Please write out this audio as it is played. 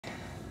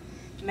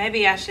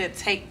Maybe I should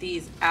take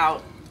these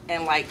out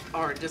and like,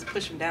 or just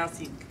push them down,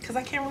 see, because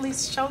I can't really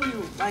show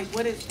you like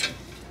what is.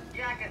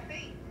 Yeah, I can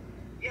see.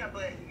 Yeah,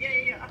 but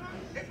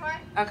that's right.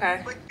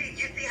 Okay. But you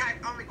see how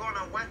it's only going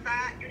on one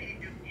side? You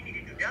need to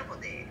do double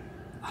there.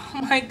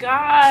 Oh my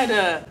God.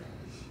 That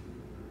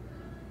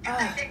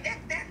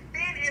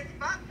thin as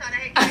fuck, so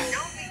they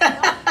don't be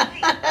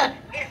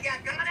if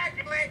you're gonna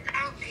do it,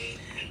 don't be.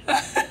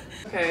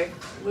 Okay,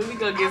 let me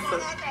go get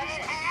some.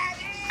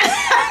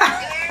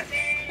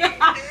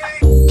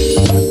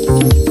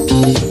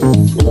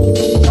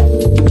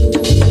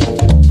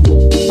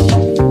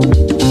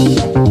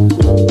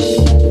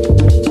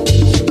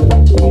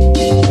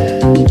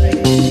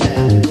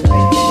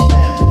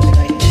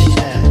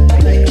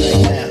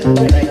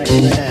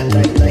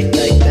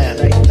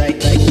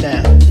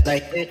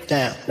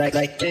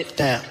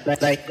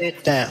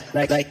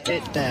 Like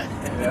it down.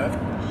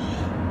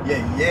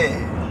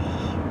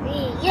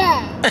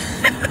 Yeah.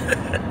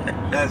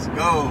 Let's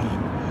go.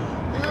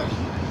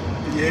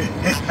 Yeah.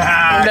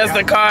 That's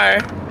the car.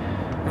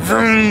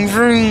 Vroom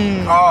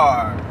vroom.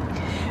 Car.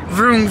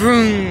 Vroom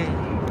vroom.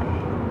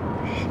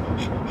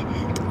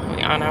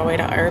 We on our way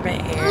to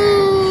Urban Air.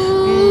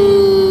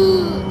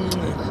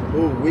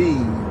 Ooh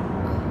wee.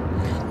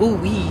 Ooh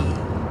wee.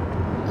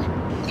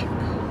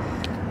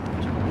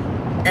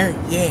 Oh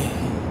yeah.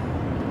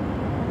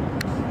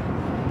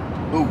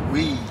 Ooh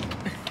wee.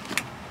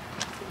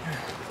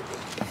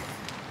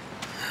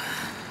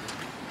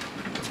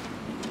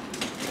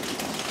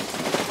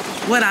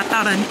 What, I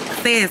thought I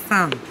said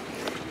something.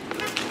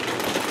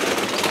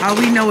 All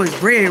we know is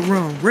red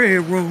room,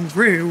 red room,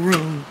 red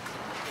room.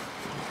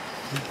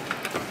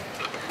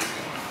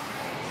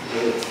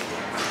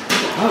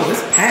 Oh,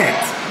 it's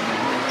packed.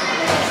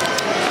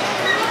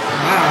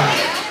 Wow.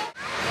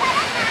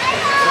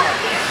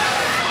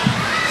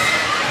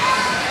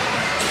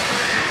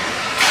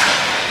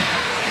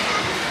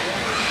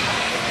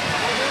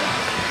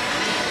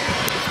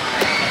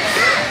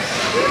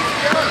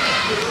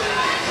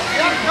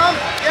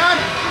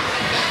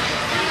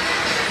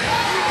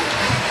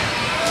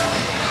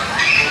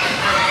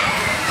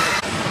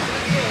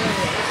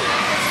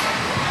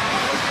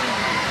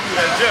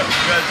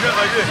 Jump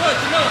like this.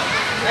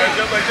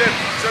 Jump like this.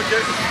 It's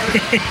okay.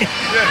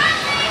 Yeah.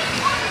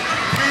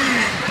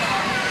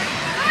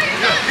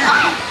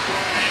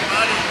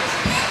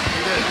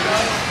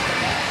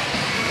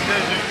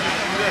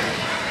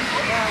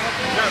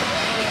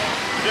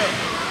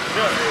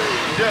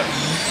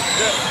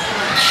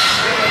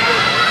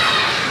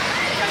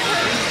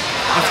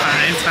 It's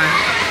fine, it's fine.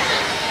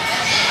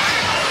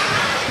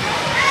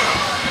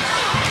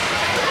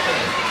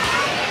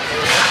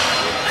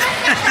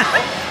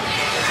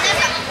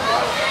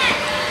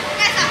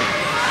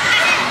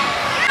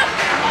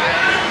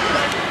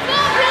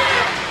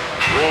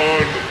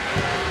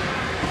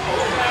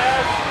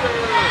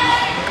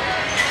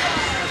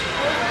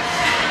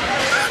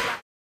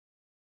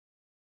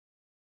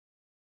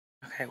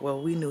 Okay,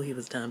 well, we knew he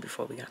was done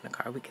before we got in the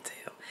car. We could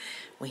tell.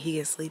 When he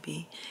gets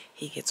sleepy,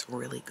 he gets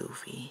really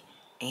goofy.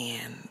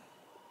 And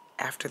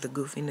after the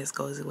goofiness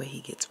goes away, he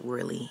gets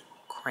really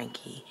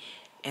cranky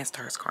and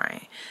starts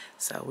crying.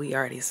 So we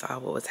already saw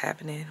what was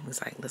happening. We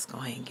was like, let's go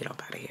ahead and get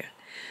up out of here.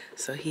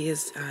 So he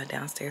is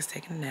downstairs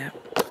taking a nap.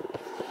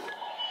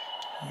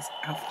 He's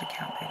out for the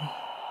count, baby.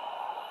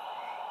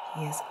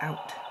 He is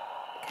out.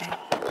 Okay.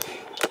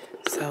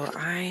 So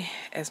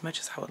as much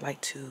as I would like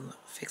to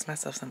fix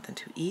myself something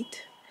to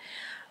eat,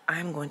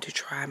 I'm going to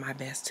try my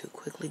best to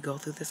quickly go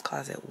through this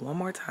closet one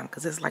more time,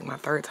 because it's like my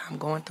third time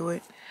going through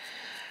it.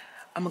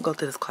 I'm gonna go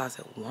through this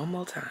closet one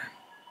more time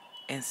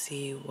and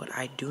see what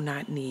I do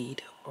not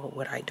need or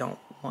what I don't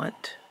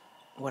want,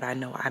 what I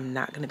know I'm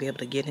not gonna be able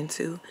to get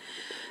into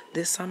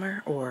this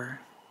summer,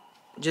 or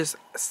just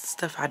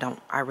stuff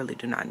I really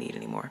do not need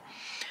anymore.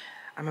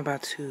 I'm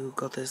about to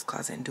go through this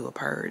closet and do a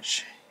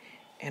purge,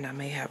 and I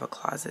may have a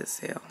closet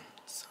sale.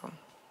 So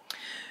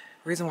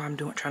the reason why I'm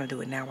trying to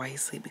do it now while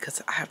he's asleep,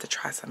 because I have to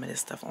try some of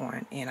this stuff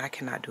on, and I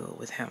cannot do it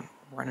with him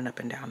running up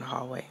and down the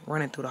hallway,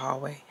 running through the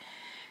hallway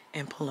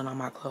and pulling on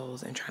my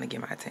clothes and trying to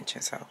get my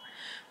attention. So I'm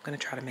gonna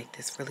try to make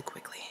this really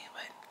quickly,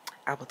 but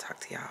I will talk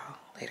to y'all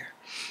later.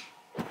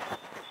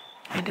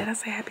 And did I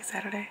say happy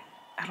Saturday?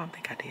 I don't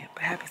think I did,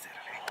 but happy Saturday.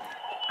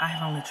 I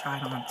have only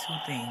tried on 2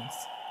 things,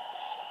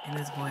 and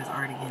this boy is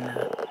already getting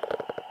up.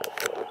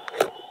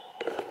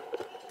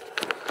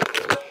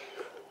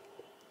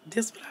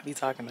 This is what I be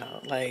talking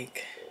about,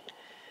 like,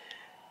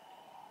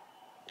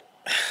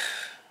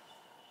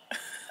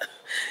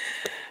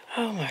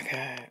 oh my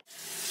God.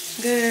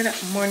 Good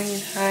morning,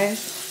 you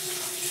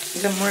guys.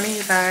 Good morning,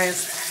 you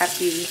guys.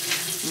 Happy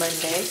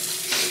Monday.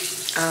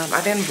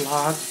 I didn't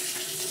vlog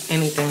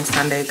anything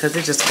Sunday because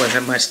it just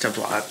wasn't much to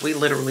vlog. We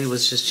literally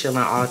was just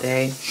chilling all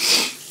day.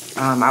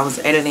 I was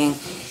editing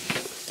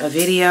a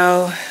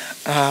video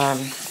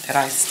that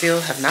I still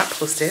have not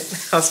posted.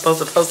 I was supposed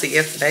to post it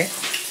yesterday.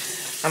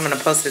 I'm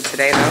gonna post it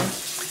today though.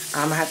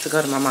 I have to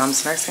go to my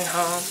mom's nursing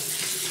home,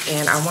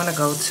 and I want to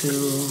go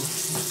to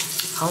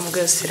Home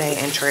Goods today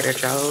and Trader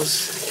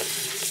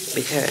Joe's,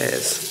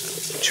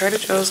 because Trader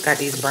Joe's got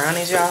these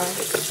brownies, y'all.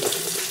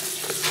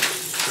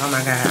 Oh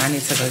my God, I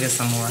need to go get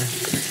some more.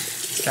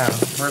 So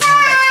we're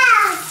going back.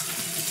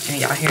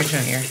 And y'all hear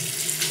Junior.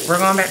 We're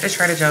going back to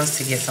Trader Joe's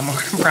to get some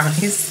more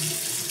brownies.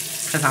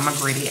 Because I'm a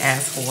greedy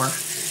ass whore.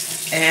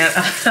 And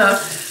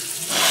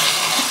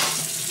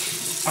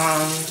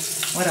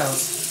what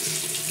else?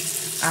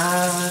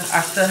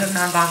 I still have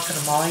not gone to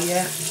the mall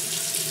yet.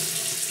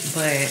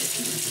 But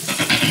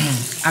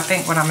I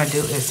think what I'm gonna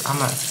do is I'm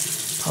gonna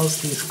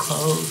post these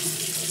clothes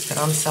that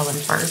I'm selling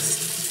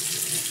first.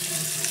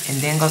 And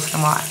then go to the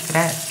mall after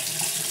that.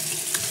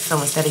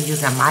 So instead of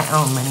using my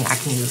own money, I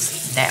can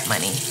use that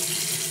money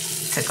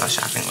to go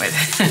shopping with.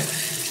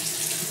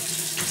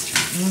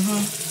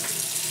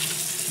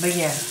 But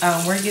yeah,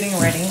 we're getting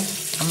ready.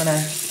 I'm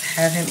gonna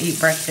have him eat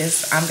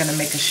breakfast. I'm gonna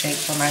make a shake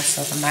for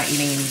myself. I'm not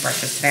eating any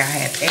breakfast today. I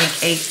had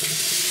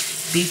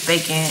pancakes, beef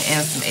bacon,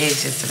 and some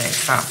eggs yesterday.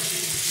 So,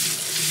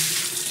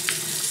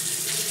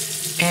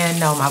 and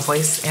no, my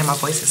voice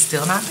is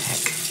still not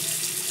back.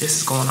 This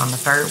is going on the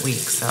 3rd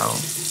week. So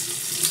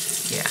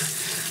yeah,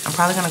 I'm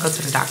probably gonna go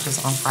to the doctor's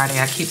on Friday.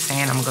 I keep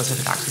saying I'm gonna go to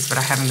the doctor's, but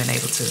I haven't been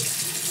able to.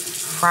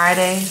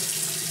 Friday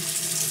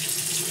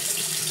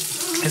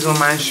is when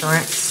my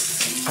insurance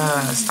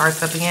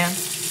starts up again.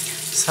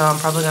 So I'm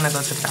probably gonna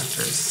go to the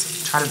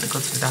doctor's. Try to go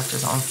to the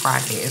doctor's on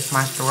Friday if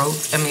my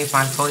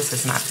voice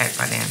is not back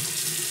by then.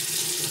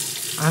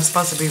 I'm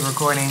supposed to be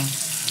recording.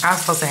 I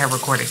was supposed to have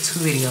recorded 2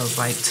 videos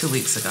like 2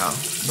 weeks ago,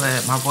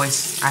 but my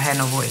voice, I had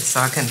no voice,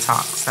 so I couldn't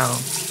talk. So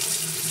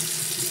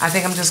I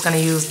think I'm just gonna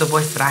use the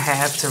voice that I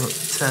have to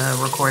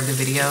record the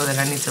video that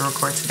I need to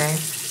record today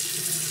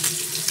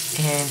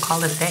and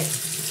call it a day.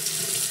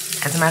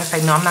 As a matter of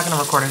fact, no, I'm not gonna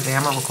record it today.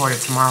 I'm gonna record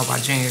it tomorrow while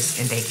Junior's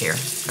in daycare.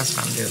 That's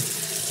what I'm gonna do.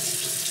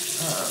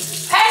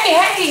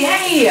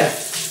 Hey!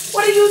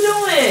 What are you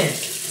doing?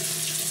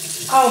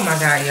 Oh my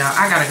God, y'all,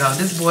 I gotta go.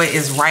 This boy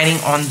is writing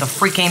on the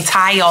freaking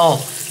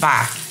tile.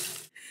 Bye.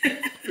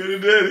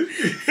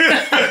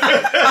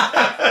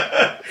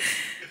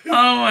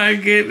 Oh my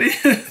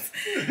goodness.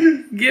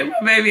 Get my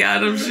baby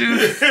out of them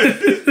shoes.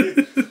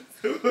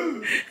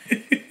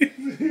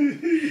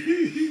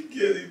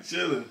 Get him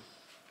chilling.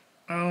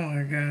 Oh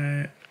my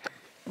God.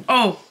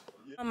 Oh.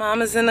 My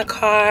mom is in the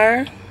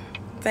car.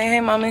 Say hey,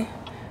 mommy.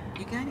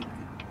 You got it.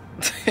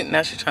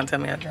 Now she's trying to tell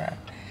me I drive.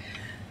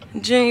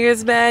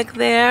 Junior's back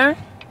there.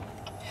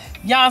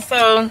 Y'all,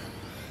 so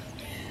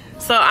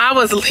I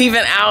was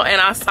leaving out and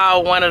I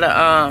saw one of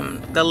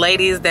the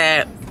ladies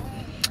that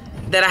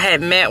I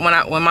had met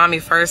when mommy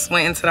first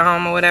went into the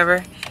home or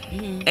whatever.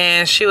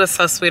 And she was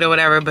so sweet or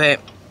whatever,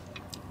 but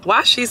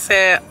while she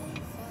said, oh,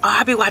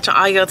 I be watching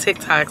all your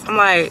TikToks, I'm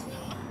like,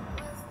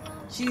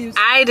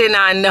 I did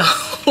not know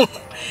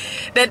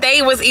that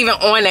they was even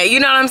on that. You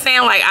know what I'm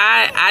saying? Like,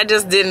 I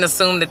just didn't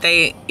assume that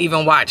they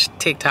even watched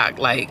TikTok.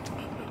 Like,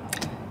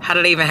 how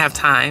do they even have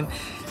time?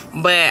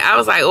 But I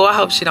was like, oh, I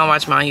hope she don't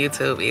watch me on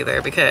YouTube either,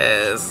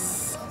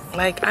 because,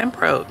 like, I'm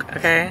broke,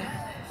 okay?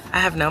 I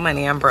have no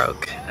money. I'm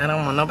broke. I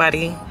don't want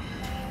nobody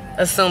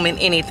assuming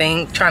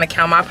anything, trying to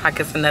count my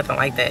pockets or nothing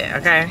like that,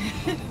 okay?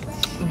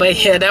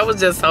 But yeah, that was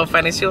just so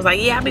funny. She was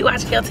like, yeah, I be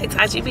watching your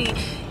TikToks.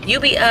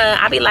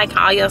 I be liking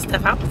all your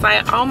stuff. I was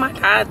like, oh my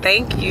God,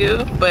 thank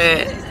you.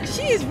 But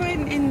She is right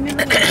in the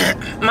middle of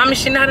the mommy,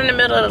 she's not in the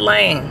middle of the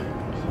lane.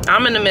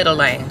 I'm in the middle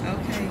lane.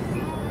 Okay.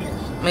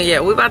 But yeah,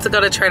 we're about to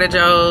go to Trader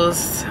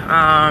Joe's.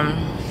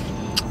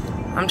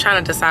 I'm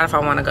trying to decide if I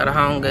want to go to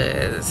Home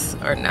Goods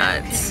or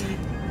not.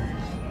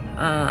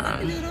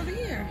 Okay. Do it over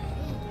here.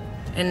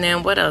 And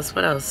then what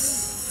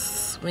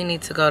else? We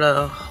need to go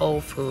to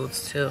Whole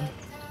Foods too.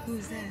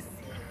 Who's that?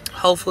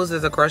 Whole Foods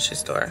is a grocery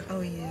store.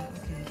 Oh yeah,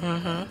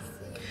 okay.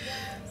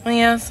 Well,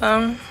 yeah,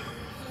 so.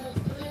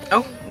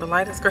 Oh, the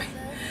light is great.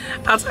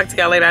 I'll talk to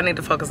y'all later. I need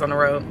to focus on the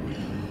road.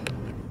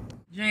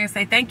 Junior,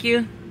 say thank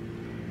you.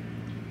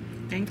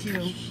 Thank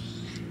you.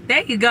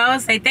 There you go.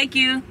 Say thank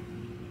you.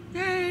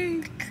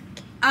 Yay.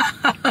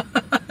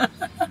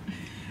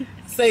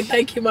 Say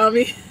thank you,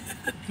 mommy.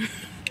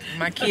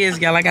 My kids,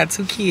 y'all, I got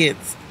 2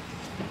 kids.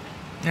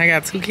 I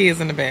got 2 kids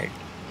in the back.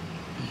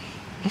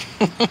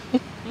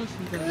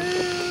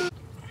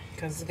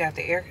 Because it's got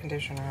the air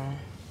conditioner on.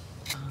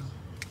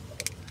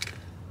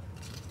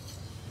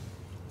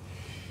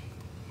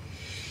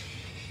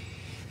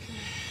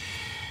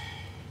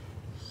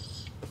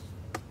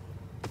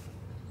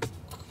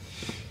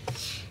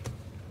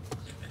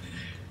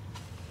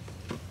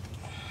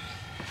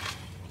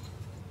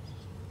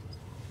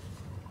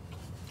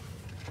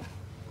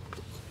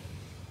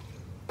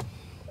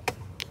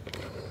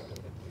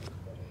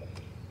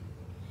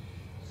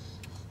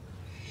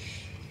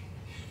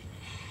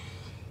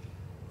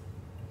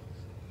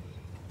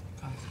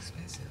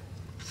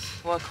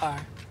 What car?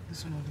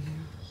 This one over here.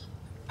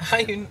 How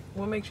you?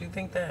 What makes you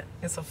think that?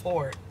 It's a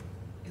Ford.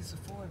 It's a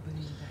Ford, but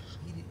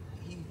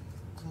he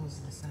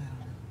closed the side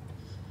on it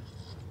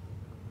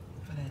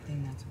for that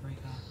thing not to break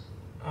off.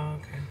 Oh,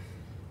 okay.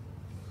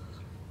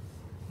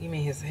 You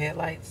mean his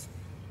headlights?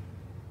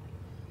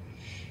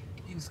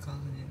 He was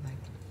calling it like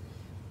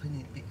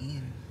putting it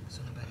in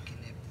so nobody can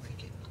ever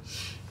break it.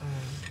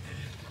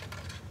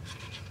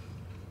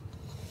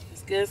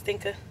 good,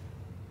 Stinker?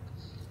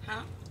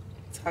 Huh?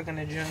 Talking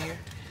to Junior.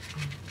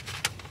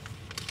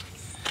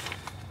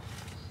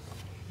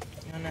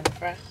 You want another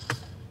fry?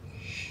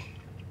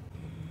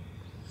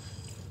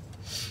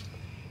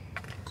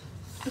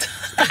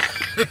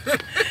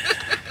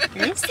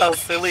 You so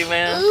silly,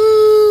 man.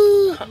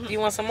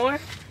 You want some more?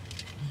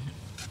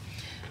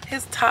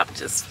 His top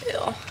just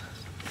fell.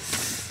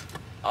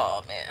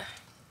 Oh, man.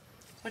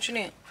 What you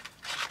need?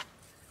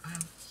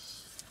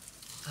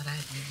 Thought I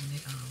had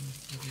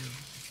give you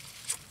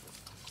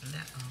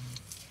that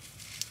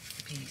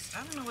piece.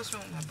 I don't know what's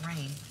wrong with my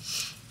brain.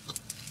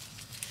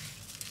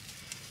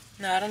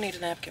 No, I don't need a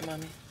napkin,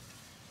 Mommy.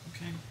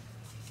 Okay.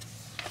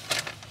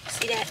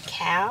 See that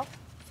cow?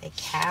 A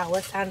cow.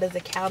 What sound does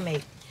a cow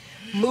make?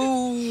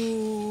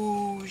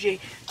 Moo.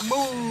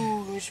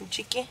 Moo. Some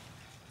chicken.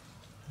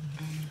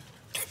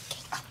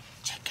 Oh,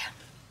 chicken.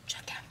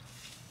 Chicken.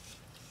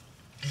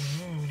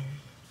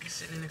 It's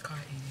sitting in the car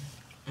eating.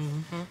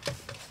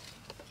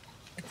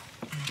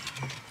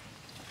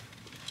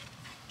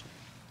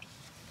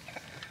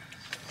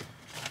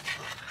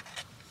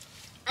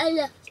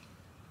 Hello.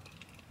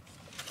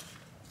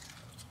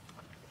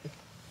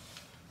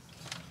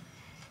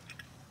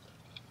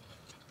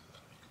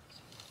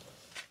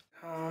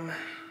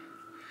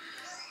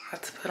 I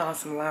have to put on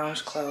some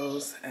lounge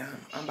clothes.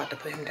 I'm about to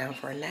put him down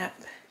for a nap.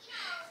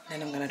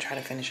 Then I'm gonna try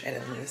to finish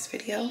editing this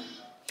video,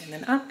 and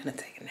then I'm gonna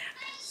take a nap.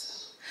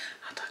 So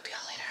I'll talk to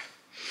y'all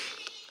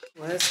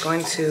later. Was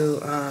going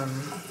to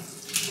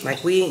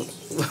like we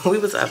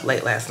was up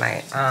late last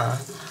night.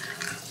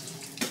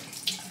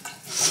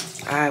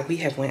 We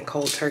have went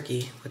cold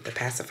turkey with the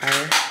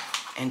pacifier,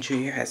 and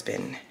Junior has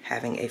been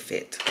having a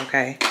fit.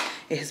 Okay,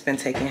 it has been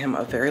taking him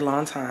a very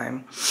long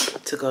time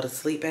to go to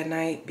sleep at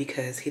night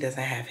because he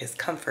doesn't have his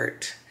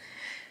comfort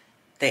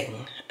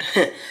thing.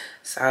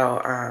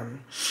 So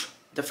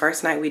the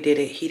first night we did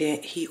it,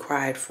 he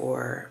cried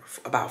for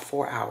about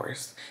 4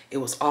 hours. It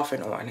was off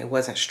and on. It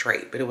wasn't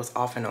straight, but it was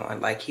off and on.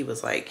 Like, he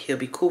was like, he'll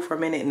be cool for a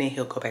minute and then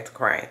he'll go back to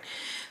crying.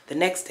 The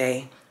next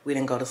day we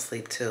didn't go to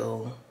sleep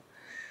till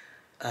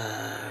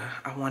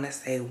I want to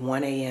say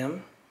 1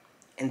 a.m.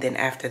 and then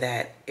after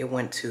that it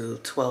went to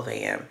 12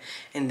 a.m.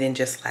 and then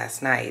just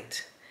last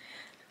night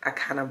I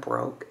kind of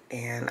broke,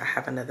 and I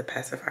have another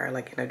pacifier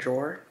like in a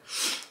drawer,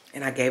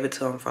 and I gave it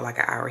to him for like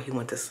an hour. He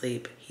went to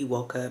sleep. He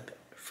woke up,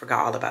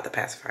 forgot all about the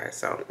pacifier.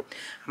 So I'm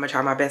gonna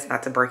try my best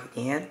not to break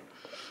again.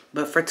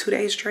 But for 2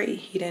 days straight,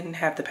 he didn't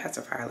have the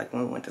pacifier like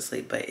when we went to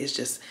sleep. But it's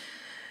just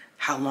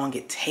how long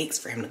it takes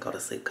for him to go to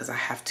sleep, because I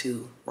have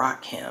to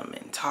rock him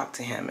and talk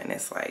to him, and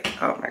it's like,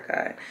 oh my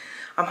God.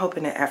 I'm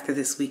hoping that after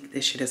this week,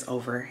 this shit is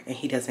over and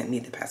he doesn't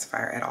need the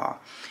pacifier at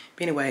all.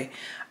 But anyway,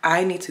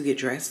 I need to get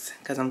dressed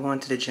because I'm going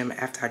to the gym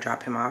after I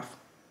drop him off.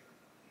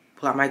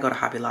 Well, I might go to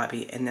Hobby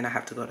Lobby, and then I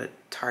have to go to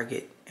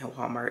Target and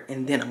Walmart,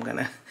 and then I'm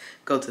gonna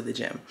go to the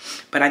gym.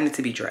 But I need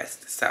to be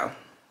dressed, so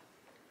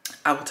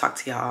I will talk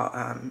to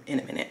y'all in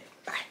a minute.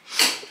 Bye.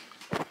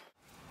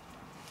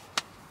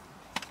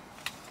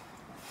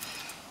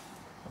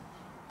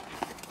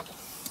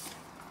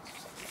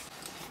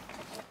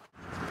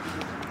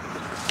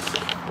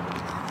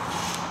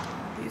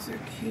 These are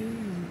cute.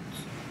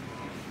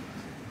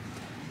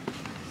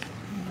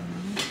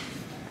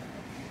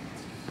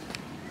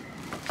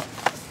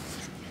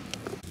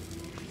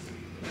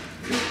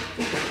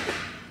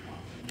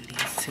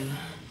 These two.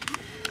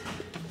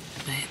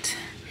 But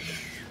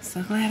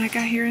so glad I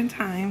got here in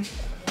time.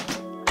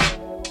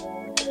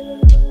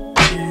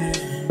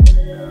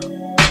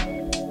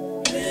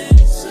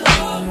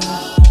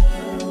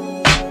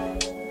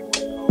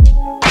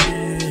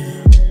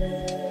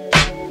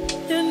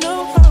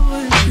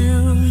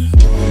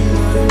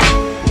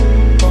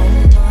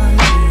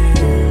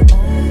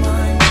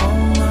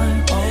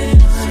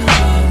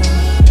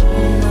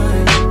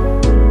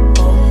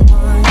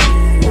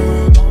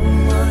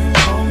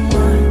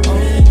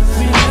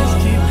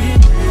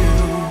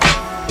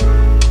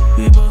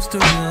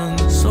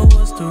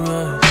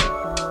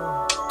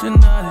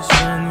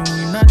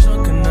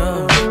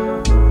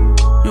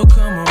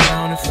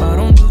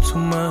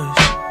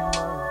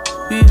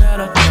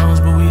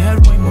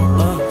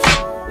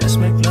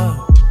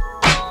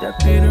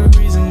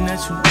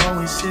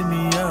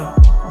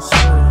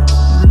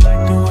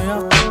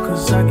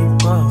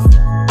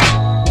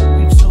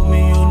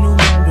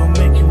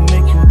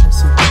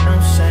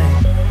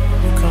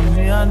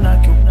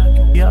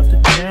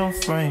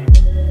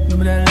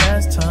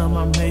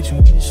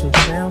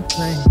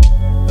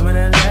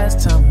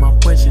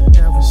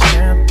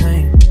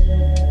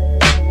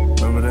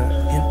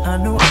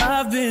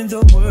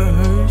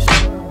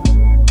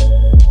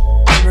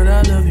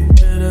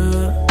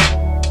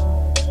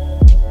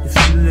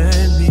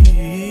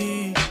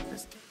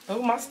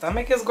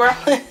 Stomach is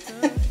growling.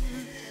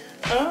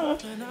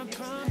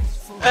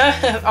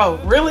 Oh,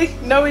 really?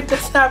 No, it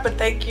does not, but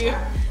thank you.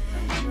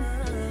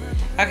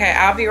 Okay,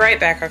 I'll be right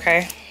back,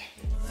 okay?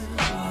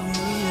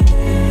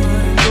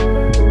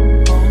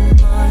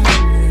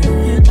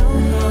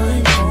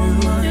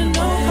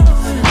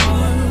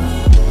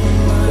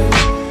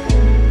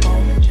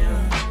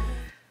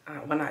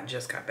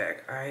 just got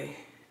back. I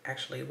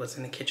actually was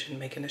in the kitchen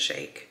making a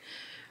shake.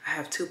 I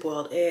have 2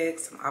 boiled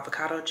eggs, some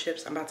avocado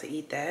chips. I'm about to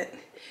eat that.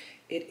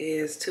 It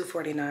is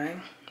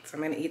 2:49, so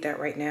I'm gonna eat that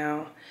right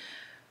now.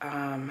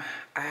 I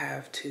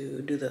have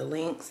to do the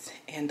links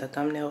and the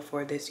thumbnail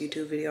for this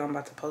YouTube video I'm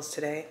about to post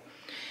today.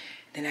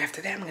 Then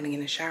after that, I'm gonna get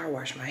in the shower,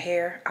 wash my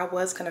hair. I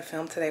was gonna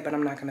film today, but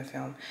I'm not gonna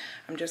film.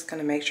 I'm just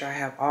gonna make sure I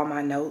have all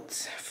my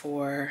notes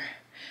for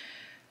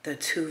the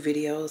 2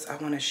 videos I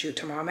wanna shoot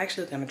tomorrow. I'm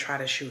actually gonna try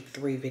to shoot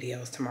 3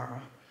 videos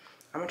tomorrow.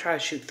 I'm gonna try to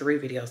shoot 3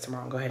 videos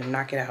tomorrow and go ahead and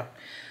knock it out.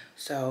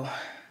 So,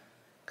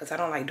 cause I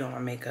don't like doing my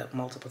makeup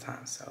multiple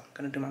times. So I'm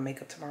gonna do my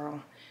makeup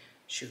tomorrow,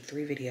 shoot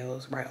 3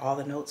 videos, write all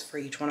the notes for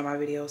each one of my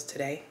videos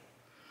today,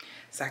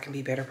 so I can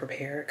be better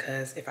prepared.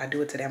 Cause if I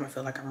do it today, I'm gonna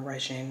feel like I'm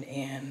rushing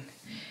and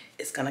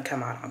it's gonna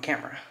come out on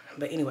camera.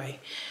 But anyway,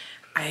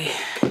 I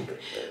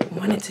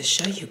wanted to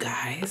show you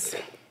guys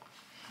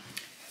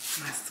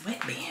my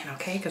sweatband,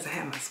 okay? Cause I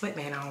had my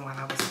sweatband on while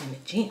I was in the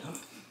gym,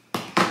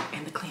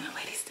 and the cleaning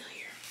lady's still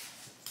here.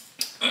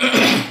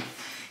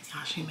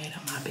 Y'all, she made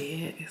up my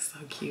bed. It's so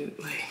cute.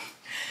 Like,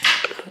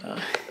 hold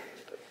on.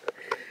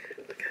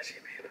 Look how she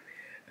made my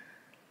bed.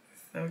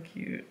 So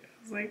cute. I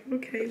was like,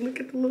 okay,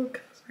 look at the little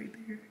cups right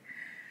there.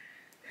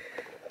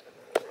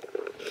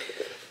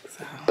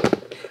 So I'm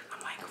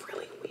like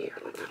really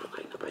weird. Like, I don't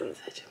like nobody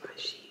touching my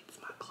sheets,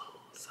 my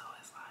clothes. So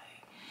it's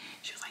like,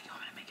 she was like, you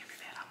want me to make your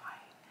bed? I'm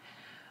like,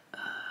 I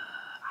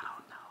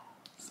don't know.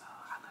 So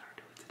I let her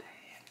do it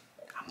today.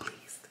 I'm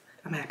pleased.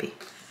 I'm happy.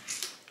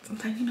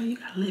 Sometimes, you know, you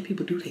gotta let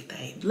people do their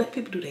thing. Let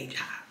people do their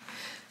job.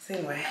 So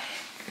anyway,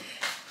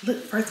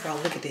 look, first of all,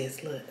 look at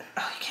this. Look.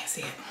 Oh, you can't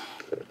see it.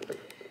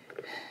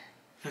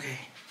 Okay,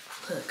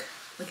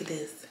 look at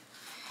this.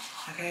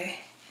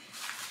 Okay,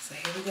 so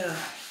here we go.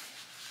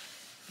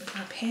 Look at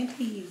my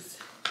panties.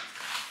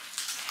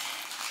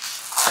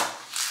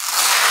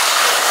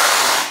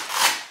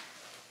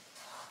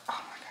 Oh my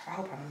God, I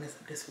hope I don't mess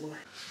up this floor.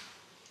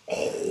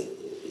 Look.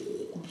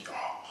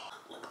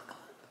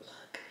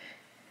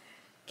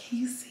 Can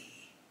you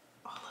see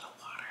all of the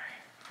water?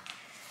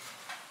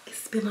 It's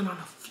spilling on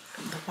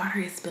the water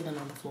is spilling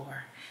on the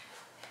floor.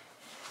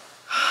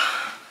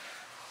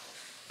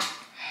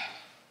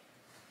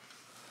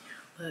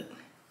 Look.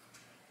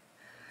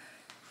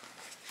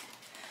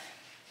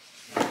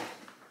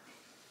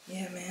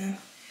 Yeah, man.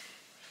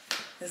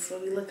 That's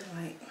what we looking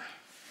like.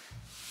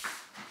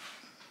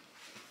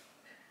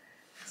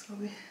 That's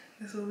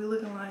what we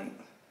looking like.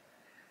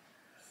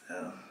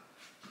 So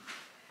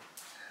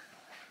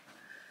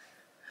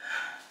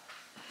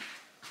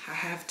I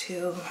have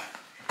to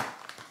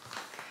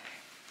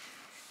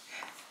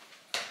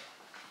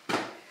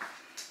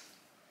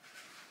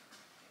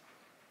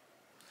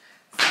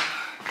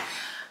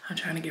I'm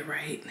trying to get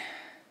right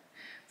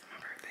for my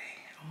birthday.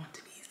 I want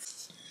to be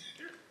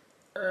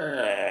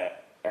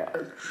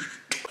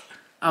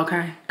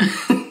okay.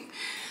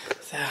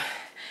 So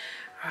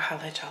I'll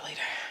holler at y'all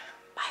later.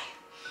 Bye.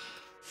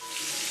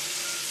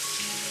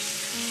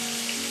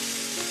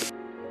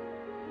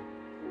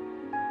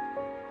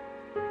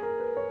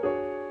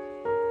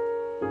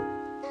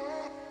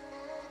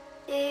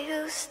 You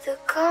used to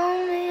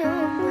call me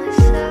on my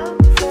cell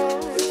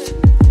phone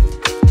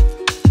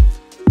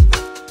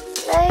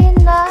late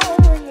night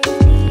when you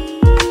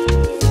need my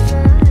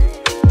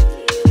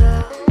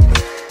love.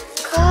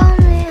 Call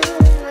me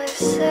on my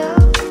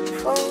cell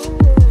phone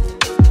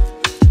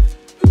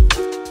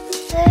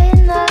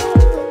late night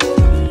when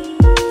you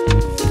need my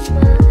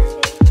love.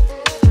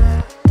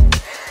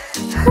 I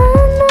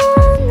know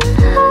I'm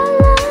not hot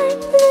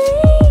like me,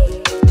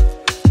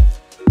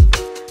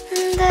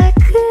 and that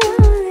could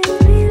only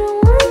mean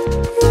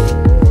one thing.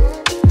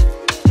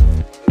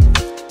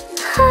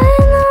 I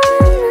know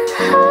I'm not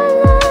hot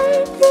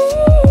like me,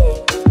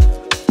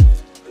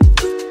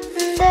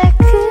 and that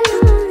could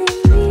only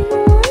mean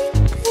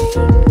one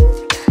thing.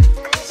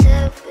 'Cause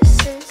ever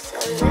since I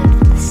left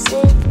the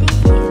city,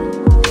 you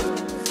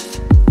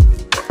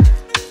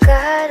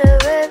got a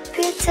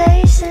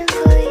reputation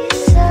for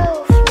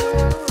yourself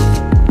now.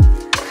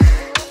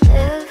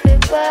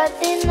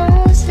 Everybody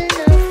knows and I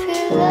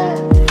feel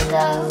left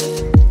out.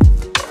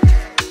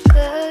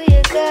 Girl,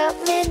 you got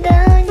me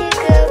down, you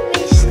got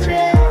me I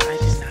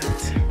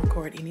stressed. did not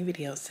record any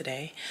videos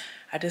today.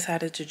 I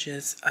decided to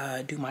just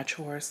do my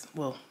chores.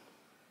 Well,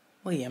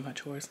 yeah, my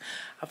chores.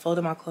 I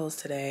folded my clothes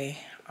today,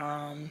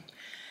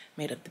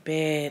 made up the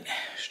bed,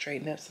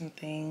 straightened up some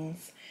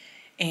things,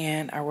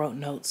 and I wrote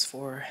notes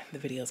for the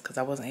videos because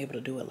I wasn't able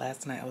to do it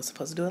last night. I was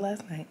supposed to do it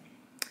last night,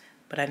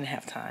 but I didn't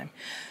have time.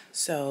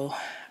 So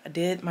I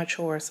did my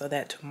chores so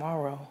that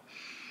tomorrow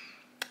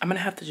I'm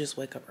gonna have to just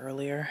wake up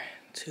earlier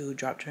to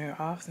drop Junior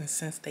off, and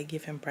since they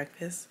give him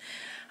breakfast,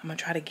 I'm gonna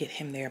try to get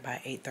him there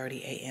by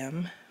 8:30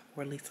 a.m.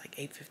 or at least like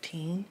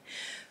 8:15,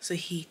 so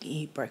he can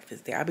eat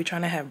breakfast there. I'll be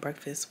trying to have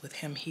breakfast with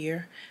him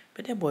here,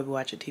 but that boy be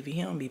watching TV.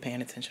 He don't be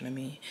paying attention to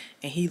me,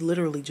 and he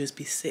literally just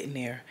be sitting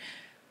there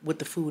with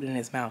the food in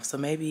his mouth. So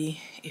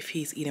maybe if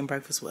he's eating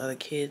breakfast with other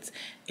kids,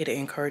 it'll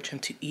encourage him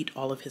to eat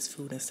all of his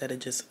food instead of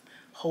just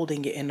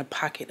holding it in the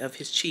pocket of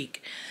his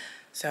cheek.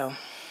 So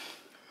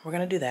we're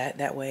gonna do that.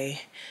 That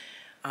way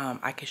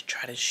I could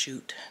try to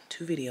shoot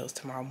 2 videos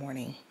tomorrow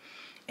morning,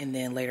 and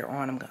then later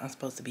on I'm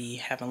supposed to be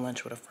having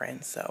lunch with a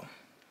friend, so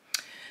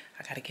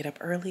I gotta get up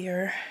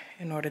earlier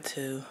in order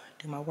to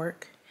do my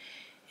work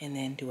and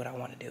then do what I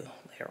want to do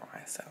later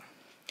on. So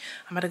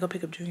I'm about to go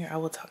pick up Junior. I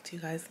will talk to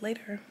you guys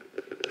later.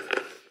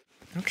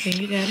 Okay,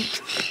 you got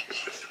it.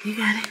 You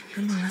got it.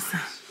 Come on, let's go.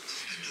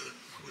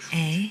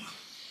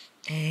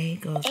 A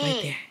goes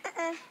right there.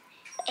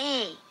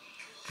 A.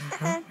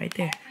 Right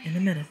there in the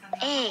middle.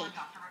 A.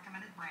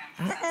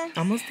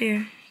 Almost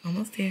there.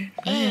 Almost there.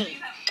 Go ahead.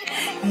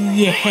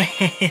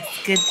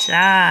 Yes. Good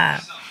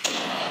job.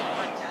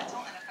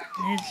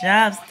 Good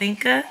job,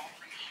 Stinker.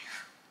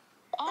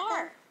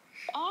 R.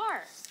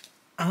 R.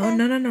 Oh,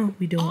 no.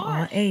 We doing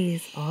all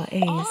A's. All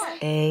A's.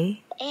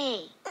 A.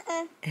 A.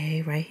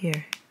 A right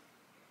here.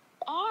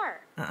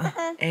 R.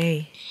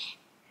 A.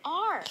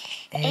 R.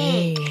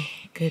 A.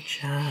 Good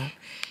job.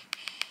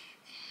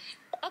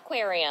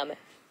 Aquarium.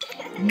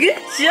 Good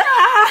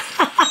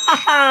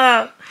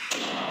job.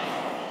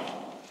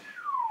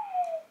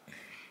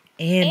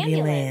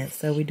 Ambulance.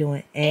 So we're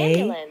doing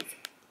A. Ambulance.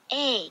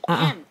 A.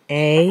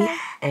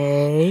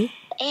 A.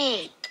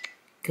 A.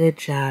 Good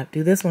job.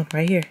 Do this one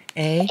right here.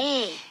 A.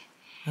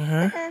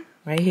 A.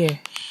 Right here.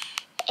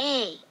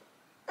 A.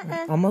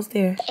 Almost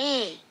there.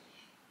 A.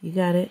 You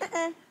got it.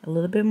 A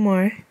little bit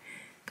more.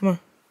 Come on.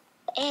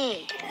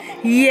 A.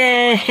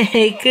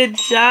 Yay. Good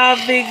job,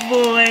 big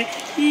boy.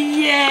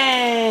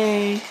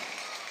 Yay.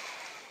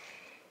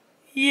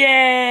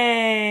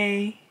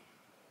 Yay.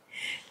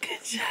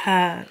 Good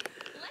job.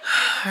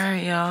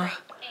 Alright, y'all.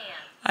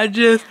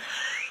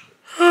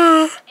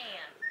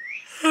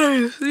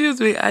 Excuse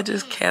me. I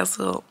just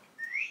canceled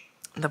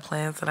the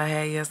plans that I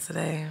had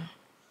yesterday.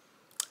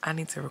 I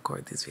need to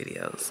record these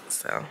videos.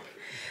 So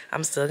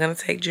I'm still going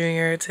to take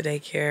Junior to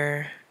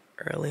daycare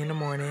early in the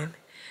morning.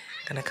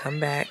 Gonna come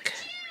back,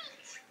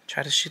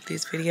 try to shoot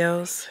these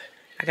videos.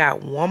 I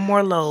got one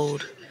more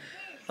load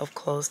of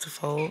clothes to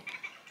fold.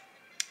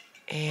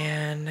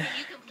 And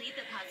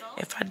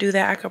if I do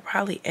that, I could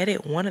probably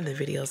edit one of the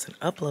videos and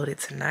upload it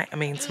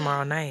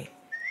tomorrow night.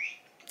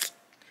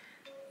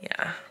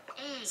 Yeah.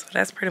 So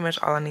that's pretty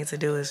much all I need to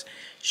do is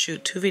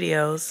shoot 2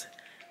 videos,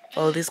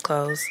 fold these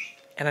clothes,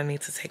 and I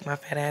need to take my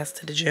fat ass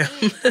to the gym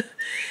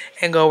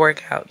and go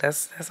work out.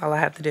 That's all I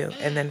have to do.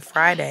 And then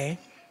Friday,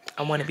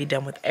 I want to be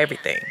done with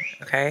everything,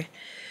 okay?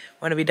 I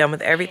want to be done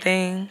with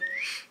everything.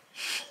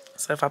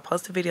 So if I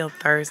post a video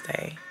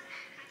Thursday,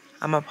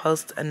 I'm going to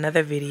post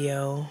another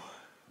video.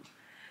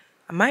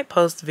 I might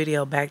post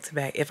video back to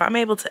back. If I'm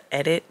able to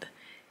edit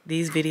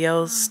these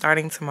videos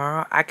starting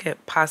tomorrow, I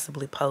could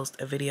possibly post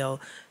a video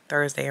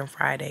Thursday and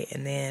Friday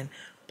and then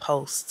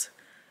post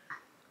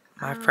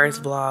my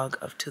first vlog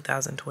of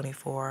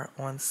 2024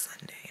 on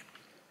Sunday.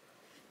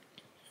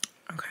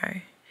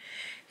 Okay?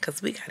 Cause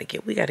we gotta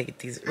get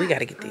these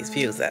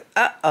views up.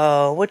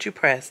 Uh-oh, what you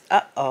pressed?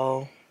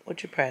 Uh-oh,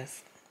 what you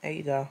pressed? There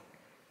you go.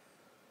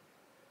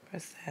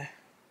 Press that.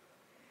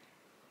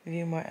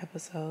 View more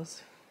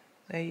episodes.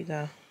 There you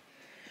go.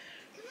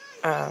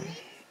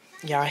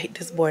 Y'all,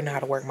 this boy know how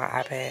to work my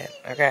iPad,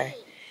 okay?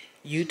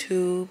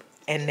 YouTube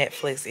and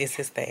Netflix is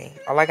his thing.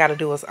 All I gotta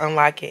do is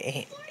unlock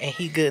it and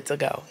he good to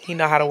go. He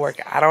know how to work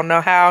it. I don't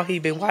know how. He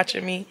been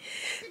watching me.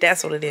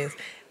 That's what it is.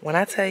 When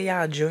I tell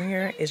y'all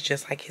Junior is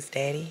just like his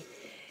daddy,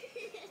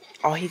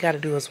 all he got to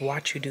do is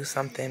watch you do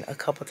something a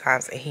couple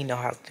times and he know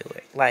how to do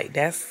it. Like,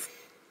 that's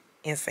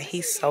insane.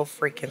 He's so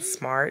freaking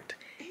smart.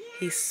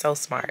 He's so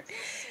smart.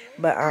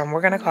 But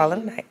we're going to call it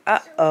a night.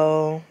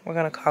 Uh-oh. We're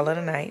going to call it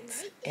a night.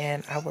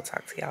 And I will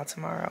talk to y'all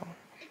tomorrow.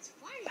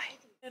 Bye.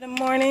 Good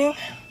morning.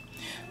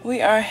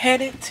 We are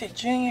headed to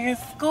Junior's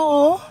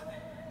school.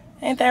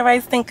 Ain't that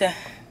right, Stinker?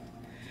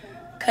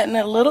 Cutting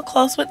it a little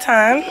close with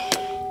time.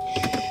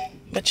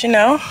 But, you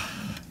know,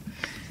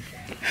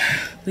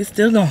 we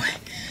still going.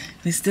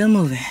 We still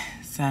moving.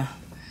 So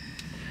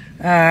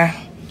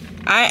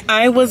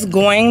I was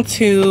going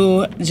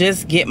to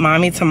just get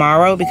mommy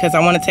tomorrow because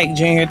I want to take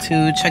Junior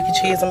to Chuck E.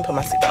 Cheese. Let me put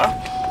my seatbelt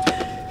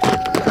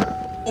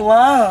on.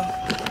 Wow.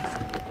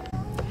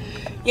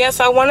 Yes,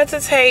 I wanted to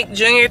take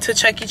Junior to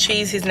Chuck E.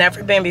 Cheese. He's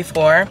never been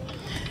before.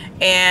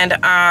 And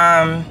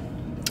I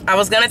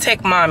was gonna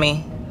take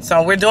mommy.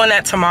 So we're doing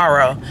that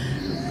tomorrow.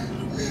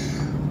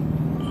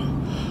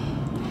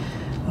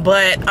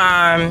 But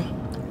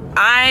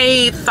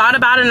I thought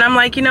about it and I'm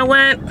like, you know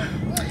what?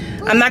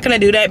 I'm not gonna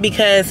do that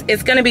because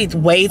it's gonna be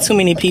way too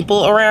many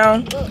people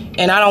around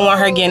and I don't want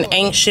her getting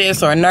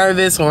anxious or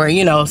nervous or,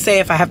 you know, say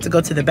if I have to go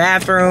to the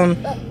bathroom,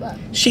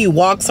 she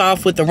walks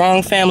off with the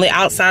wrong family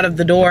outside of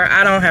the door.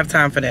 I don't have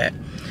time for that.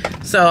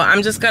 So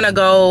I'm just gonna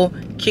go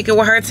kick it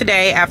with her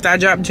today after I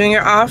drop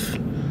Junior off.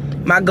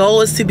 My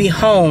goal is to be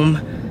home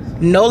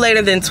no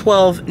later than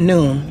 12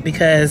 noon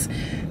because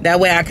that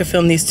way I can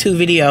film these 2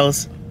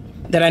 videos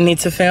that I need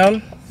to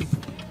film.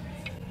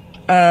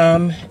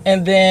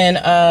 And then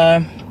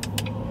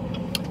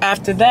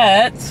after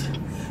that,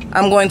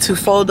 I'm going to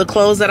fold the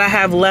clothes that I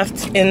have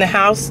left in the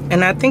house.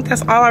 And I think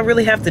that's all I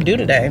really have to do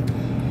today.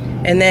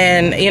 And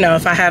then, you know,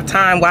 if I have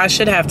time, well, I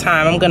should have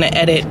time, I'm gonna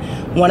edit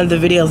one of the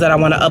videos that I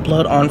want to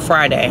upload on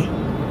Friday.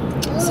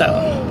 So,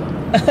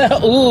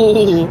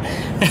 ooh.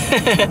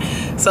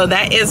 So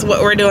that is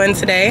what we're doing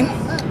today.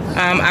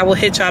 I will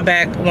hit y'all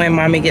back when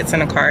mommy gets in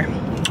the car.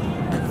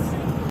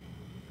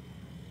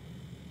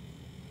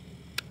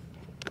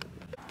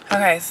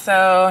 Okay,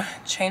 so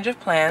change of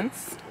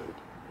plans.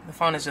 The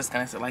phone is just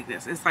gonna sit like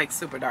this. It's like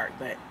super dark,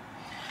 but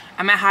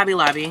I'm at Hobby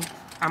Lobby.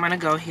 I'm gonna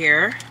go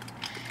here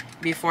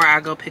before I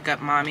go pick up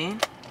mommy,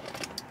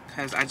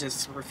 because I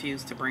just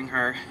refuse to bring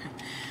her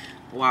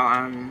while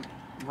I'm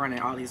running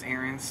all these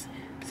errands.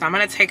 So I'm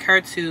gonna take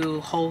her to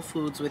Whole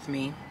Foods with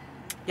me.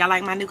 Y'all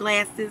like my new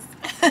glasses?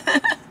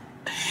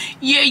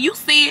 Yeah, you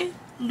see it.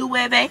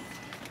 Louis.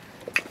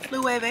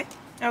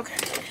 Okay.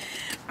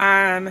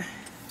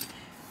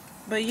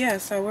 But yeah,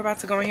 so we're about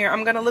to go in here.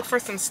 I'm gonna look for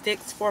some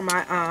sticks for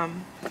my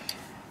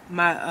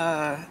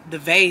the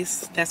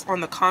vase that's on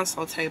the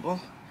console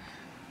table.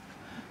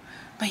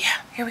 But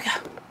yeah, here we go.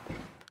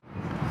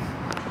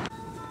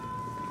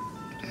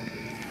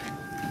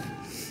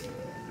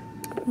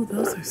 Ooh,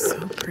 those are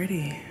so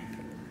pretty.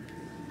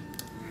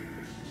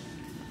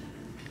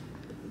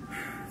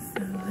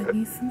 So I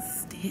need some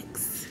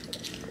sticks.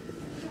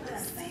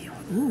 Let's see.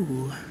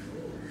 Ooh.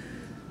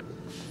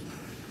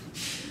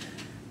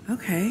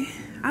 Okay,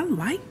 I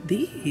like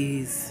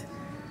these.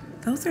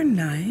 Those are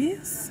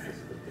nice.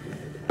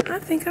 I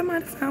think I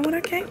might have found what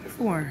I came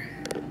for.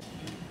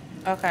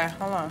 Okay,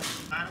 hold on.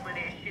 Bottom of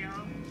that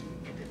shelf,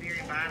 at the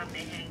very bottom, they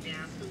hang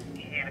down too.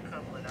 We had a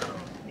couple of those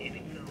in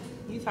it too.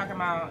 You talking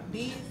about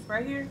these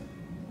right here?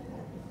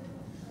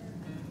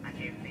 I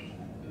can't see.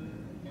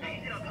 Now you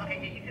see those, okay,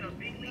 yeah, you see those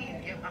big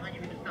leaves? Yep,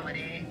 you see some of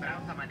that, but I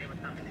was talking about there was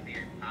some in the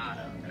very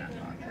bottom that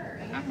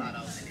I saw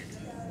those in it too.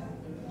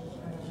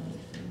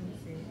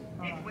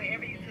 It's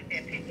wherever you took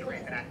that picture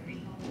at that I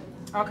see.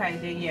 Okay,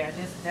 then yeah,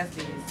 that's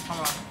these.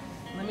 Hold on.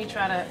 Let me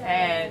try to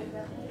add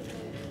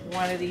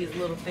one of these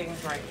little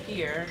things right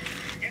here.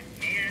 Yep,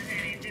 yeah,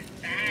 honey, just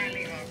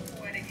styling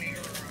accordingly.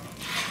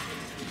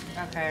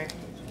 Okay.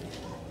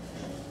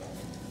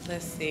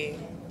 Let's see.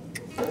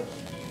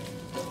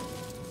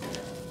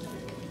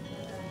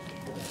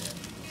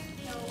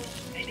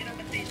 And then I'm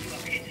gonna send you a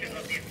picture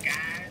of this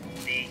guy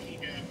that he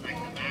does like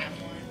the live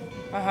one.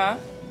 Uh-huh.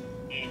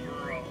 And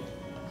girl,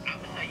 I'm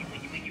gonna show you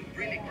when you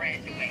really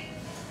graduate.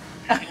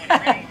 You want to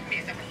really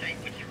miss, I'm gonna show you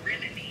what you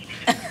really need.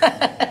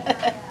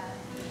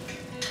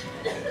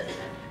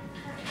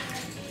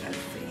 Let's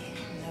see.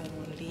 Another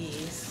one of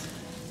these.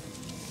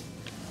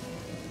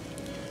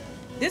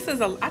 This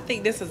is I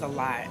think this is a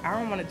lot. I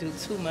don't want to do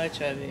too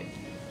much of it.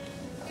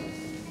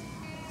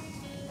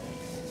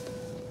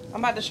 I'm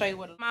about to show you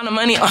what amount of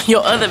money on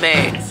your other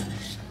bags.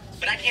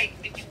 But I can't,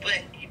 but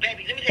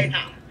baby, let me tell you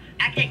something.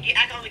 I can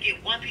only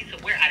get one piece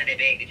of wear out of that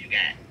bag that you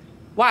got.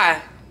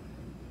 Why?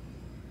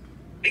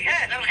 Because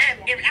I don't have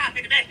every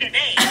outfit to match that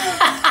bag.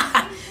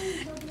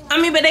 I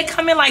mean, but they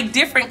come in like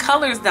different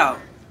colors though.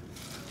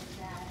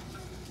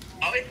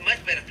 Oh, it's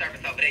much better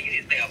service over there. You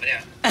need to stay over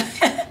there.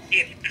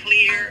 It's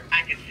clear.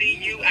 I can see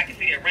you. I can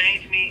see the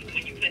arrangement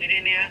when you put it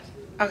in there.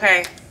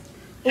 Okay.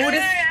 Ooh,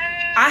 this,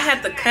 I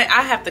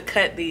have to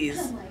cut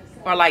these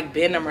or like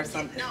bend them or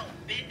something. No,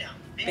 bend them.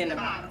 Bend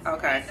them.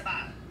 Okay.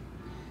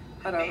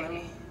 Hold on,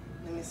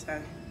 let me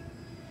see.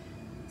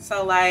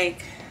 So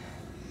like,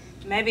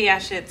 maybe I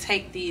should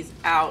take these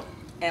out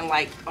and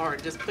like, or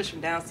just push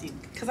them down, see,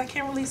 because I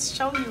can't really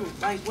show you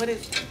like what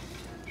is.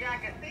 Yeah, I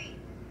can see.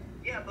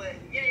 Yeah, but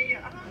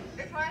yeah.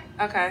 That's right.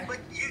 Okay. But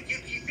you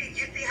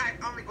see how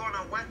it's only going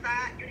on one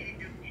side. You need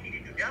to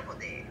do double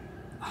there.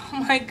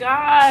 Oh my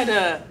God.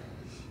 That's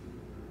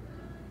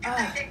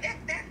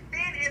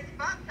thin as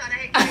fuck, so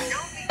they don't be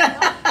so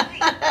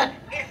sweet.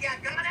 If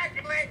you're gonna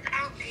do it,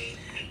 don't be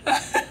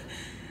sweet.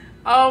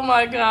 Oh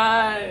my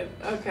God.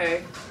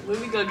 Okay. Let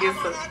me go get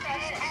some.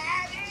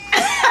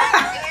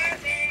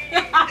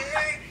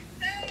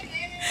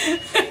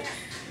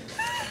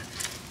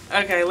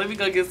 Okay, let me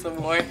go get some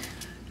more.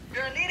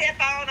 Girl, leave that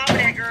phone over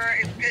there, girl.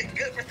 It's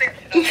good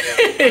reception over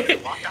there.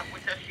 Walk up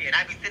with your shit.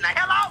 I be sitting like,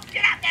 hello,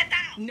 get out that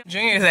phone.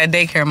 Junior's at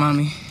daycare,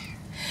 mommy.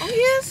 Oh,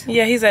 yes?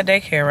 Yeah, he's at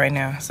daycare right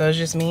now. So it's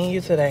just me and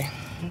you today.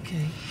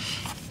 Okay.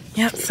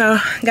 Yep, so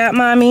got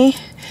mommy.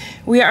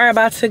 We are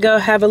about to go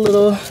have a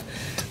little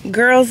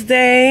girls'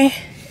 day.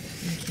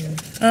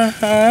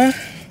 Uh-huh.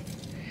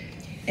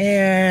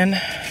 And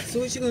So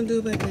what you gonna do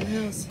about that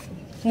house?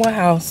 what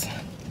house?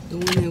 The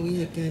one that we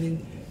had got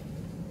in.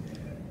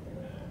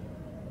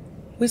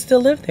 We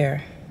still live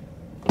there.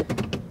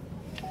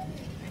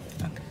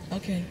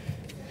 Okay.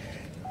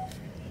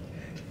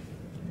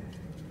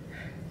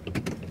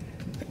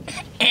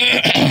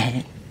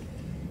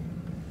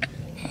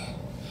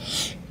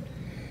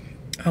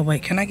 Oh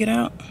wait, can I get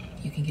out?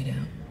 You can get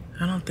out.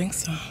 I don't think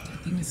so. I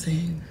think it's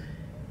saying.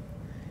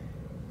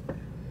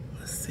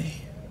 Let's see.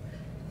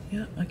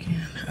 Yep, I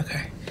can.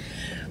 Okay.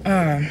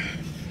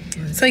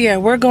 So yeah,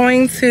 we're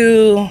going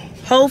to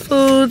Whole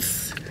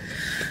Foods.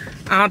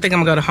 I don't think I'm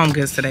gonna go to Home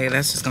Goods today.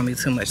 That's just gonna be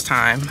too much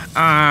time.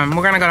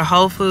 We're gonna go to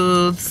Whole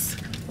Foods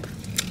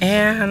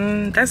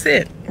And that's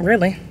it,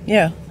 really.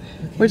 Yeah.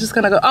 We're just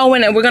gonna go. Oh,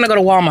 and we're gonna go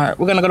to Walmart.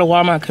 We're gonna go to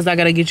Walmart because I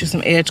gotta get you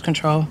some edge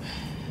control.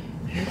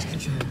 Edge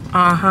control?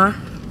 Uh-huh.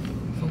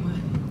 For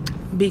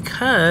what?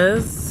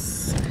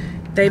 Because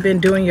they've been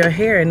doing your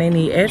hair and they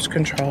need edge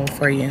control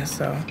for you.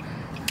 So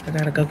I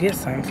gotta go get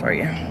some for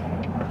you.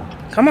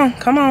 Come on,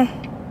 come on.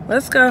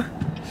 Let's go.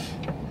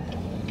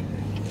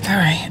 All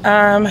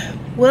right.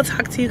 We'll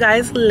talk to you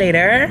guys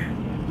later.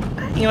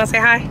 You wanna say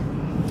hi?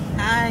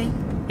 Hi.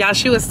 Y'all,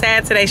 she was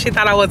sad today. She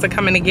thought I wasn't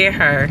coming to get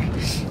her.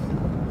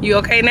 You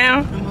okay now?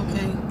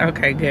 I'm okay.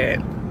 Okay,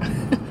 good.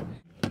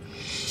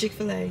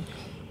 Chick-fil-A.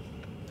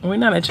 We're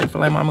not at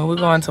Chick-fil-A, Mama. We're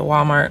going to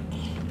Walmart.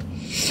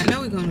 I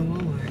know we're going to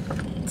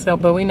Walmart. So,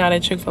 but we're not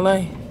at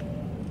Chick-fil-A.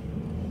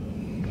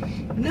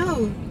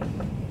 No.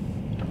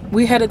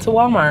 We headed to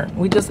Walmart.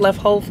 We just left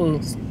Whole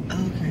Foods.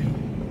 Okay.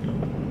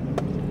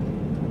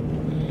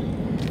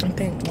 I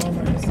think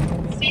Walmart is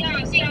See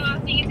how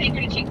often you take her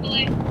to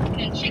Chick-fil-A?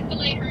 And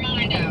Chick-fil-A her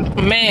mind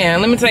out.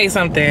 Man, let me tell you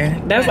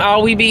something. That's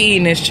all we be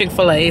eating is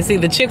Chick-fil-A. It's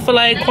either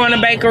Chick-fil-A,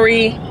 Corner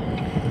Bakery,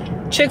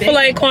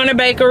 Chick-fil-A, Corner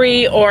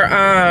Bakery, or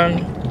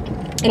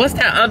what's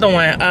that other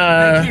one?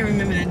 I can't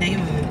remember the name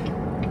of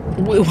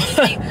it.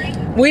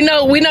 We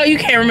know you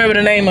can't remember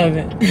the name of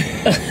it.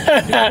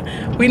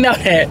 We know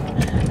that.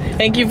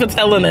 Thank you for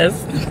telling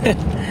us.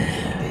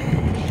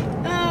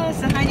 Oh,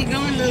 so how you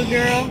going, little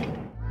girl?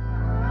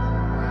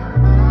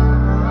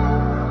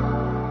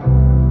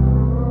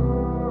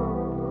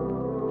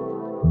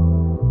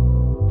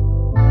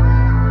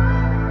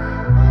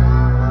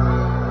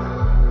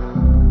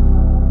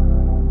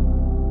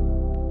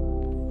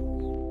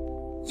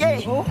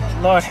 Oh,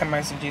 Lord have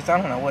mercy, Jesus. I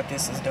don't know what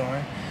this is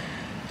doing.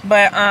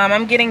 But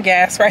I'm getting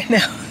gas right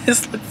now.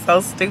 This looks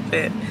so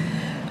stupid.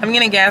 I'm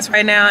getting gas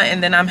right now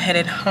and then I'm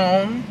headed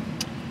home.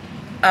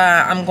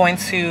 I'm going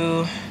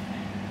to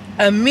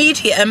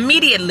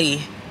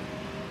immediately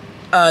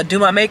do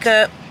my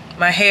makeup,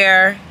 my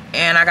hair,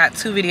 and I got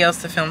 2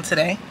 videos to film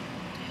today.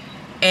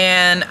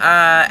 And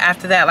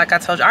after that, like I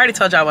told you, I already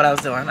told y'all what I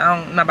was doing.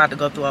 I'm not about to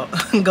go through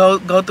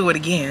go through it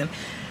again.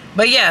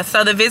 But yeah,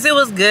 so the visit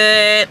was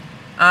good.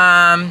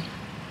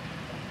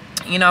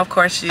 You know, of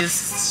course,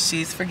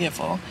 she's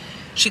forgetful.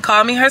 She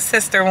called me her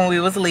sister when we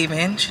was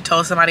leaving. She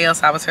told somebody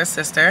else I was her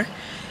sister.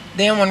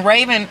 Then when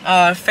Raven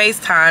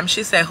FaceTime,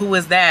 she said, "Who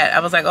is that?" I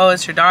was like, "Oh,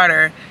 it's your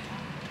daughter."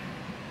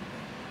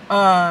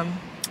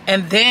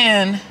 And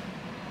then,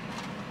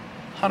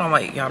 hold on,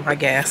 wait, y'all, my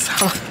gas.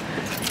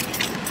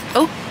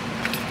 Oh.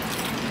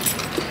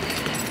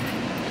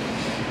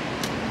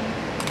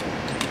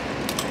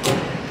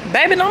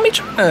 Baby, don't be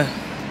trying to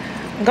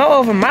go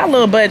over my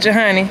little budget,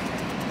 honey.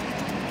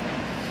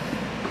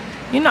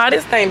 You know,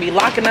 this thing be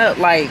locking up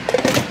like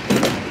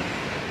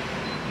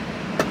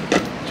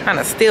trying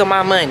to steal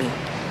my money.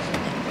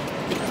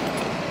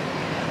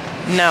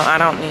 No, I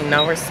don't need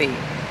no receipt.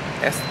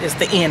 It's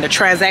the end. The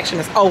transaction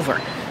is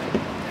over.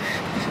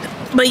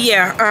 But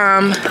yeah,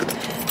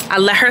 I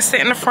let her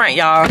sit in the front,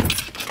 y'all.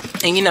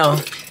 And you know,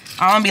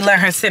 I don't be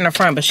letting her sit in the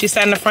front, but she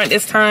sat in the front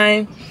this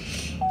time.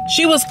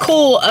 She was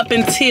cool up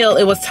until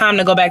it was time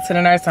to go back to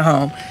the nursing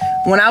home.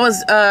 When I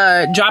was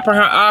dropping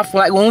her off,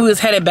 like when we was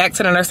headed back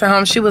to the nursing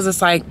home, she was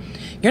just like,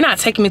 "You're not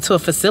taking me to a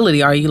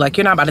facility, are you? Like,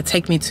 you're not about to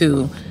take me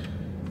to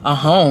a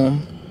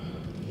home."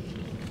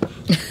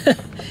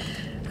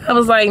 I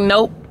was like,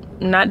 "Nope,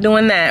 not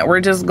doing that.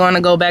 We're just going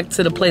to go back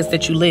to the place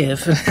that you live."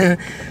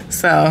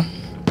 So,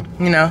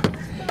 you know,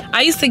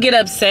 I used to get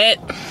upset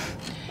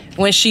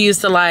when she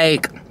used to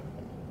like,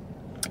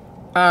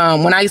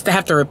 when I used to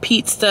have to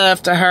repeat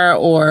stuff to her,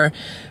 or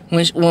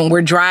when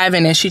we're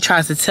driving and she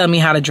tries to tell me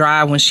how to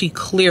drive when she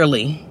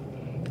clearly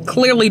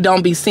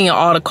don't be seeing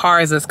all the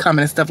cars that's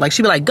coming and stuff. Like,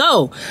 she'd be like,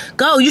 go,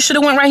 you should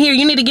have went right here.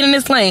 You need to get in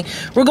this lane.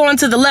 We're going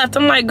to the left.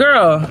 I'm like,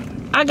 girl,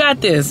 I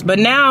got this. But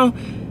now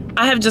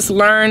I have just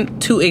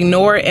learned to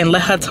ignore it and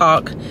let her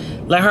talk.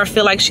 Let her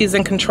feel like she's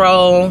in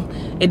control.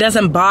 It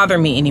doesn't bother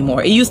me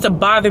anymore. It used to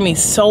bother me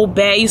so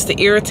bad. It used to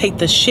irritate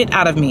the shit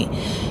out of me.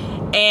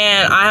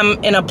 And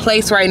I'm in a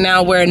place right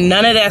now where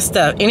none of that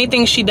stuff,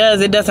 anything she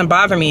does, it doesn't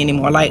bother me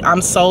anymore. Like,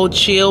 I'm so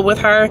chill with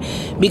her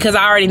because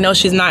I already know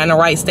she's not in the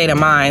right state of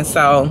mind.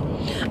 So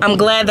I'm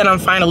glad that I'm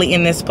finally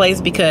in this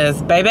place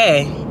because,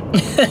 baby,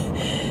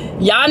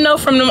 y'all know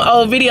from them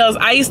old videos,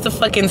 I used to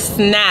fucking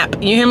snap.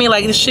 You hear me?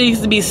 Like, this shit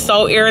used to be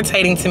so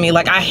irritating to me.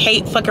 Like, I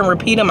hate fucking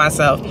repeating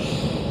myself.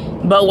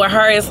 But with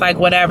her, it's like,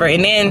 whatever.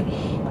 And then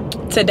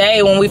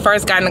today, when we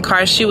first got in the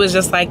car, she was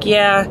just like,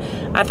 "Yeah,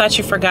 I thought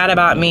you forgot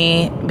about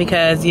me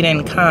because you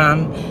didn't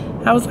come."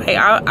 I was like,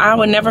 I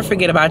would never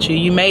forget about you.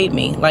 You made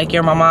me. Like,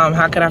 you're my mom.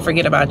 How could I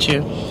forget about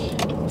you?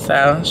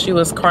 So she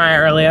was crying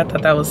earlier. I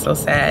thought that was so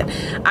sad.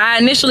 I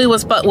initially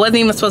wasn't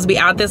even supposed to be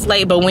out this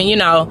late, but when, you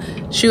know,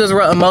 she was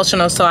real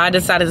emotional, so I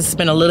decided to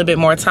spend a little bit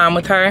more time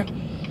with her.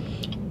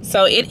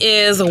 So it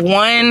is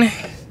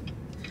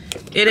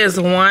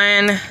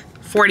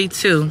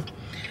 1:42.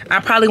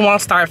 I probably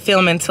won't start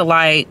filming till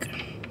like,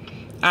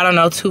 I don't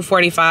know,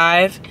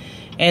 2:45.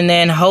 And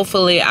then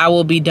hopefully I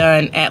will be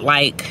done at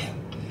like,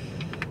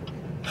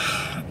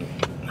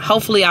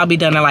 hopefully I'll be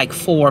done at like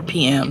 4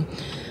 p.m.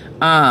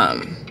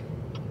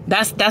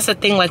 That's the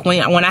thing, like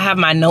when I have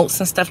my notes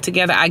and stuff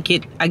together, I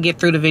get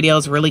through the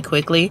videos really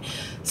quickly.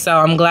 So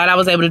I'm glad I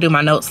was able to do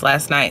my notes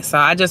last night. So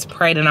I just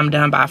pray that I'm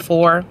done by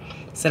 4,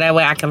 so that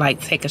way I can like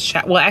take a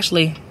shot. Well,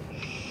 actually,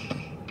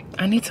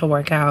 I need to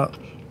work out.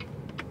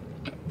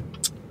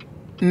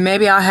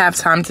 Maybe I'll have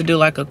time to do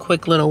like a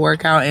quick little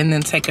workout and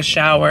then take a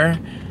shower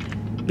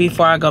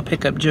before I go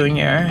pick up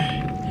Junior.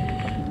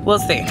 We'll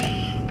see.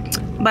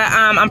 But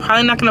I'm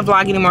probably not gonna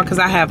vlog anymore because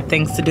I have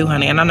things to do,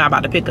 honey, and I'm not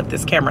about to pick up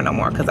this camera no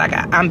more because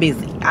I'm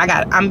busy.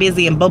 I'm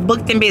busy and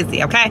booked and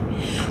busy, okay?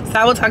 So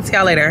I will talk to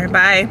y'all later.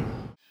 Bye.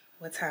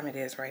 What time it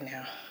is right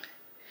now?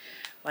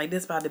 Like,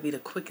 this about to be the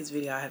quickest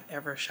video I have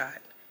ever shot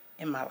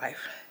in my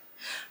life.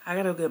 I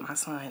gotta go get my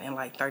son in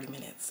like 30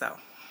 minutes, so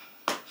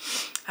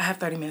I have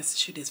 30 minutes to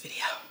shoot this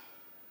video.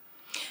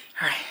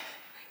 All right,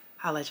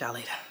 I'll let y'all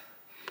later.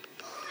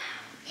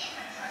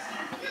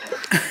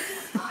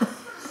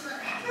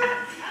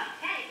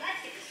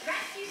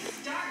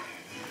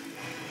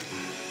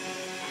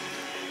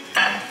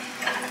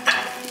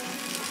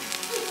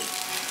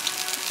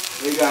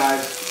 Hey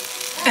guys.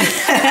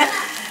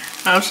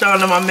 I'm showing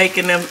them I'm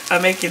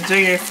making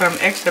Junior some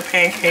extra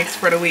pancakes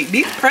for the week.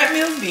 These prep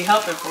meals be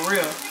helping for real.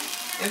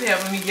 It's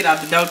helping me get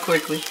out the door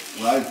quickly.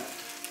 Life.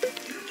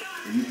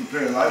 If you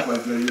prepare life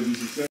like that, you'll be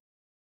successful.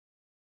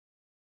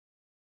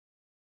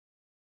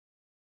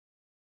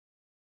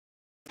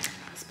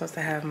 I'm supposed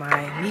to have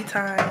my me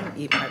time,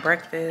 eat my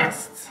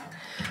breakfast,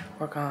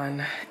 work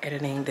on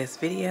editing this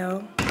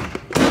video,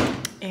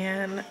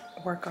 and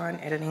work on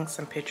editing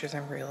some pictures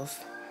and reels.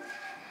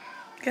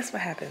 Guess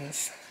what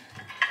happens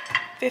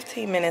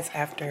 15 minutes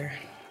after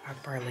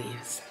Akbar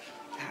leaves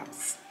the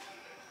house?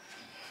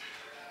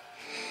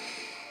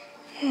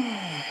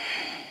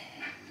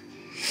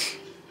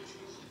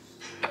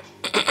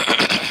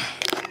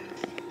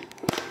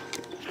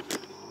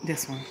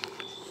 This one.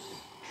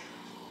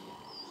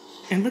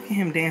 And look at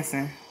him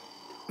dancing.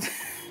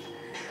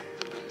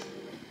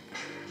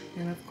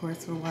 And of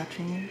course we're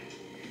watching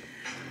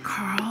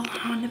Carl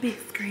on the big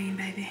screen,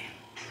 baby.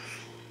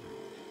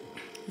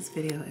 This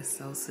video is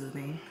so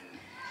soothing.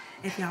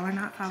 If y'all are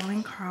not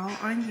following Carl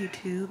on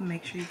YouTube,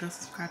 make sure you go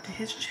subscribe to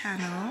his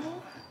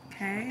channel.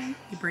 Okay,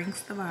 he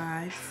brings the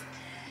vibes.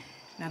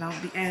 Now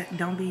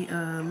don't be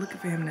looking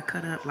for him to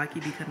cut up like he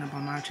be cutting up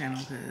on my channel,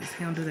 because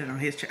he don't do that on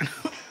his channel.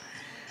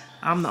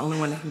 I'm the only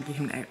one that can get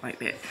him to act like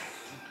that.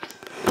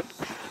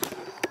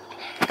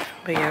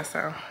 But yeah,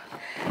 so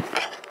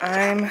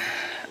I'm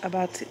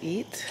about to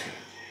eat.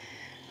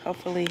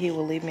 Hopefully he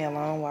will leave me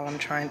alone while I'm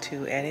trying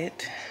to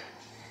edit.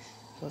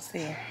 We'll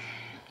see. I'm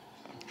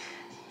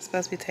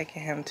supposed to be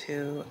taking him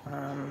to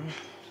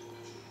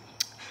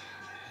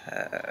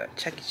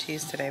Chuck E.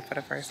 Cheese today for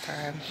the first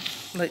time.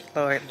 Look,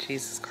 Lord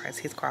Jesus Christ,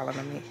 he's crawling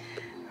on me.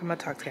 I'm gonna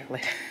talk to y'all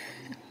later.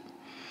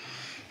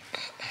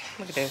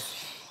 Look at this.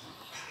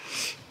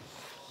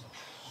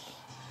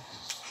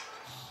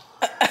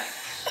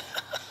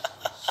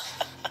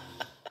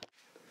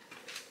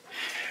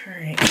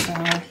 Alright,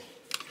 so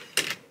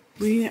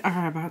we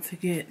are about to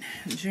get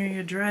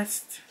Junior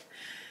dressed.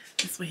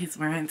 That's what he's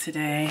wearing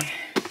today.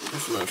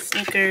 His little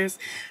sneakers.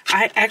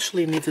 I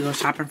actually need to go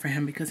shopping for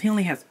him because he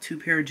only has 2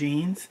 pair of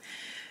jeans.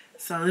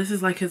 So this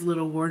is like his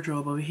little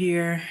wardrobe over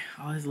here.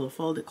 All his little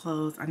folded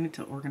clothes. I need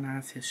to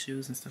organize his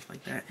shoes and stuff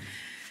like that.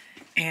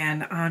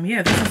 And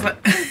yeah, this is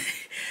like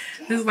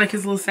this is like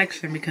his little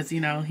section because,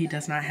 you know, he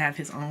does not have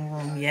his own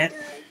room yet.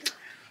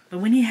 But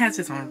when he has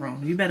his own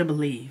room, you better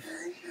believe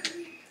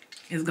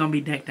it's gonna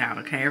be decked out,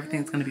 okay?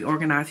 Everything's gonna be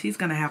organized. He's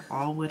gonna have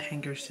all wood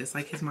hangers just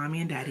like his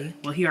mommy and daddy.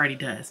 Well, he already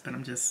does, but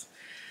I'm just,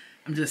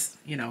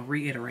 you know,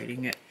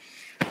 reiterating it.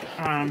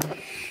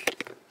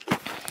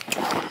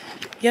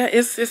 Yeah,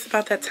 it's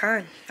about that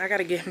time. I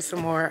gotta get him some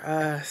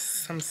more,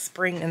 some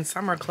spring and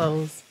summer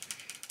clothes.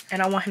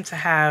 And I want him to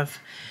have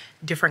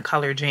different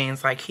color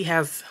jeans. Like, he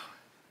has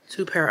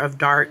 2 pair of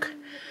dark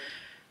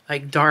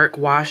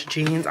wash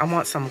jeans. I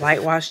want some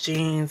light wash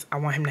jeans. I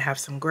want him to have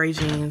some gray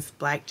jeans,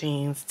 black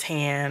jeans,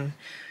 tan,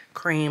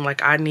 cream.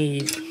 Like, I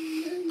need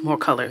more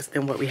colors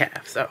than what we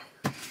have. So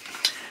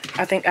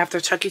I think after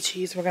Chuck E.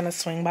 Cheese, we're gonna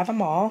swing by the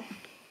mall,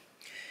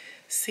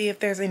 see if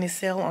there's any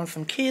sale on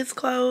some kids'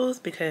 clothes,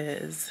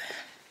 because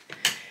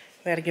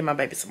we gotta give my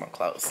baby some more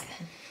clothes.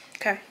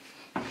 Okay.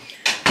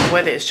 The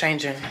weather is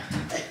changing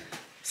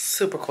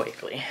super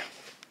quickly.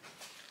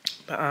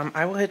 But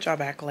I will hit y'all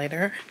back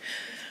later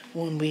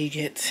when we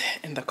get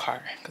in the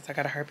car, because I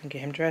gotta hurry up and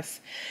get him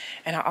dressed.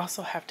 And I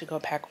also have to go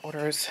pack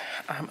orders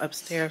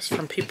upstairs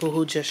from people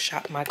who just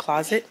shopped my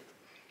closet.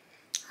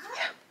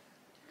 Yeah.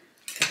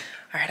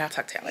 All right, I'll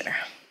talk to y'all later.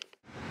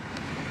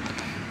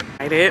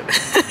 Excited.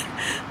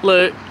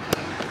 Look,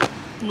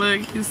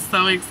 he's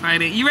so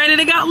excited. You ready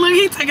to go? Look,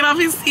 he's taking off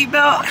his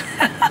seatbelt.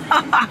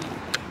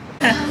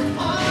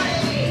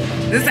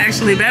 This is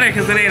actually better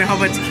because it ain't a whole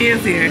bunch of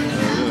kids here.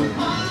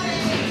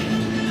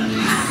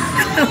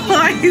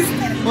 Why is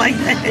that like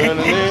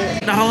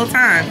that? The whole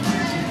time.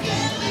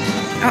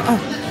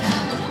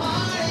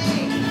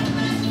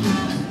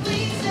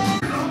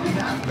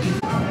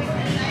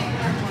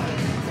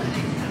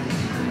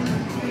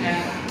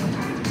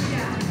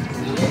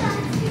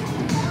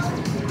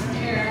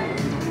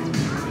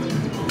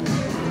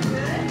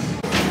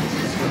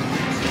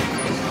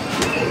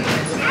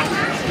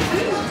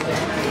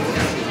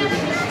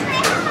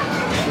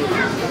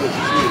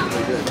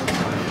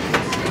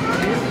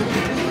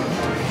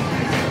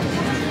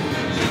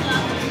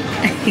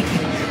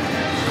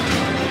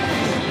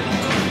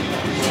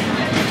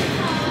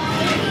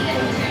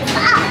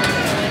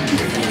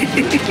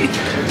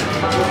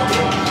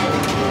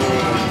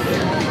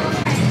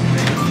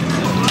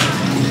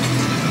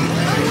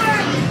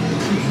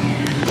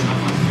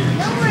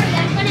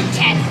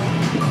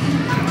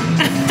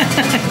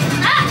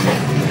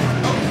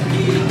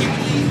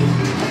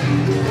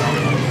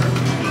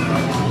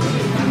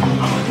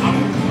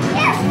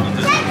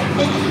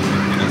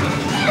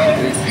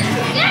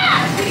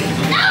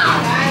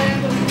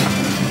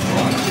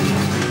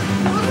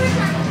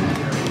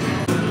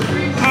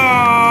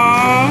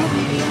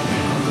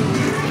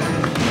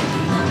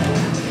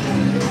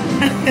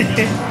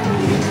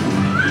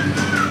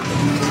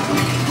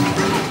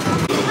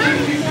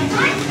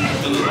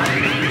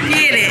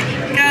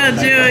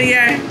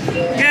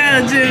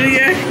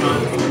 Junior.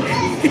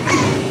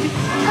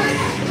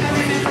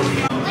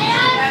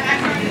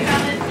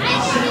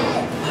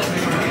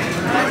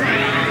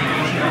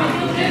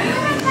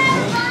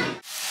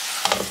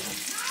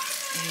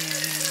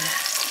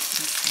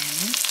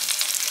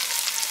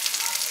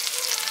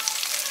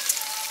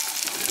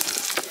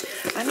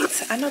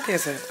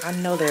 I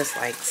know there's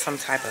like some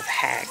type of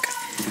hack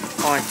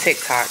on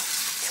TikTok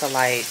to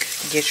like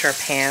get your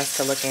pants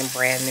to looking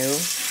brand new,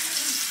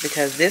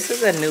 because this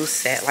is a new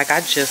set. Like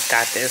I just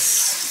got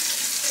this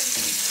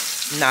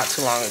not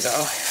too long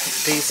ago.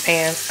 These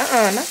pants,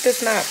 not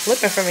this, not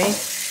flipping for me.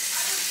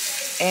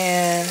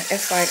 And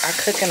it's like I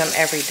cook in them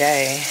every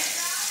day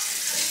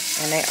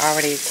and they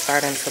already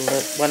starting to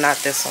look, well not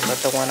this one, but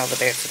the one over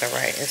there to the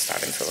right is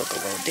starting to look a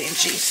little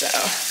dingy. So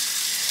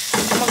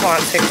I'm gonna go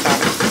on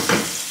TikTok,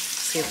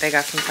 see if they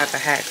got some type of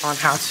hack on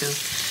how to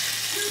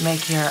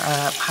make your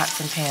pots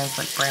and pans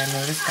look brand new.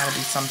 There's gotta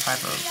be some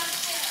type of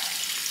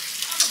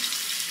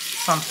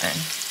something.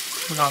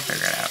 We're gonna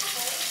figure it out.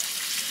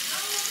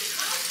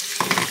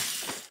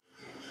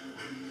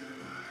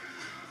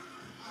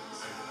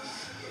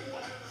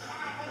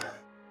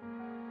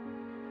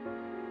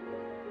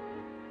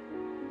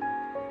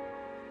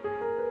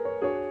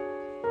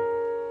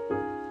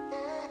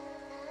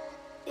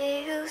 You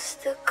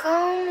used to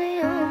call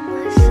me on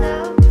my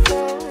cell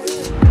phone.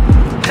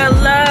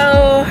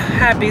 Hello,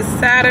 happy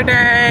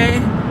Saturday.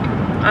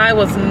 I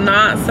was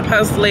not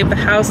supposed to leave the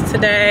house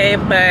today,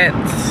 but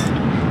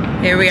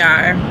here we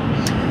are.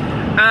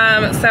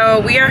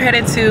 So we are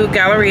headed to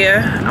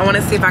Galleria. I want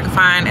to see if I can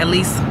find at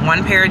least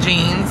one pair of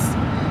jeans.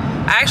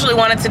 I actually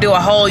wanted to do a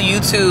whole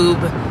YouTube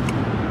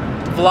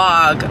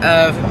vlog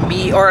of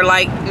me, or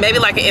like maybe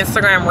like an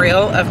Instagram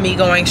reel of me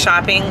going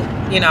shopping,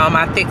 you know,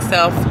 my thick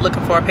self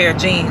looking for a pair of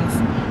jeans.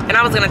 And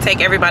I was gonna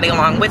take everybody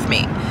along with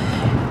me.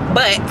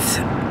 But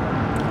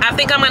I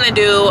think I'm gonna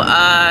do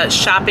a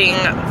shopping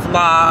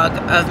vlog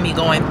of me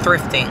going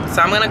thrifting.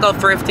 So I'm gonna go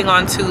thrifting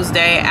on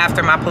Tuesday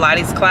after my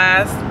Pilates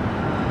class.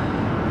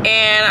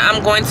 And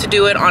I'm going to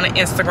do it on an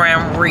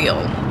Instagram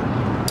reel.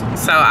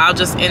 So I'll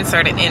just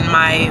insert it in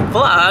my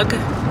vlog.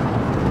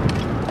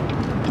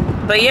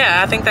 But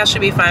yeah, I think that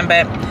should be fun.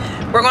 But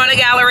we're going to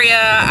Galleria.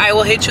 I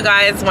will hit you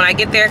guys when I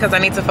get there because I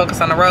need to focus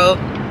on the road.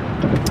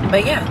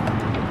 But yeah.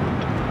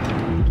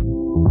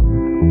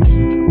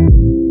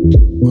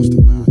 What's the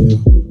vibe, yo?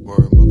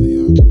 Word mother,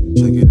 yo.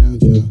 Check it out,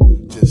 yo.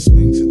 Just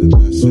swing to the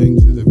left, swing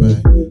to the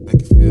right.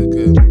 Make it feel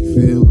good, make it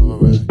feel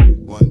alright.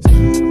 One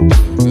time,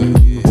 feel good,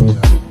 yeah,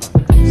 yo.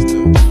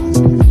 Still nice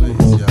in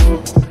place, yo.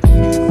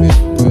 Make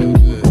it feel real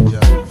good, yo.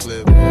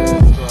 Flip,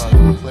 start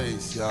in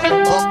place, yo.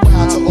 Talk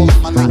wild to all of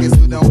my niggas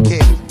who don't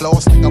care.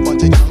 Floss like a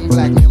bunch of young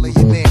black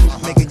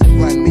millionaires. Making you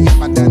run me,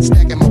 I'm done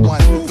stacking my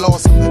one.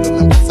 Floss a little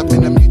and piece up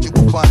in the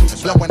mutual fund.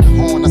 Blowing the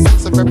horn, a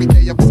sense of every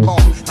day I was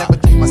born. Never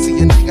dream I see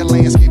a nigga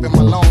landscaping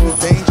my lawn.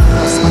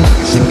 Dangerous, my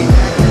nigga should be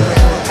accurate.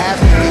 Half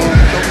a million,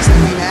 though we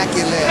still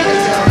immaculate.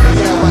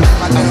 Yo, I know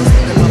my girls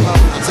singing my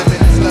love.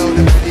 Sipping it slow,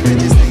 the pretty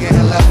bitches singing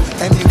hello.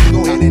 And you can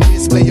go ahead and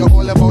display your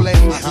olive oil.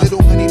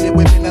 Little honey dip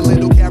within a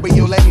little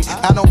cabriolet.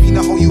 I don't mean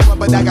to hold you up,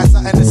 but I got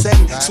something to say.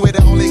 Swear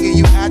to only give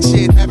you hot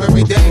shit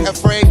every day.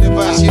 Afraid of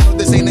us, you know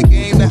this ain't a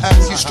game to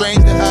us. You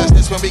strange to us,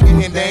 that's when we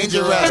getting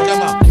dangerous.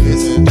 Come on.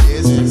 This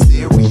is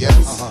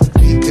serious.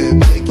 We could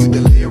make you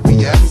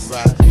delirious.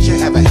 You should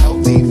have a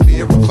healthy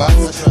fear of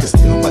us. Cause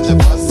too much of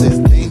us is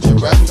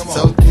dangerous.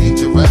 So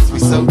dangerous, we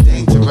so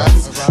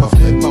dangerous. My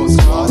flip mode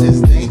squad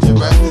is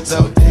dangerous.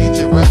 So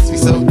dangerous, we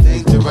so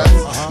dangerous.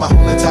 My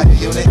whole entire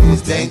unit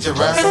is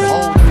dangerous.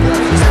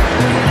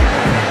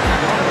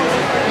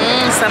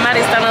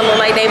 Somebody's starting to look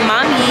like they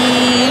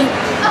mommy.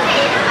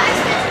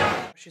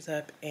 She's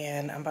up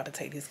and I'm about to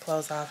take these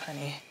clothes off,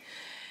 honey.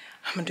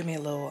 I'm gonna do me a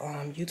little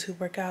YouTube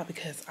workout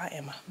because I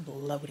am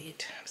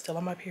bloated. I'm still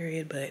on my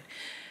period, but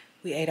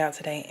we ate out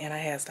today and I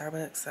had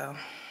Starbucks, so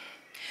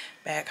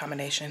bad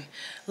combination.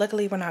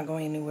 Luckily, we're not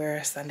going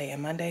anywhere Sunday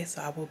and Monday,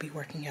 so I will be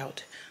working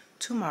out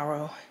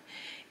tomorrow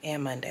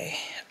and Monday.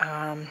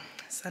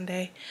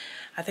 Sunday,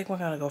 I think we're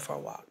gonna go for a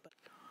walk.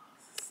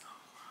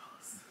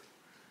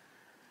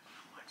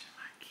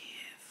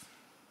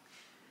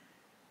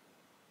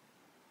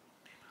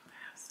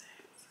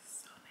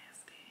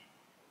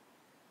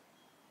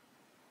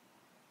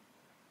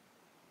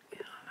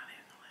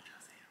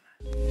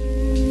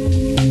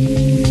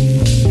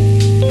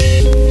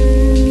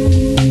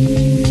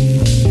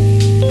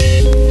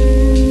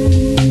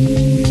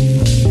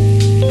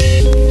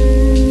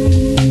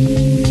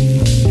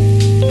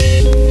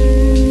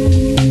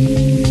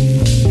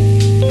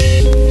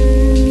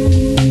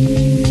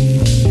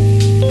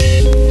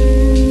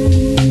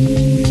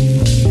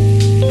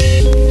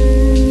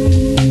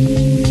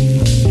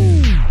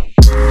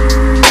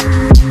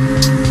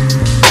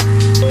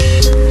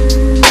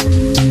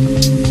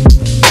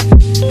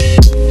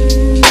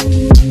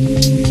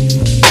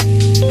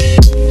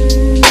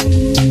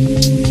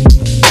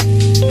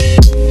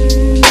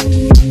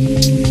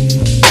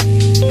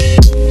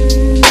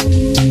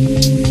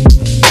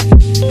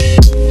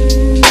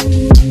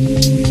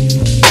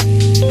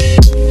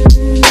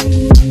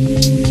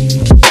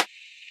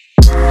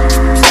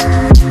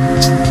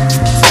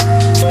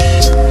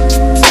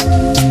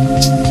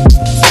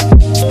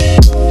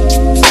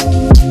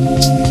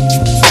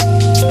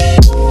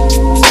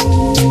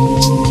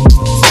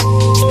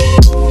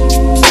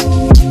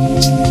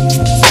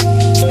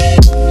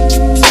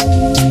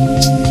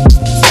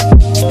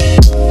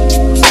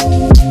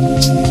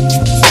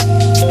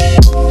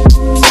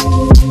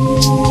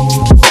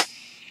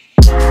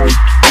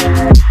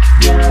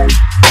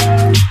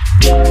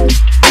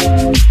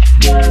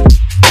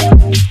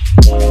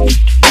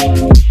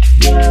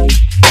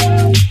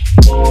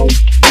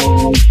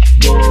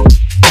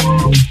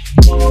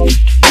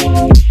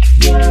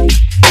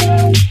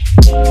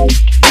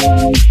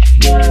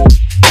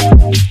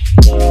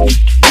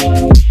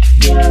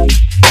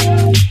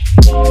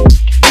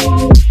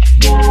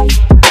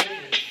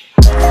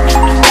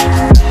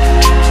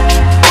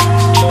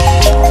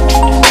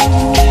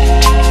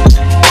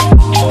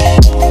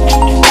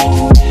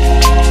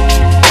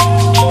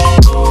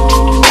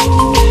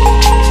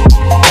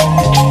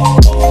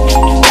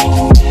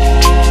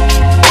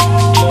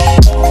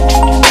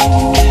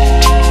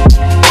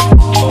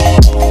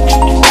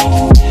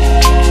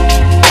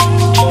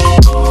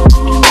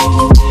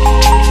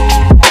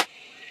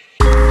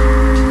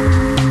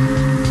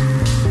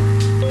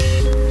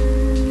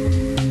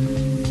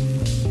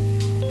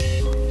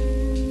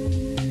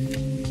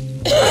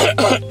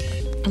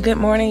 Good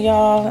morning,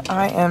 y'all.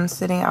 I am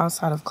sitting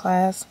outside of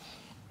class.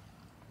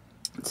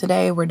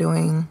 Today we're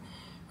going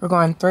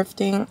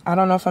thrifting. I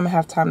don't know if I'm gonna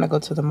have time to go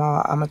to the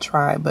mall. I'm gonna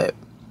try, but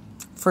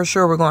for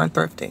sure we're going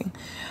thrifting.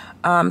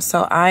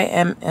 So I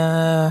am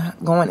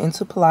going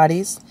into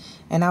Pilates,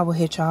 and I will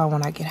hit y'all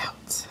when I get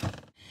out.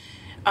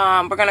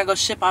 We're gonna go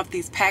ship off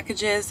these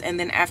packages, and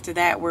then after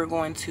that we're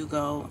going to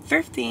go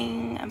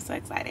thrifting. I'm so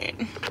excited.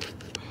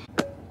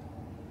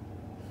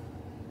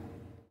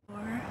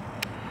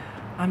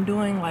 I'm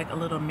doing like a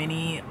little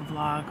mini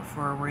vlog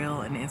for a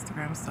reel and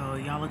Instagram, so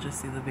y'all will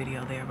just see the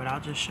video there, but I'll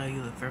just show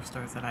you the thrift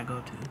stores that I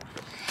go to.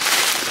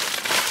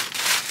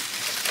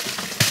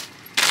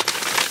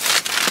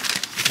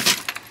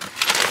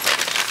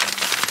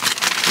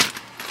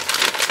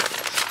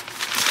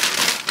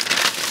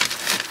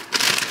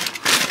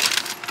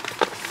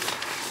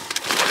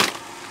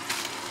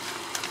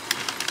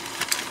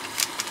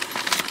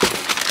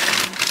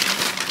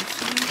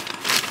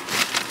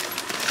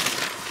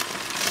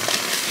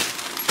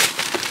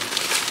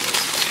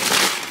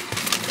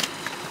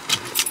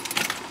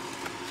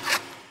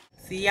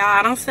 See, y'all,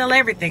 I don't sell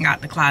everything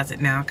out the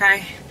closet now,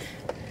 okay?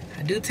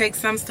 I do take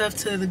some stuff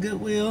to the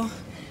Goodwill.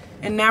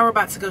 And now we're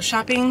about to go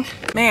shopping.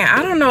 Man,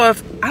 I don't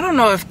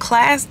know if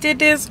class did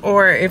this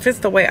or if it's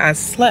the way I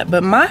slept,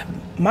 but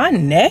my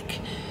neck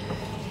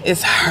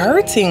is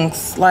hurting.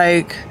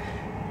 Like,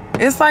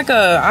 it's like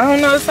I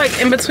don't know, it's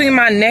like in between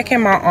my neck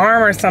and my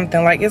arm or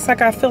something. Like, it's like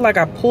I feel like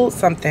I pulled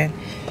something.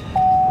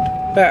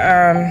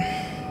 But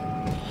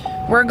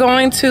we're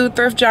going to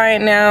Thrift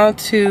Giant now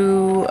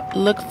to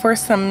look for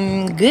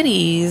some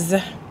goodies.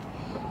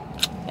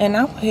 And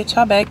I will hit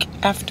y'all back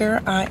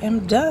after I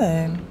am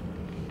done.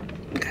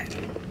 Okay.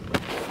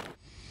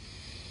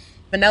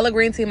 Vanilla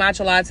green tea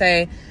matcha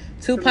latte,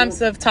 2 pumps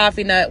of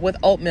toffee nut with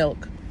oat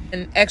milk,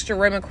 and extra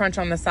lemon crunch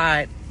on the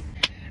side.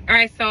 All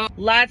right, so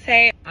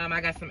latte, I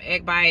got some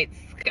egg bites.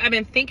 I've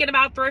been thinking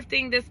about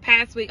thrifting this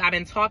past week. I've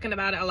been talking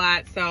about it a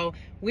lot. So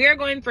we are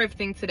going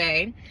thrifting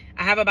today.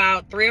 I have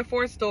about 3 or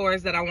 4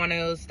 stores that I want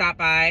to stop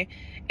by,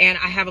 and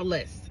I have a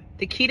list.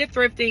 The key to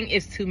thrifting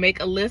is to make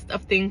a list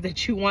of things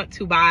that you want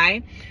to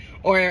buy,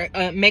 or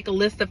make a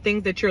list of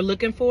things that you're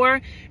looking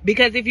for,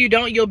 because if you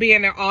don't, you'll be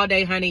in there all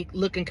day, honey,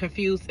 looking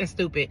confused and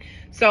stupid.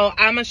 So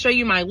I'm gonna show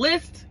you my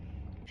list.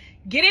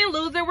 Get in,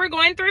 loser, we're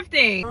going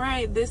thrifting. All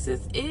right, this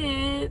is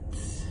it.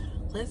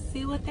 Let's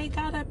see what they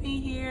got up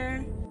in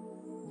here.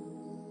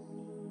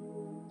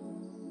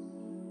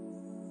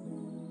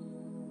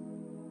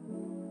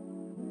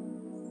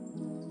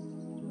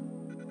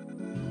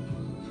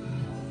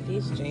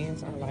 These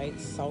jeans are like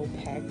so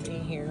packed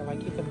in here,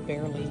 like you could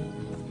barely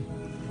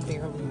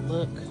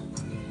look.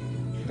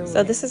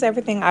 So this is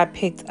everything I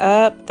picked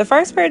up. The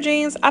first pair of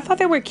jeans, I thought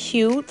they were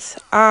cute.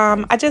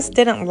 I just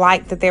didn't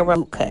like that they were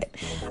boot cut.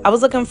 I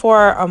was looking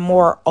for a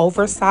more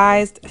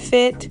oversized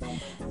fit.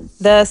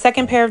 The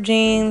second pair of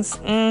jeans,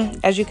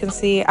 as you can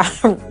see, I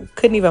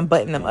couldn't even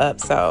button them up,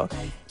 so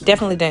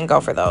definitely didn't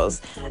go for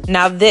those.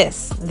 Now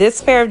this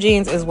pair of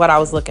jeans is what I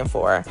was looking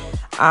for.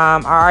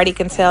 I already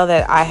can tell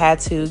that I had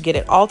to get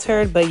it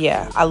altered, but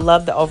yeah, I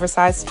love the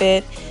oversized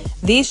fit.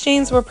 These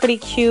jeans were pretty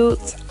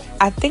cute.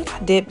 I think I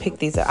did pick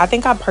these up. I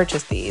think I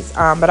purchased these,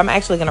 but I'm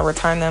actually going to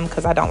return them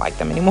because I don't like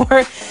them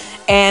anymore.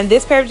 And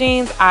this pair of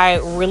jeans, I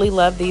really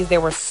love these. They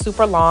were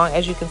super long.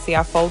 As you can see,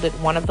 I folded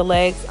one of the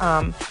legs.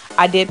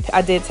 I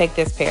did take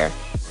this pair.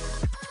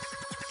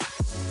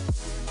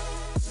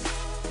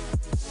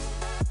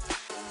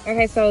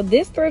 Okay, so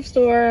this thrift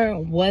store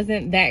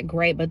wasn't that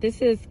great, but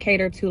this is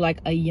catered to like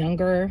a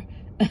younger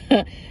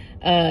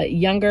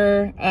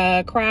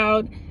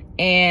crowd,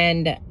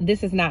 and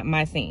this is not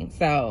my scene.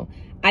 So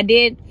I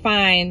did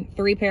find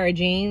 3 pair of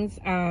jeans,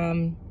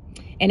 and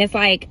it's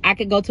like I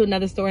could go to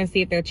another store and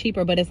see if they're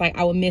cheaper, but it's like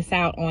I would miss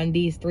out on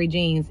these 3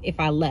 jeans if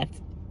I left.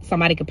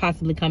 Somebody could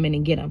possibly come in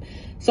and get them.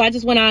 So I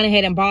just went on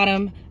ahead and bought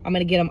them. I'm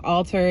gonna get them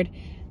altered.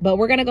 But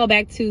we're gonna go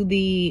back to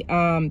the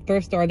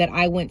thrift store that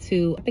I went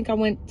to. I think I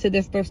went to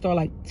this thrift store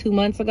like 2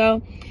 months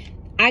ago.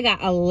 I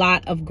got a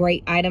lot of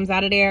great items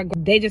out of there.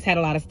 They just had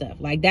a lot of stuff.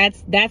 Like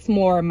that's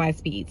more my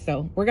speed.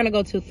 So we're gonna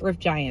go to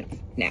Thrift Giant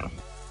now.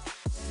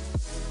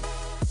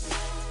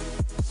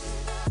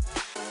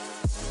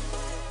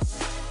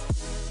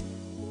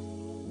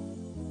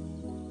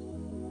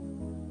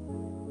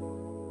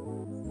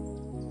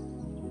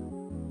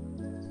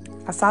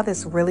 I saw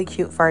this really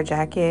cute fur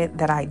jacket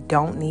that I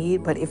don't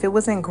need, but if it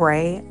was in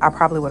gray, I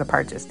probably would have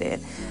purchased it.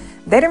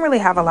 They didn't really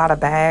have a lot of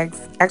bags.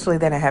 Actually,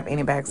 they didn't have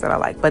any bags that I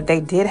like, but they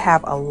did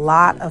have a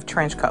lot of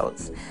trench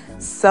coats.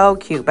 So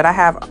cute, but I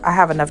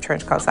have enough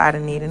trench coats, so I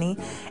didn't need any.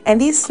 And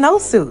these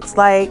snowsuits,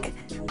 like,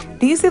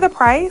 do you see the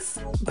price?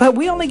 But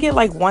we only get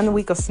like 1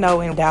 week of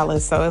snow in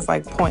Dallas, so it's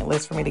like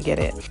pointless for me to get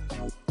it.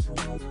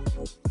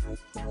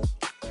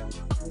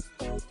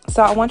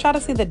 So I want y'all to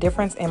see the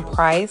difference in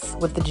price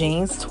with the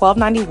jeans.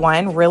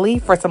 $12.91 really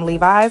for some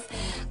Levi's.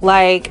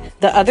 Like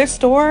the other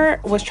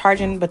store was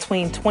charging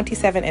between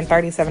 $27 and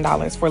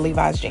 $37 for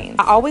Levi's jeans.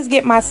 I always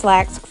get my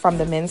slacks from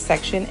the men's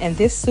section, and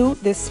this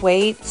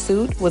suede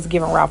suit was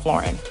given Ralph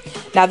Lauren.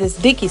 Now this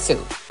Dickie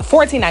suit,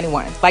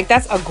 $14.91. Like,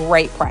 that's a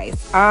great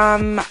price.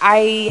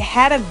 I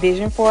had a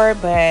vision for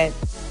it, but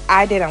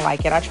I didn't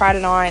like it. I tried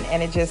it on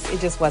and it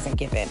just wasn't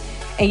giving.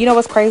 And you know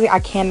what's crazy? I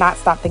cannot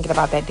stop thinking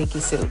about that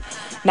Dickie suit.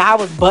 Now I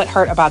was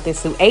butthurt about this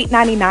suit.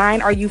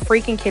 $8.99? Are you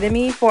freaking kidding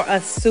me for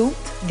a suit?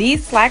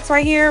 These slacks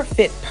right here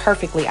fit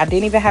perfectly. I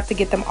didn't even have to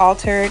get them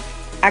altered.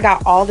 I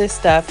got all this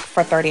stuff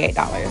for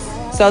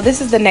 $38. So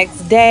this is the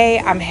next day.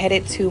 I'm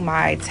headed to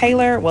my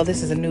tailor. Well,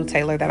 this is a new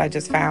tailor that I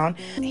just found.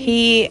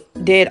 He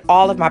did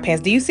all of my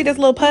pants. Do you see this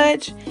little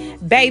pudge?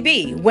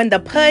 Baby, when the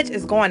pudge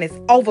is gone, it's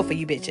over for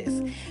you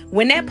bitches.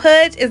 When that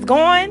pudge is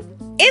gone,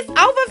 it's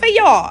over for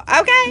y'all,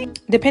 okay?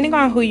 Depending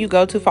on who you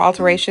go to for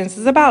alterations,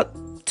 it's about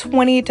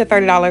 $20 to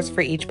 $30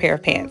 for each pair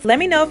of pants. Let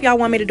me know if y'all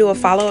want me to do a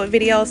follow-up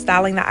video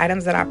styling the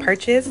items that I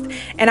purchased.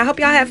 And I hope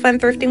y'all have fun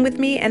thrifting with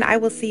me, and I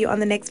will see you on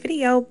the next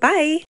video.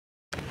 Bye.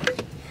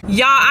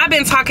 Y'all, I've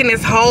been talking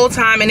this whole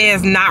time and it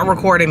is not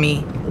recording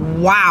me.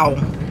 Wow.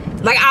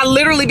 Like, I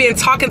literally been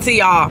talking to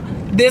y'all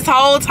this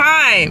whole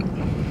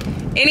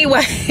time.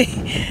 Anyway,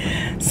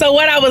 so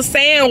what I was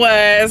saying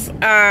was,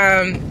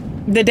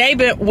 the day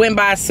went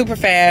by super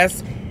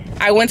fast.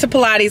 I went to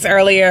Pilates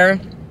earlier.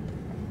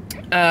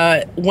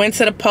 Went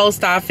to the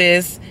post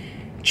office,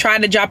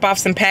 tried to drop off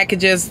some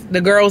packages.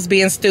 The girl was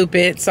being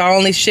stupid, so I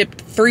only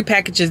shipped 3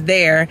 packages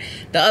there.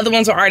 The other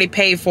ones were already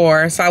paid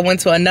for, so I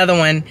went to another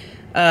one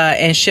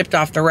and shipped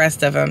off the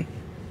rest of them.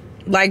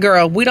 Like,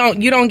 girl,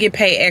 you don't get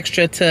paid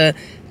extra to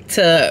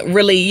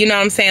really, you know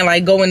what I'm saying,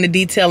 like, go into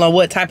detail on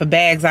what type of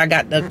bags I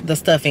got the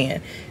stuff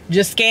in.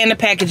 Just scan the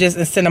packages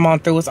and send them on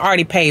through. It's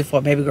already paid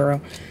for, baby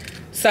girl.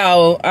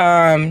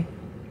 So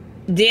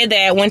did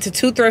that, went to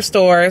 2 thrift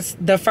stores.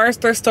 The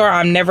first thrift store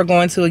I'm never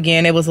going to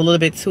again. It was a little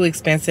bit too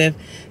expensive.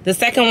 The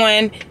second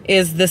one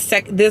is the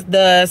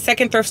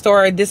second thrift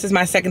store. This is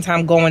my second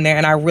time going there,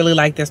 and I really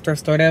like this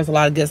thrift store. There's a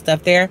lot of good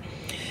stuff there.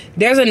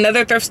 There's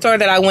another thrift store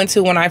that I went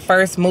to when I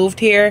first moved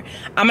here.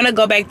 I'm gonna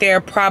go back there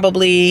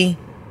probably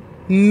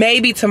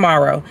maybe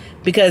tomorrow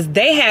because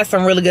they had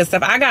some really good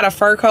stuff. I got a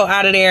fur coat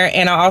out of there,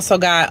 and I also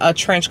got a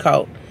trench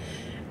coat.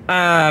 So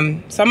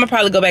I'm gonna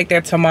probably go back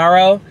there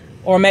tomorrow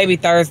or maybe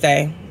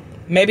Thursday.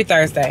 Maybe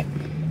Thursday.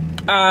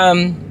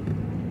 And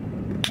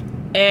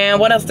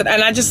what else and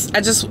I just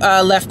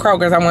left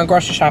Kroger's. I went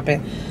grocery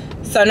shopping.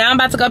 So now I'm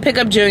about to go pick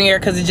up Junior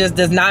because it just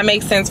does not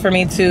make sense for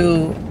me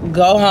to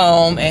go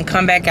home and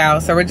come back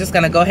out. So we're just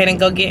gonna go ahead and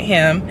go get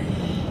him.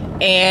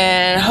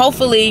 And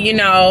hopefully, you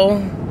know,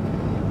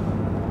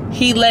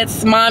 he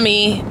lets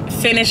mommy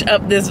finish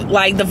up this.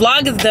 Like, the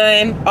vlog is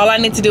done. All I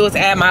need to do is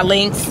add my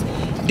links,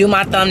 do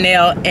my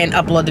thumbnail, and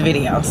upload the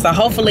video. So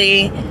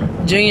hopefully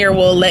Junior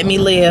will let me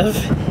live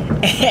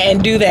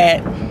and do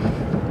that.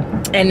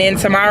 And then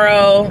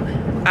tomorrow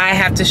I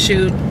have to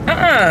shoot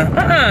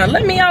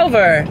let me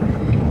over.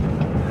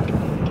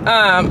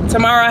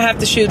 Tomorrow I have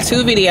to shoot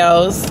 2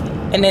 videos,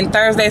 and then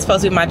Thursday is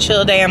supposed to be my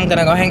chill day. I'm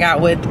gonna go hang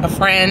out with a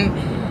friend,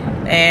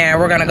 and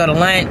we're gonna go to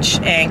lunch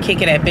and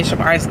kick it at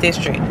Bishop Arts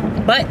District.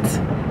 But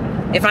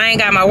if I ain't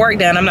got my work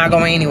done, I'm not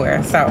going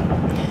anywhere. So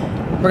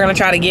we're gonna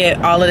try to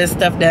get all of this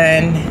stuff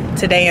done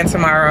today and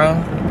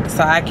tomorrow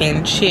so I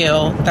can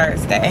chill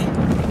Thursday.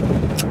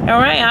 All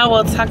right, I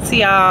will talk to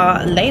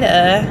y'all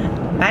later.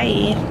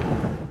 Bye.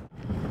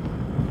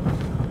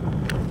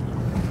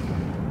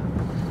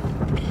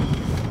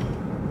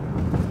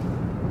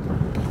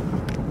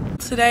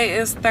 Today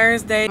is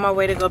Thursday. On my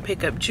way to go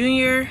pick up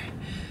Junior.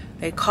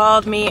 They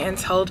called me and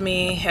told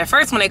me, at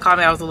first when they called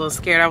me, I was a little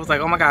scared. I was like,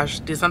 oh my gosh,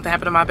 did something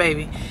happen to my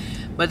baby?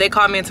 But they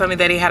called me and told me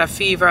that he had a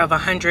fever of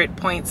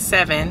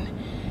 100.7.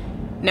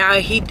 Now,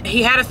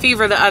 he had a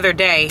fever the other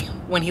day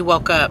when he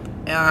woke up.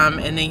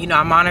 And then, you know,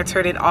 I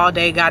monitored it all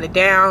day, got it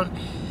down.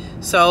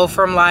 So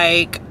from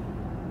like,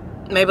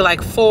 maybe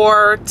like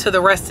 4 to the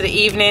rest of the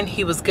evening,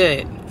 he was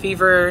good.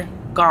 Fever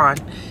gone.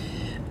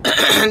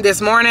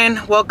 This morning,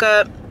 woke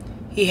up,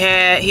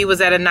 he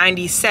was at a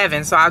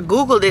 97. So I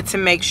Googled it to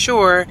make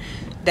sure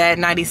that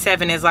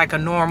 97 is like a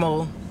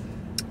normal,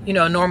 you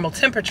know, normal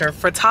temperature.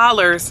 For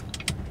toddlers,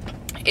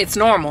 it's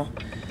normal.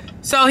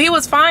 So he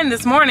was fine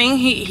this morning.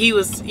 He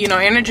was, you know,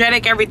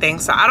 energetic, everything.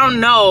 So I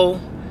don't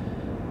know.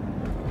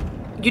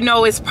 You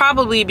know, it's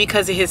probably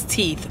because of his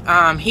teeth.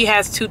 He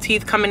has 2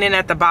 teeth coming in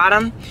at the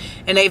bottom,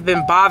 and they've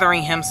been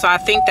bothering him. So I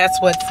think that's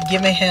what's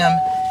giving him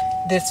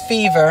this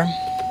fever.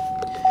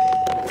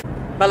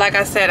 But like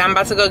I said, I'm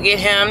about to go get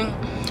him.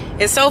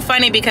 It's so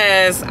funny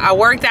because I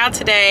worked out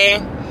today,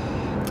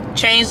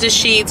 changed the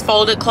sheets,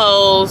 folded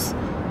clothes,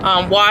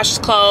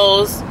 washed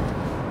clothes.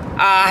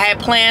 I had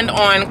planned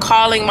on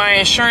calling my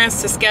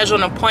insurance to schedule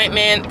an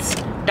appointment,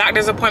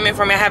 doctor's appointment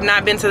for me. I have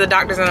not been to the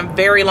doctor's in a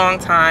very long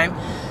time.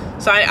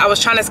 So I was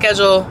trying to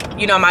schedule,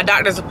 you know, my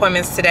doctor's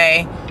appointments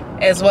today,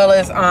 as well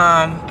as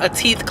a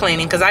teeth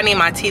cleaning, because I need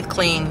my teeth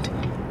cleaned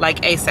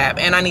like ASAP,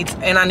 and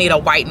I need a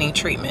whitening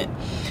treatment.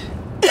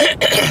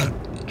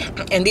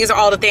 And these are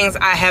all the things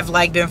I have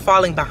like been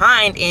falling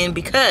behind in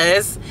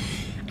because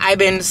I've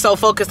been so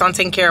focused on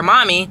taking care of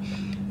mommy.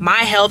 My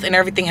health and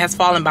everything has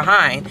fallen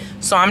behind.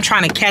 So I'm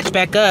trying to catch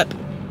back up.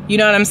 You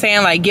know what I'm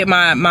saying? Like get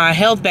my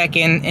health back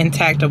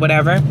intact or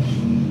whatever.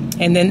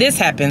 And then this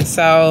happened.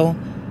 So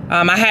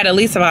I had at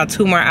least about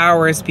 2 more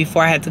hours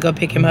before I had to go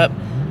pick him up.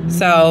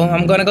 So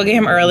I'm gonna go get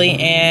him early,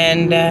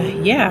 and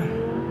yeah.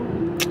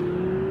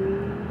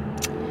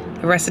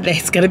 The rest of the day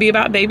is gonna be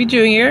about baby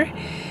Junior.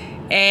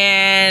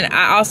 And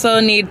I also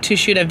need to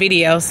shoot a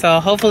video, so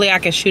hopefully I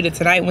can shoot it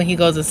tonight when he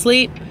goes to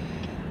sleep,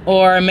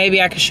 or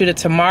maybe I can shoot it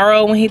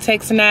tomorrow when he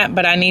takes a nap.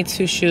 But I need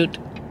to shoot,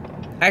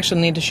 I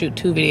actually need to shoot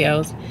 2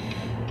 videos.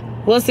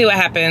 We'll see what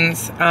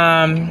happens.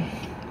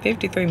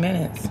 53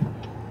 minutes.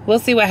 We'll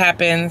see what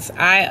happens.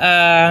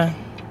 I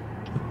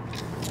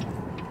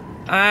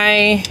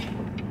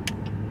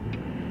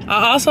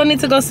also need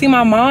to go see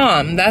my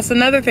mom. That's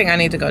another thing I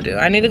need to go do.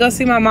 I need to go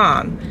see my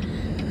mom.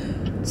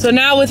 So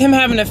now with him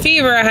having a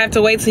fever, I have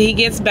to wait till he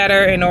gets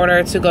better in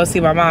order to go see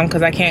my mom,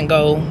 because I can't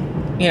go,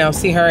 you know,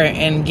 see her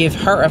and give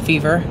her a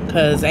fever,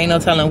 because ain't no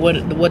telling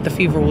what the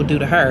fever will do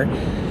to her.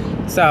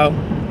 So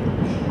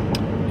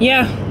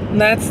yeah,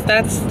 that's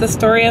the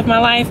story of my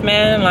life,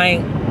 man.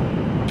 Like,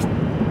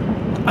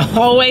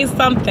 always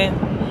something.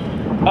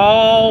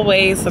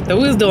 Always something.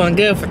 We was doing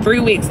good for 3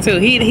 weeks too.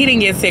 He didn't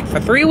get sick for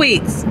 3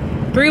 weeks.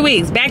 3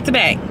 weeks back to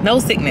back, no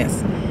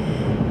sickness.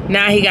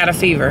 Now he got a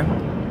fever.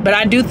 But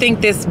I do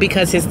think this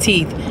because his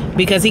teeth,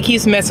 because he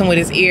keeps messing with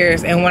his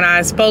ears. And when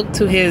I spoke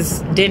to his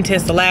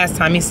dentist the last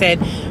time, he said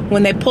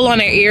when they pull on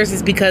their ears,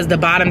 it's because the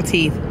bottom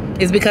teeth,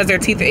 is because their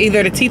teeth,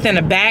 either the teeth in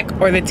the back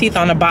or the teeth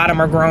on the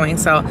bottom are growing.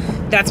 So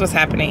that's what's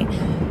happening.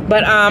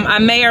 But I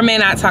may or may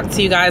not talk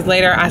to you guys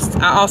later. I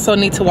also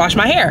need to wash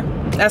my hair.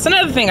 That's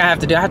another thing I have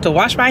to do. I have to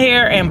wash my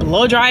hair and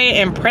blow dry it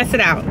and press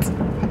it out.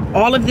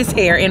 All of this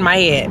hair in my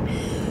head.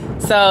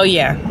 So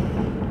yeah,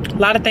 a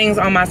lot of things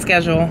on my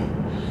schedule.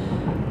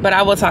 But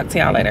I will talk to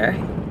y'all later.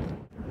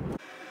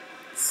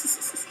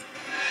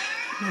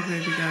 My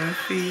baby got a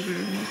fever.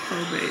 My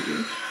poor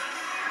baby.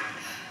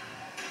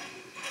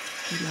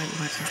 He like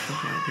watching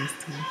stuff like this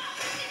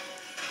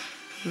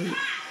too.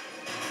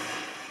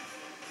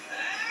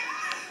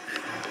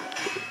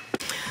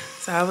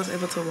 So I was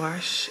able to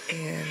wash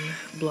and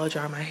blow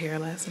dry my hair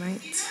last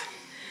night.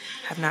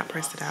 Have not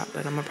pressed it out,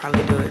 but I'm gonna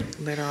probably do it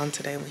later on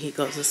today when he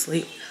goes to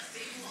sleep.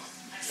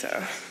 So,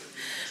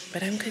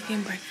 but I'm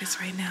cooking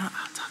breakfast right now.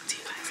 I'll talk to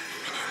you guys in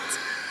a minute.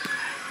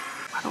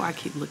 Why do I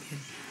keep looking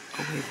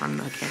away from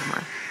the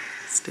camera?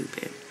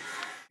 Stupid.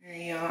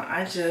 Hey y'all,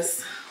 I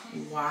just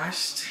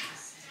washed.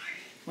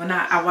 Well,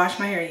 I washed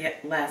my hair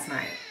last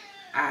night.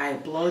 I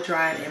blow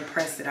dried and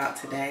pressed it out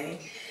today.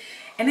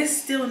 And it's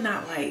still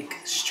not like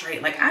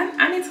straight. Like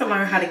I need to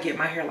learn how to get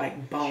my hair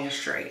like bone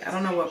straight. I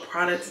don't know what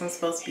products I'm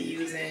supposed to be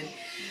using,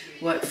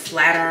 what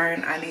flat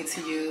iron I need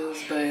to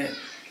use, but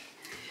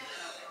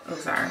oh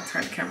sorry,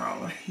 turn the camera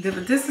over.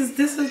 This is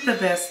the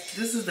best.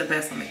 This is the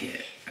best I'm gonna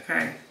get.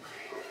 Okay,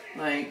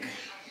 like,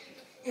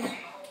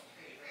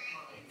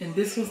 and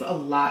this was a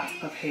lot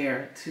of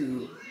hair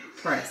to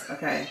press.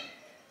 Okay,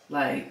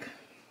 like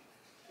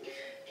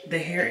the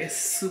hair is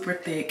super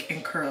thick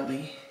and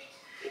curly.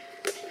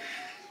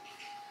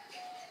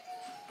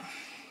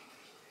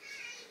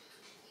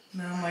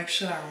 Now I'm like,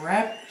 should I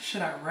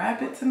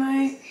wrap it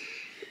tonight?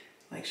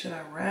 Like, should I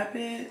wrap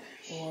it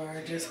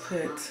or just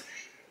put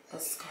a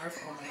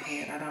scarf on my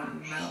head? I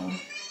don't know.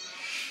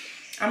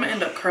 I'm gonna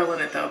end up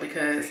curling it though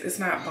because it's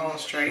not bone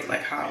straight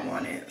like how I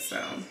want it.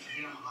 So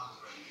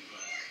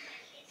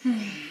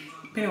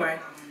anyway,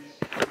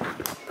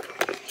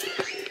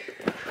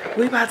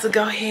 we about to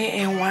go ahead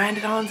and wind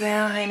it on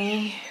down,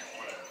 honey.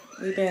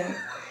 We've been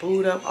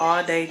booed up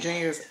all day.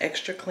 Junior's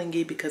extra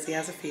clingy because he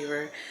has a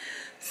fever.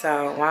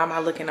 So why am I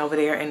looking over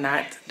there and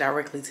not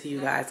directly to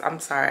you guys? I'm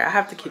sorry. I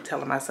have to keep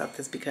telling myself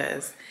this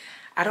because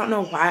I don't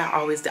know why I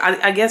always do.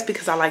 I guess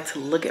because I like to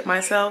look at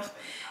myself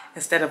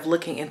instead of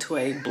looking into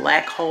a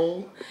black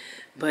hole.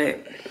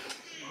 But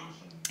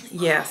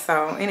yeah,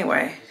 so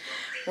anyway,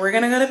 we're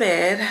gonna go to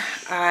bed.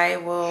 I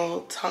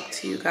will talk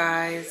to you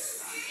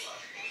guys.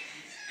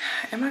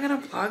 Am I gonna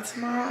vlog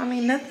tomorrow? I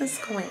mean, nothing's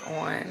going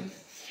on.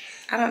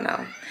 I don't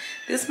know.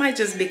 This might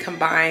just be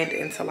combined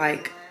into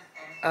like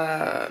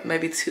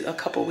maybe a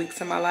couple weeks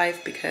in my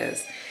life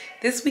because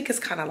this week is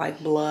kind of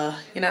like blah,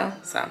 you know?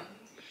 So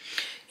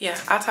yeah,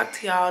 I'll talk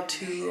to y'all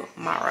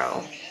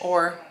tomorrow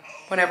or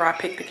whenever I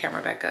pick the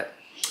camera back up.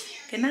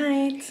 Good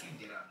night.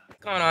 What's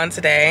going on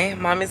today?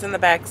 Mommy's in the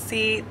back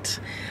seat.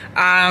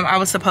 I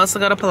was supposed to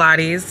go to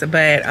Pilates,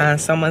 but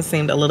someone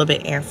seemed a little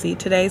bit antsy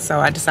today, so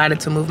I decided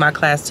to move my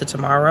class to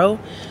tomorrow.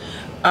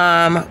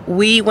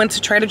 We went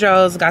to Trader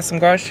Joe's, got some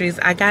groceries.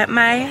 I got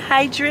my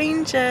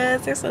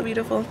hydrangeas. They're so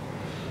beautiful.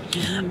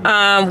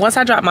 Once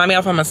I drop mommy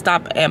off, I'm gonna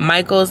stop at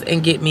Michael's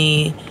and get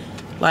me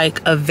like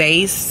a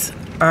vase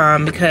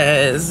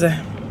because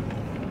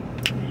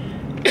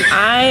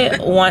I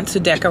want to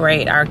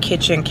decorate our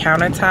kitchen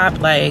countertop.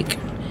 Like,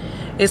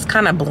 it's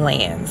kind of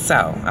bland,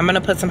 so I'm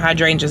gonna put some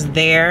hydrangeas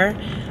there.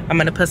 I'm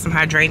gonna put some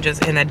hydrangeas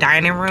in the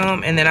dining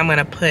room, and then I'm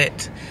gonna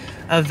put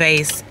a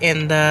vase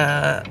in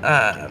the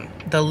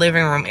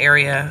living room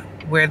area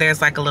where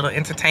there's like a little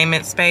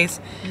entertainment space.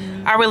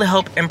 I really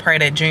hope and pray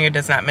that Junior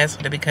does not mess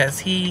with it because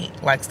he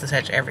likes to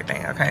touch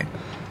everything, okay?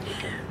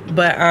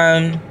 But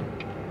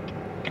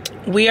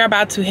we are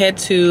about to head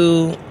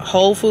to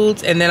Whole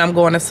Foods, and then I'm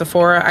going to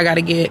Sephora. I got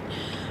to get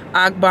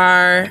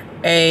Akbar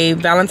a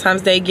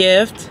Valentine's Day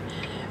gift.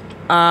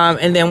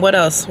 And then what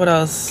else?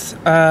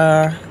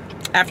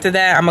 After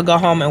that, I'm going to go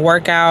home and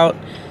work out.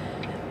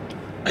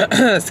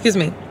 Excuse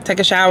me. Take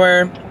a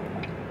shower.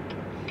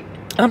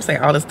 I'm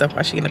saying all this stuff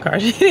while she in the car.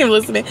 She ain't even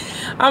listening.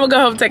 I'm going to go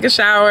home, take a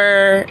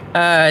shower,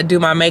 do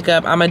my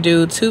makeup. I'm going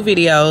to do 2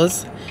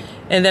 videos.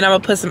 And then I'm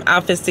going to put some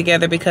outfits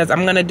together because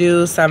I'm going to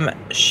do some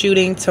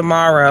shooting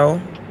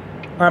tomorrow.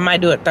 Or I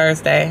might do it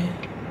Thursday.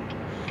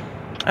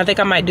 I think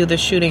I might do the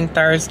shooting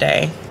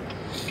Thursday.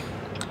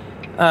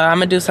 I'm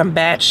going to do some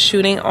batch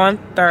shooting on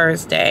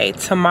Thursday.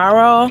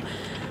 Tomorrow,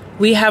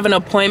 we have an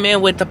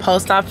appointment with the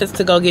post office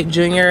to go get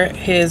Junior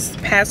his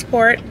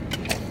passport.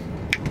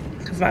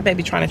 Because my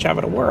baby trying to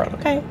travel the world,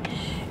 okay?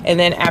 And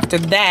then after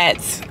that,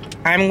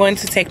 I'm going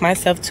to take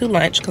myself to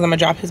lunch because I'm going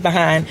to drop his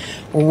behind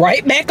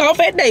right back off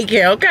at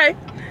daycare, okay?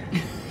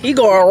 He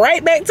going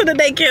right back to the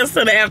daycare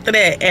center after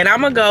that. And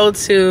I'm going to go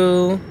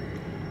to,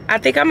 I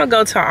think I'm going to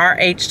go to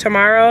RH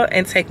tomorrow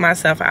and take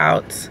myself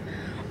out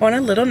on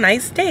a little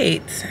nice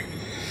date.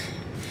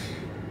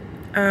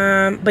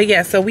 But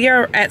yeah, so we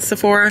are at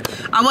Sephora.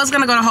 I was going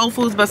to go to Whole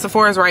Foods, but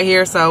Sephora's right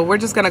here. So we're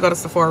just going to go to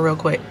Sephora real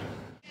quick.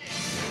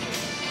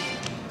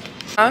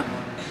 Huh?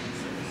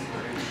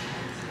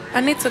 I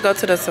need to go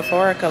to the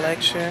Sephora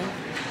collection.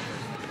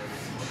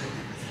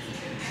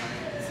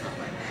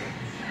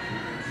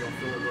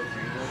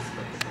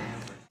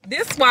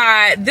 This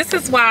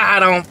is why I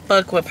don't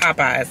fuck with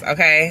Popeyes,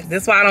 okay?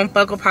 This is why I don't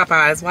fuck with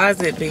Popeyes. Why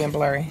is it being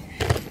blurry?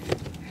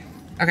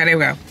 Okay, there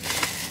we go.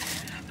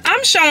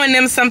 I'm showing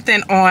them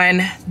something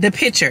on the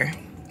picture.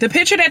 The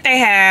picture that they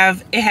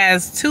have, it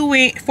has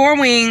 4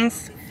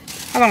 wings.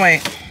 Hold on,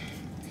 wait.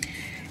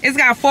 It's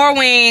got 4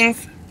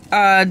 wings,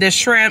 the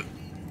shrimp,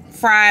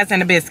 fries,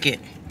 and a biscuit.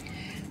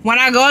 When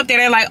I go up there,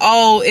 they're like,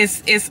 oh,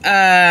 it's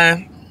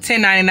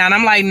 $10.99.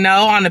 I'm like,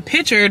 no, on the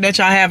picture that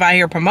y'all have out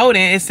here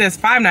promoting, it says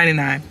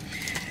 $5.99.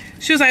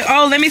 She was like,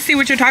 oh, let me see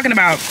what you're talking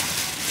about.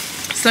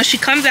 So she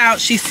comes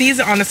out, she sees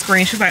it on the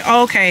screen. She's like,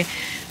 oh, okay,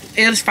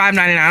 it's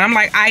 $5.99. I'm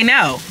like, I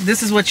know.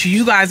 This is what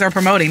you guys are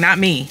promoting, not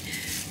me.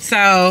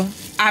 So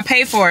I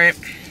pay for it.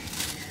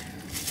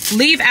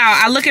 Leave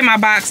out. I look at my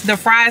box. The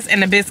fries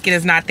and the biscuit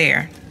is not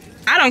there.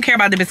 I don't care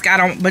about the biscuit.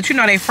 But you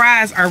know, they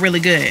fries are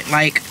really good.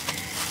 Like,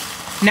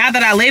 now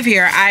that I live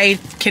here, I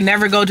can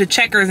never go to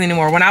Checkers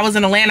anymore. When I was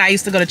in Atlanta, I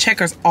used to go to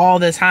Checkers all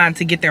the time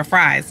to get their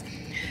fries.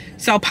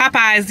 So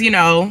Popeyes, you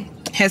know,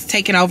 has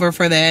taken over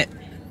for that.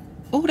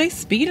 Oh, they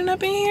speeding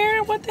up in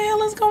here? What the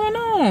hell is going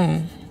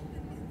on?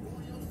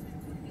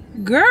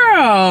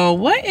 Girl,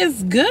 what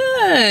is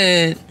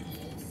good?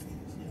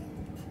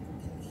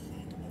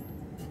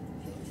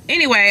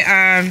 Anyway,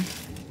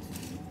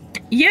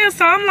 yeah,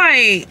 so I'm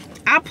like,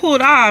 I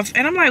pulled off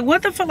and I'm like,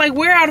 what the fuck? Like,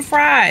 where are the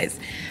fries?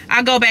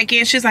 I go back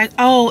in. She's like,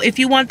 oh, if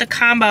you want the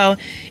combo,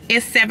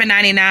 it's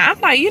 $7.99. I'm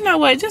like, you know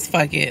what? Just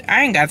fuck it.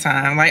 I ain't got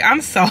time. Like,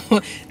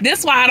 this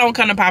is why I don't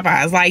come to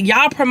Popeyes. Like,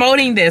 y'all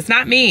promoting this,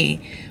 not me.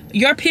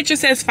 Your picture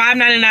says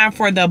 $5.99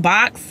 for the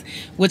box,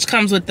 which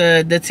comes with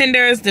the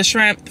tenders, the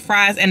shrimp,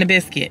 fries, and the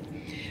biscuit.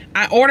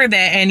 I ordered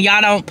that, and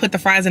y'all don't put the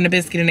fries and the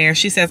biscuit in there.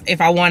 She says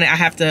if I want it, I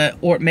have to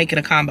make it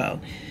a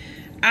combo.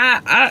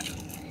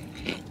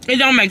 It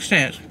don't make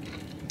sense.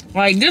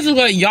 Like, this is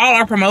what y'all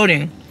are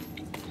promoting.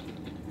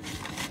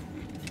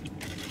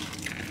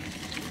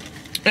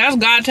 That's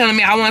God telling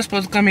me I wasn't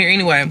supposed to come here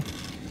anyway.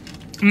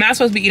 I'm not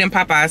supposed to be eating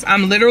Popeyes.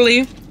 I'm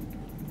literally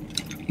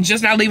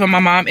just not leaving my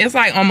mom. It's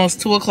like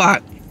almost 2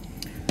 o'clock.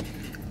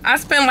 I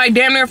spent like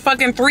damn near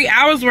fucking 3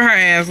 hours with her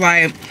ass.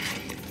 Like,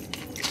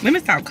 let me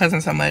stop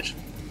cussing so much.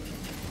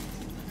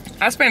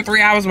 I spent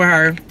 3 hours with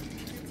her.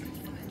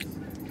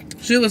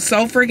 She was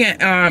so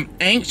freaking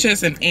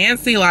anxious and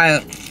antsy,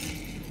 like,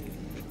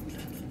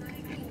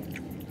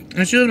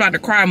 and she was about to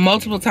cry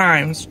multiple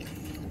times.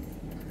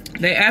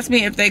 They asked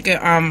me if they could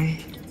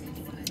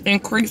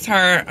increase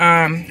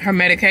her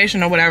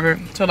medication or whatever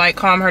to like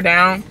calm her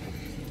down.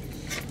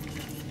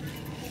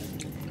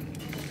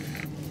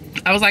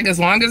 I was like, as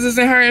long as it's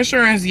in her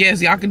insurance,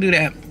 yes, y'all can do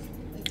that.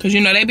 Because,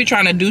 you know, they be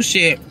trying to do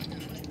shit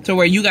to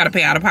where you got to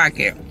pay out of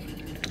pocket.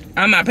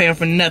 I'm not paying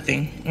for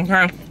nothing,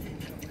 okay?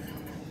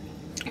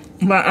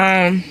 But,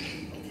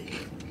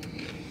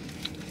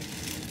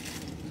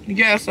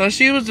 yeah, so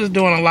she was just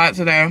doing a lot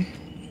today.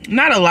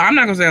 Not a lot. I'm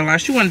not going to say a lot.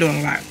 She wasn't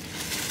doing a lot.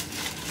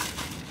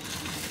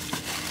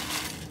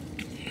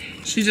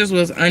 She just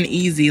was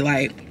uneasy,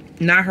 like,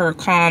 not her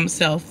calm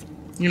self,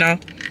 you know?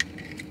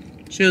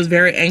 She was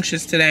very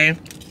anxious today.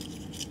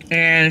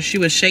 And she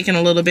was shaking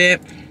a little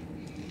bit.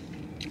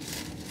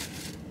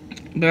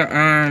 But,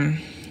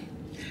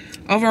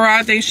 overall,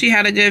 I think she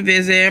had a good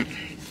visit.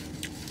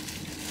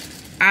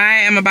 I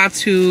am about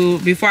to,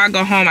 before I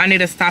go home, I need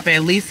to stop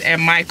at least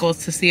at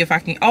Michael's to see if I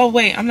can, oh,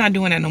 wait, I'm not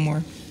doing that no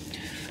more.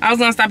 I was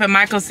going to stop at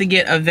Michael's to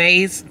get a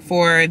vase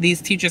for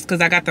these teachers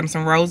because I got them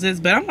some roses.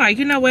 But I'm like,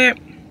 you know what?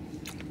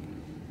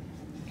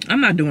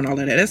 I'm not doing all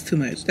of that. That's too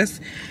much.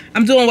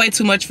 I'm doing way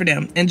too much for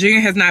them. And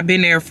Junior has not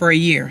been there for a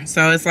year.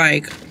 So it's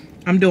like,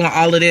 I'm doing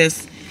all of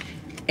this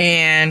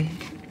And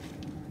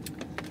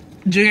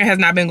Junior has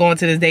not been going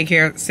to this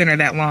daycare center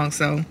that long,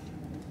 so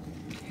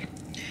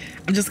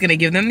I'm just gonna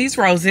give them these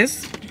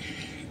roses.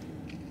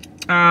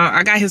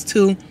 I got his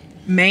 2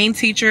 main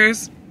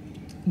teachers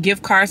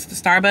gift cards to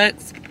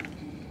Starbucks.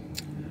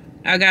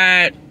 I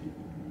got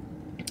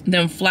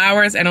them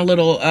flowers and a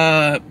little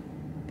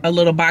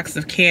box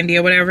of candy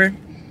or whatever.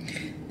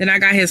 Then I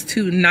got his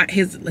 2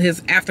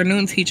 his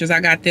afternoon teachers.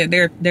 I got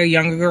they're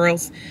younger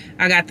girls.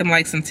 I got them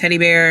like some teddy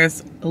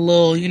bears, a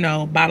little, you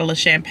know, bottle of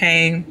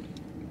champagne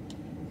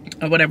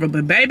or whatever.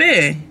 But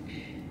baby,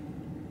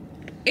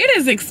 it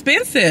is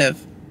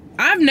expensive.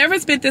 I've never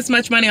spent this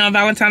much money on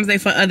Valentine's Day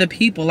for other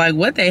people. Like,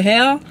 what the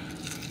hell?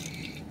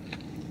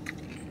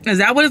 Is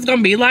that what it's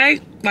gonna be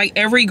like? Like,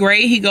 every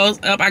grade he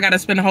goes up, I gotta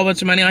spend a whole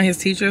bunch of money on his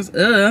teachers?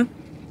 Anyway.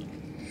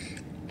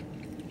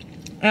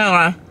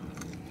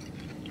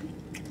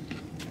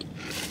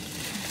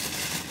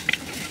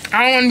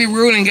 I don't want to be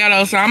rude and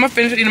ghetto, so I'm gonna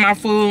finish eating my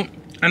food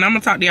and I'm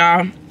gonna talk to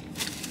y'all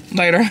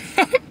later.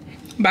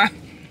 Bye.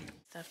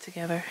 Stuff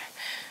together.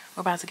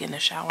 We're about to get in the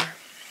shower.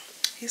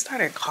 He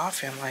started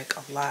coughing like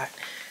a lot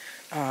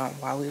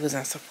while we was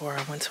in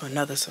Sephora. I went to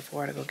another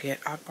Sephora to go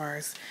get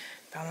Akbar's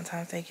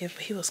Valentine's Day gift,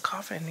 but he was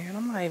coughing there, and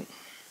I'm like,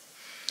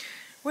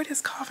 where this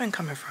coughing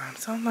coming from?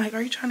 So I'm like,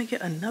 are you trying to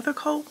get another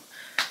cold?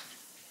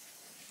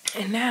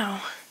 And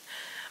now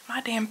my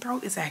damn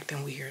throat is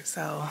acting weird,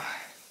 so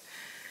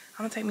I'm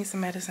gonna take me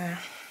some medicine,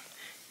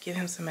 give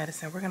him some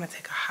medicine. We're gonna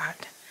take a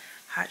hot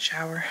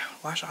shower,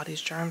 wash all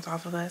these germs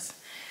off of us.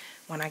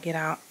 When I get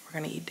out, we're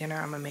gonna eat dinner.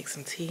 I'm gonna make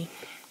some tea.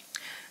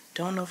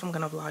 Don't know if I'm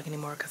gonna vlog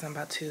anymore because I'm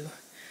about to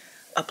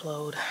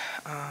upload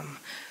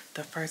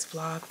the first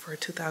vlog for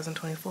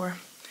 2024.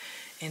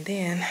 And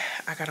then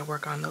I gotta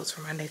work on notes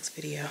for my next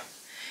video.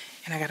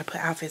 And I gotta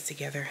put outfits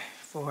together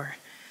for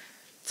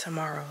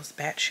tomorrow's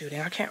batch shooting.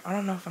 I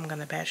don't know if I'm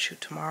gonna batch shoot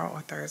tomorrow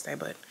or Thursday,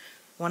 but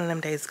one of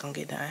them days is gonna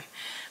get done.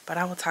 But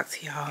I will talk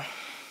to y'all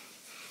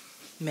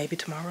maybe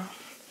tomorrow.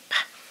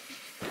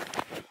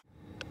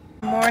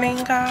 Good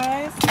morning,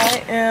 guys.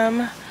 I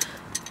am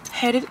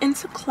headed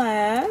into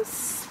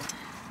class.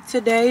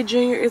 Today,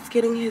 Junior is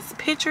getting his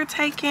picture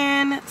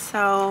taken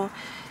so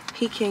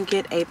he can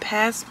get a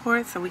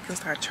passport so we can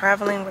start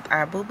traveling with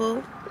our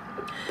boo-boo.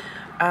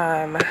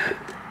 And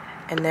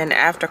then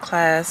after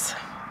class,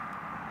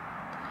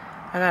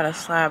 I gotta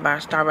slide by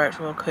Starbucks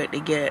real quick to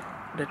get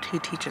the 2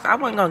 teachers. I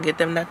wasn't gonna get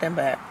them nothing,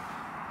 but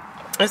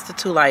it's the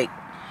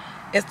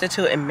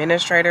 2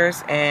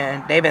 administrators,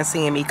 and they've been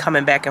seeing me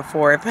coming back and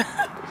forth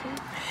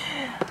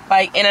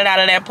like in and out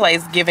of that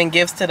place giving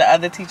gifts to the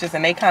other teachers,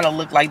 and they kind of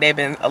look like they've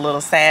been a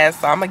little sad,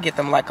 so I'm gonna get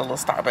them like a little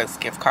Starbucks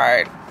gift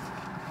card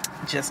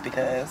just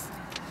because.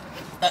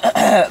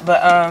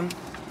 But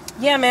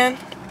yeah, man,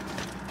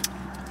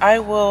 I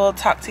will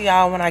talk to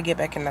y'all when I get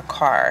back in the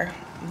car.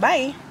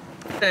 Bye.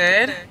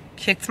 Good.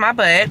 Kicked my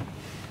butt.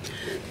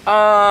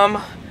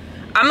 I'm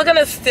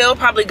gonna still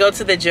probably go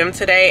to the gym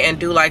today and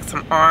do like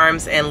some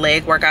arms and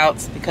leg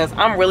workouts because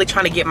I'm really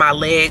trying to get my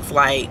legs,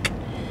 like,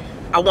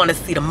 I want to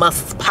see the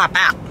muscles pop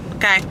out.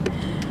 Okay.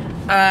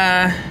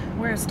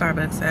 Where's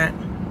Starbucks at?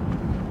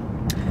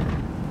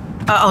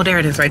 Oh, there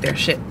it is right there.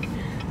 Shit.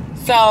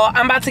 So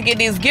I'm about to get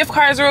these gift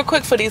cards real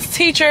quick for these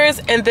teachers,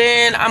 and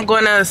then I'm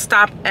gonna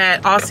stop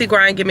at Aussie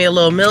Grind, give me a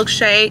little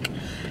milkshake.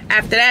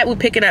 After that, we're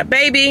picking up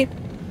baby.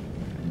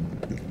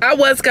 I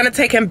was gonna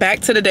take him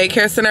back to the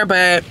daycare center,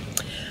 but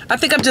I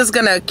think I'm just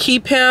gonna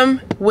keep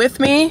him with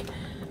me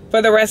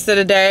for the rest of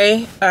the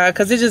day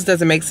because it just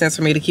doesn't make sense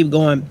for me to keep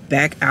going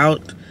back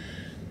out,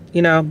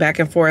 you know, back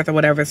and forth or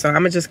whatever. So I'm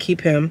gonna just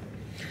keep him.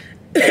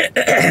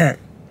 And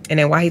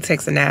then while he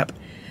takes a nap,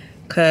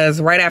 because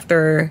right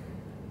after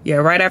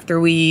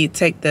we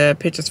take the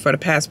pictures for the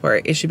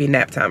passport, it should be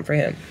nap time for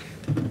him.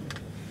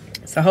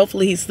 So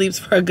hopefully he sleeps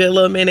for a good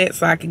little minute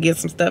so I can get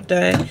some stuff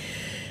done.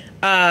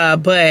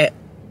 But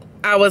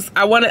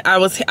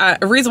the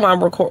reason why I'm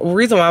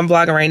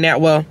vlogging right now,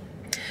 well,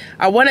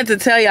 I wanted to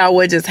tell y'all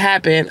what just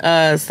happened.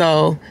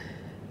 So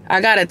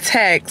I got a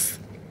text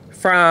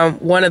from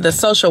one of the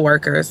social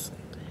workers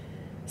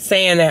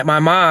saying that my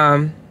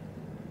mom,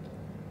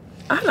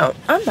 I'm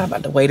not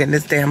about to wait in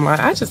this damn line.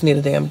 I just need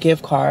a damn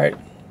gift card.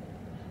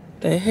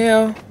 The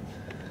hell?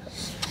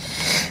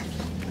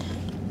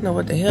 Know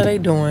what the hell they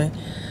doing?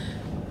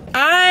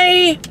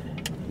 I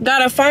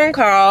got a phone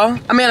call,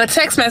 a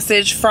text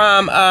message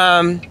from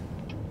my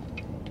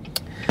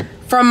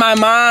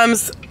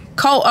mom's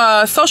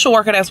social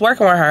worker that's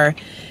working with her,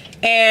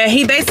 and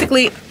he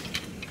basically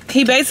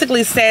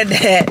said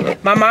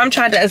that my mom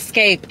tried to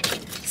escape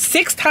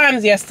 6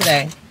 times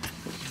yesterday.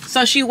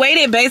 So she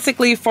waited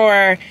basically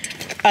for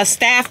a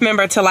staff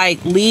member to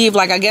like leave,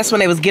 like I guess when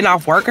they was getting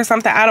off work or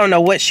something. I don't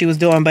know what she was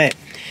doing, but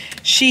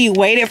she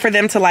waited for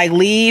them to like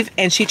leave,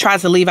 and she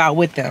tries to leave out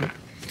with them.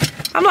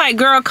 I'm like,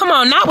 girl, come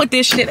on, not with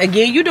this shit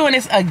again. You doing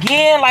this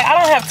again? Like, I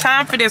don't have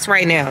time for this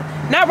right now.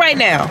 Not right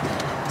now.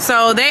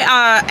 So they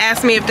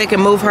asked me if they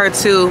can move her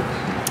to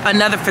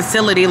another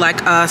facility,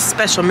 like a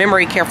special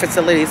memory care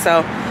facility.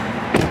 So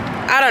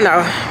I don't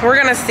know. We're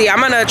gonna see. I'm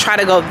gonna try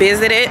to go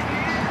visit it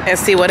and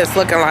see what it's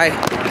looking like.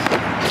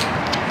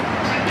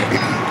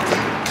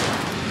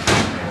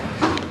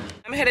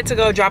 decided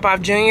to go drop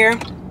off Junior.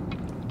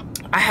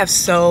 I have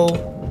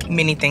so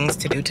many things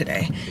to do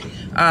today.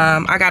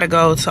 I gotta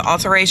go to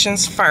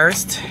alterations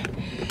first.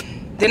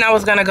 Then I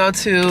was gonna go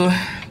to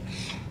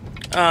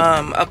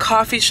a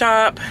coffee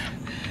shop.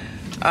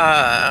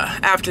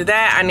 After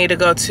that, I need to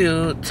go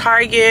to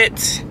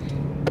Target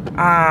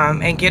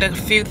and get a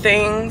few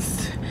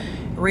things,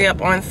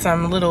 re-up on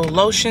some little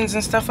lotions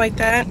and stuff like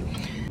that.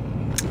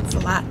 It's a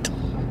lot.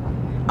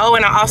 Oh,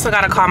 and I also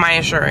gotta call my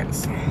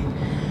insurance.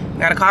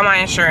 Gotta call my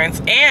insurance.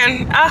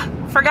 And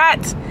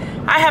forgot,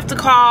 I have to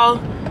call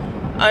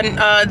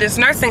this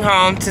nursing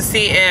home to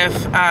see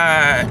if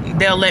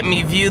they'll let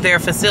me view their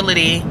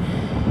facility,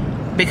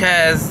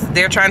 because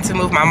they're trying to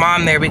move my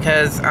mom there.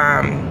 Because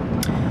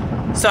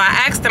so I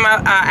asked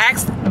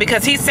him,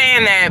 because he's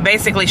saying that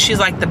basically she's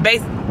like the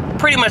base,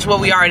 pretty much what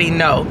we already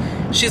know.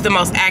 She's the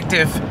most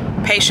active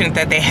patient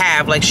that they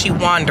have. Like, she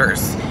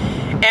wanders.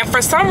 And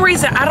for some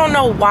reason, I don't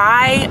know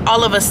why,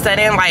 all of a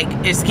sudden, like,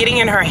 it's getting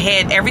in her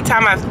head. Every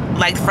time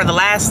like, for the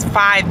last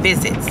 5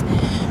 visits,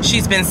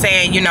 she's been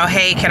saying, you know,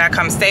 hey, can I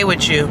come stay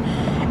with you?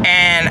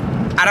 And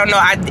I don't know,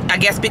 I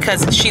guess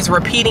because she's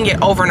repeating it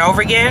over and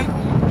over again,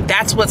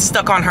 that's what's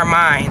stuck on her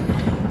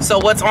mind. So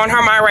what's on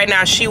her mind right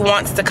now, she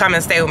wants to come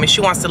and stay with me.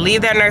 She wants to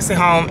leave that nursing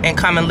home and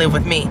come and live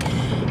with me.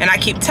 And I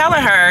keep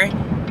telling her,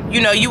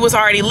 you know, you was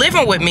already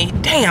living with me.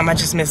 Damn, I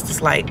just missed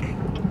this light.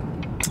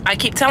 I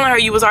keep telling her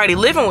you was already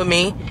living with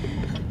me,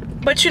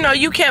 but you know,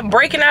 you kept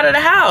breaking out of the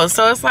house.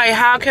 So it's like,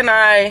 how can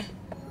I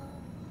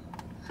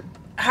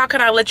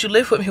let you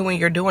live with me when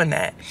you're doing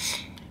that?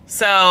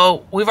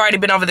 So we've already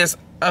been over this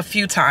a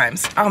few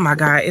times. Oh my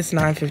God, it's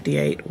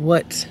 9:58.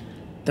 What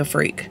the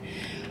freak?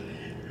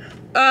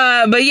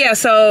 But yeah,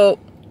 so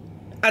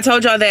I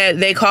told y'all that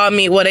they called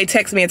me, well, they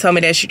texted me and told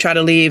me that she tried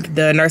to leave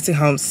the nursing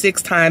home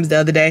 6 times the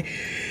other day.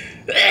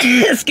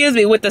 Excuse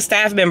me, with the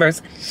staff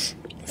members.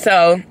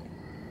 So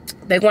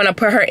they want to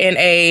put her in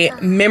a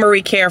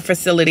memory care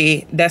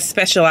facility that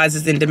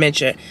specializes in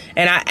dementia.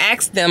 And I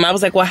asked them, I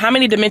was like, well, how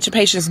many dementia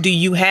patients do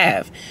you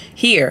have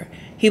here?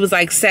 He was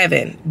like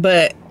 7,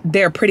 but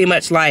they're pretty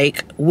much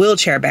like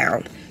wheelchair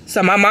bound.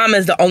 So my mom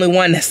is the only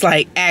one that's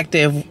like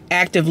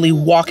actively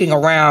walking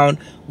around,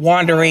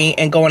 wandering,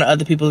 and going to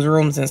other people's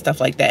rooms and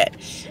stuff like that.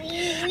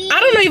 I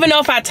don't even know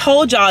if I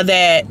told y'all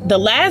that the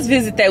last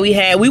visit that we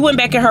had, we went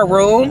back in her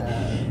room.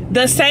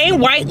 The same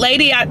white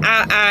lady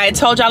I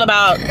told y'all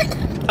about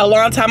a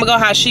long time ago,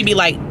 how she be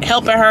like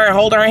helping her and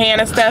holding her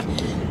hand and stuff.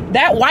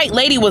 That white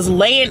lady was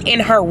laying in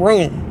her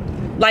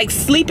room, like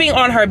sleeping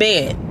on her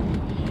bed.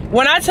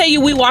 When I tell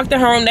you we walked in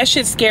her room, that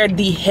shit scared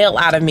the hell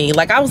out of me.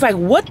 Like, I was like,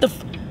 what the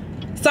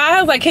so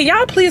I was like, can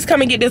y'all please come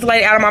and get this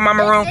lady out of my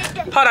mama room?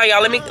 Hold on,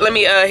 y'all. Let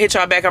me hit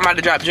y'all back. I'm about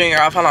to drop Junior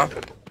off. Hold on.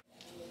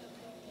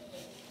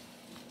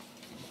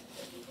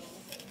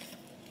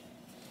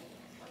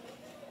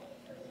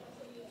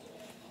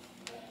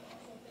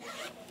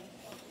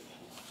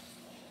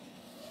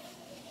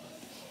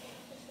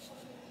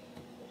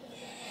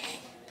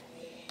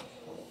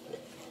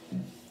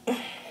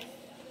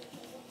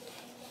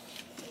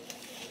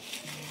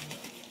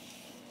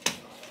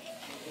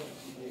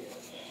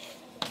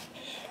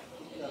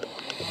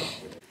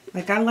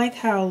 Like, I like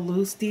how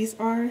loose these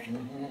are,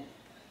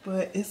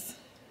 but it's,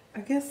 I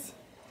guess,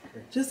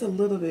 just a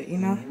little bit, you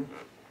know?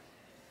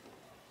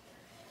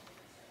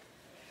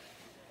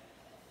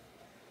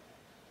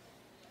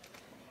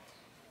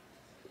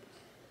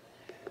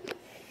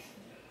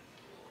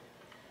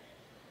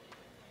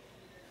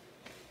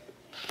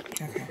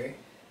 Okay.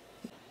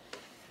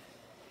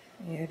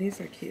 Yeah, these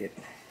are cute.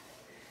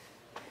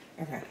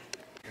 Okay.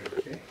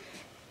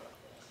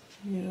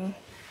 Yeah.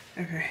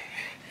 Okay.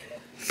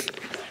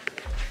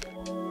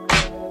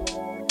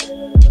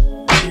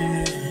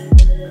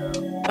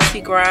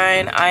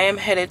 Grind. I am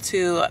headed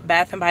to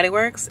Bath and Body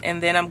Works,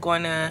 and then I'm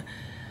going to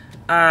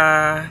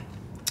by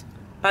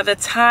the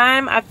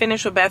time I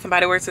finish with Bath and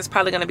Body Works, it's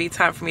probably going to be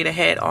time for me to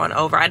head on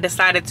over. I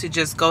decided to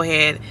just go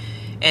ahead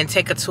and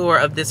take a tour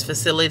of this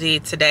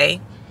facility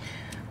today,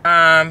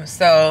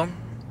 so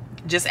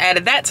just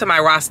added that to my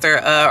roster,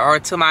 or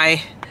to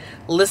my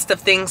list of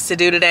things to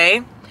do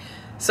today.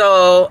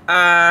 So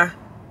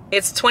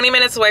it's 20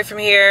 minutes away from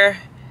here.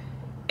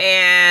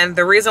 And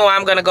the reason why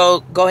I'm gonna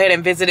go ahead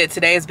and visit it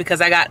today is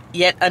because I got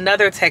yet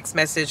another text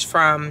message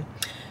from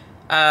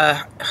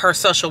her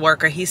social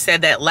worker. He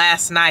said that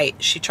last night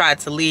she tried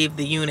to leave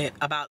the unit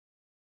about.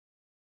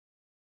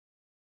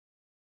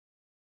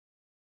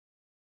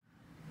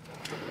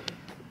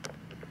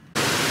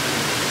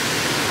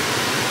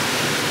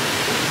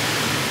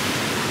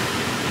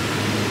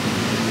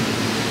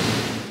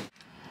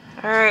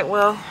 All right,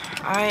 well,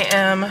 I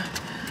am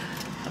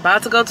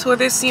about to go tour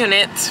this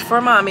unit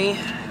for mommy.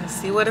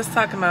 See what it's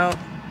talking about.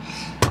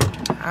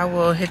 I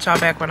will hit y'all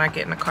back when I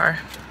get in the car.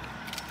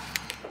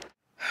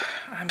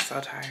 I'm so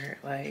tired.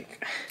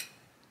 Like,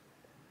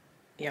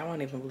 y'all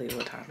won't even believe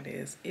what time it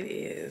is. It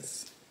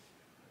is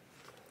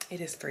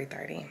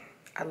 3:30.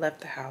 I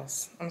left the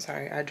house. I'm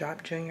sorry, I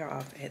dropped Junior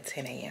off at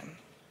 10 a.m.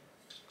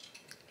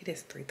 It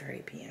is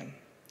 3:30 p.m.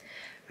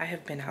 I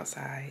have been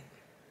outside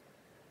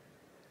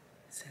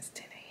since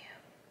 10 a.m.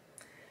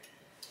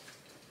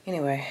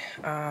 Anyway,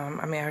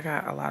 I mean, I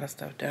got a lot of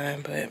stuff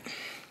done, but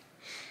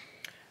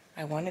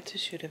I wanted to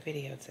shoot a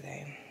video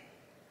today.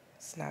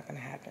 It's not gonna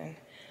happen.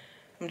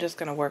 I'm just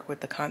gonna work with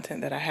the content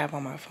that I have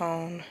on my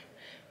phone.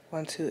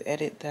 Want to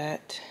edit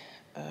that.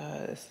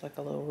 It's like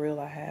a little reel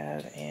I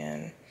have,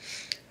 and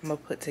I'm gonna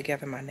put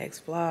together my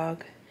next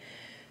vlog.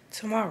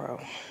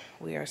 Tomorrow,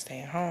 we are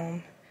staying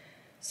home.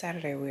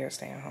 Saturday, we are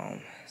staying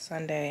home.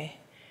 Sunday,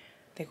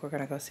 I think we're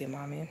gonna go see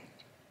mommy.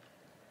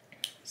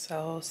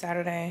 So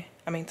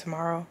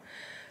tomorrow,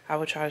 I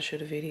will try to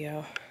shoot a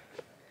video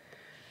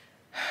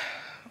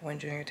when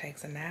Junior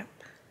takes a nap.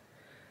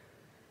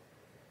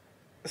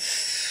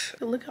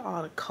 Look at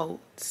all the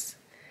coats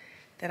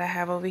that I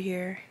have over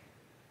here.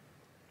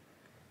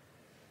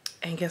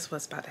 And guess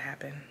what's about to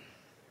happen?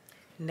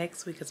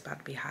 Next week it's about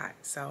to be hot.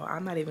 So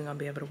I'm not even gonna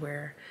be able to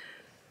wear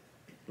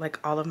like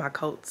all of my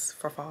coats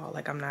for fall.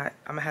 Like I'm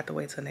gonna have to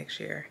wait till next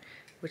year,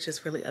 which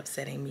is really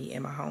upsetting me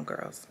and my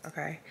homegirls,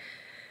 okay?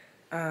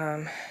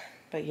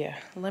 But yeah,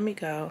 let me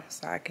go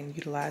so I can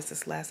utilize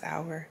this last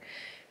hour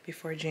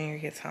before Junior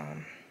gets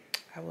home.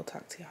 I will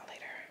talk to y'all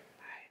later.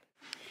 Bye.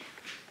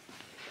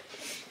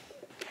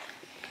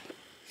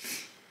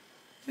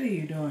 What are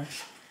you doing?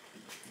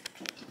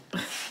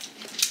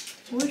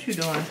 What you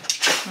doing?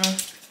 Huh?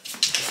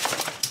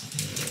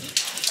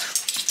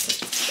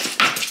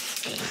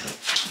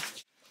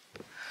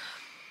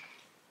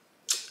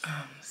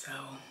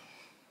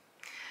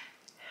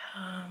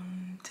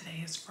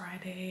 Today is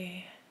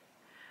Friday.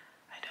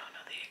 I don't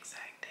know the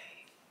exact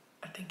date.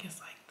 I think it's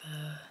like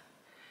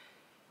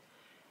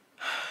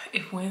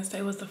if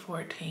Wednesday was the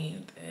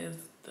 14th, is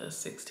the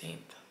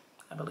 16th,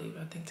 I believe.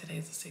 I think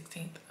today's the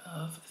 16th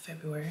of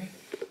February.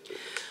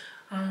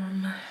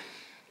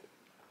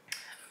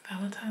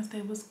 Valentine's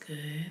Day was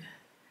good.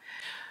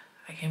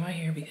 I came out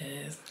here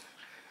because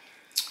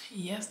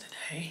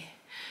yesterday,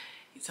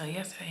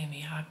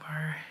 me and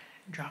Akbar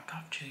dropped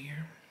off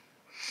Junior.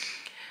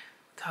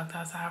 Talked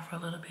outside for a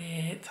little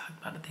bit, talked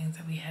about the things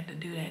that we had to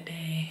do that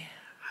day.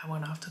 I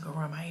went off to go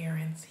run my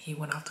errands. He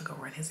went off to go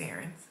run his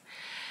errands.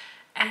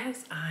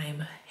 As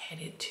I'm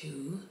headed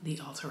to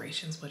the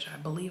alterations, which I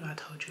believe I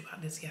told you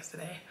about this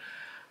yesterday,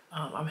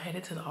 I'm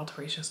headed to the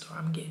alteration store.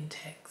 I'm getting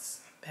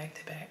texts back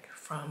to back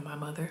from my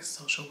mother's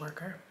social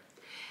worker.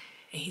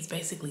 And he's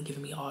basically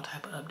giving me all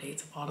type of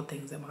updates of all the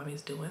things that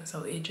mommy's doing.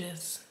 So it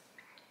just,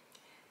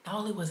 not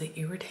only was it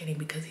irritating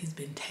because he's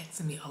been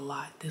texting me a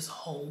lot this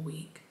whole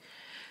week.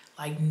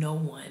 Like no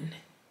one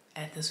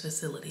at this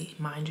facility,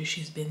 mind you,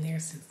 she's been there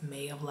since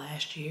May of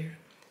last year,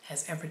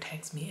 has ever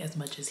texted me as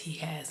much as he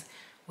has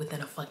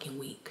within a fucking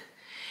week.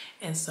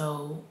 And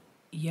so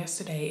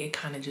yesterday it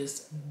kind of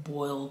just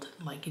boiled,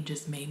 like it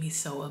just made me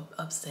so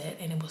upset,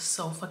 and it was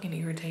so fucking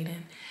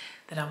irritating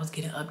that I was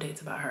getting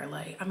updates about her.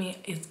 Like, I mean,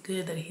 it's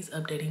good that he's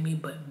updating me,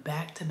 but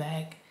back to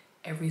back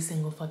every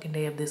single fucking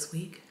day of this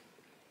week,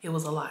 it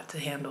was a lot to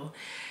handle.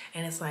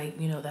 And it's like,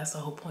 you know, that's the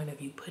whole point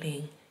of you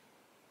putting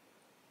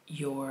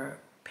your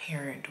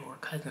parent or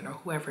cousin or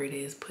whoever it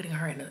is, putting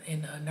her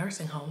in a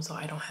nursing home so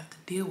I don't have to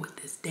deal with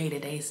this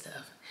day-to-day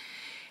stuff.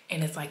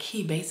 And it's like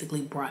he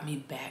basically brought me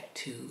back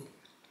to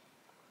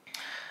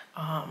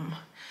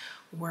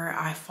where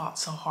I fought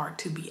so hard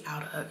to be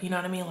out of, you know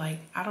what I mean? Like,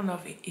 I don't know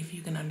if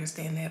you can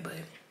understand that, but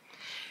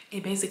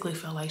it basically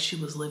felt like she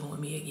was living with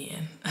me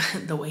again.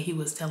 The way he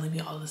was telling me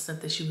all the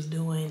stuff that she was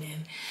doing,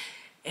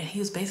 and he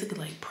was basically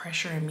like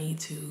pressuring me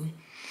to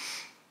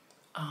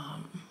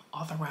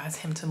authorize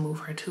him to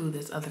move her to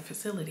this other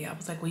facility. I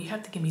was like, well, you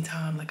have to give me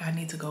time. Like, I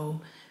need to go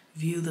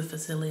view the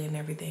facility and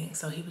everything.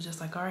 So he was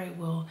just like, all right,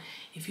 well,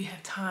 if you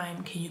have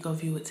time, can you go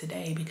view it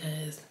today?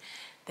 Because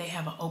they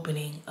have an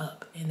opening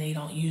up and they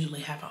don't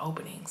usually have an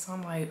opening. So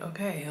I'm like,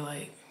 okay,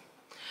 like,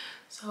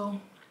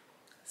 so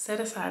set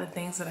aside the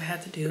things that I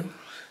had to do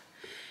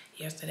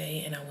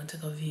yesterday, and I went to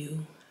go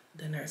view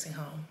the nursing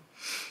home.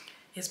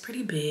 It's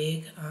pretty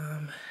big.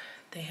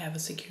 They have a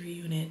secure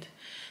unit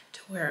to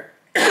where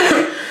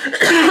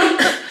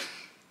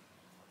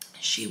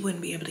she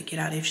wouldn't be able to get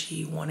out if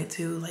she wanted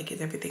to. Like,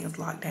 everything is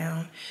locked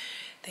down.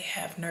 They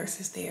have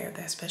nurses there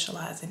that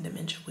specialize in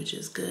dementia, which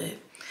is good.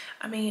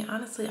 I mean,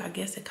 honestly, I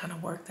guess it kind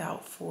of worked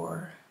out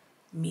for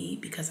me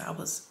because I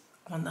was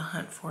on the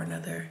hunt for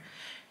another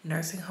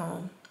nursing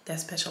home that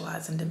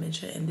specialized in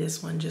dementia, and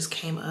this one just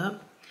came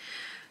up.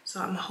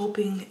 So I'm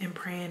hoping and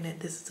praying that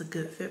this is a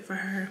good fit for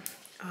her.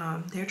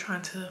 They're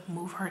trying to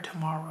move her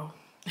tomorrow.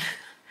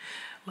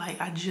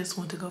 Like, I just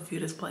went to go view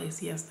this place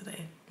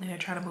yesterday, and they're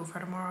trying to move her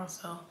tomorrow.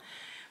 So,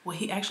 well,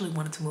 he actually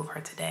wanted to move her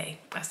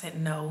today. I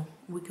said, no,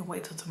 we can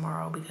wait till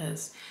tomorrow,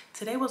 because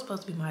today was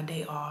supposed to be my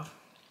day off.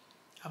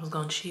 I was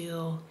gonna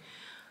chill,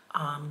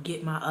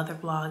 get my other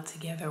vlog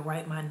together,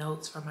 write my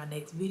notes for my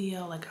next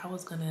video. Like, I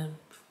was gonna,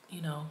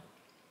 you know,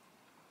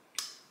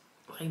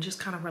 like, just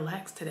kind of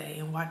relax today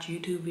and watch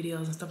YouTube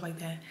videos and stuff like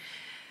that.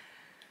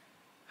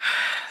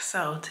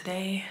 So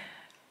today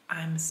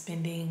I'm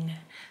spending,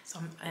 so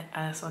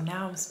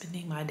now I'm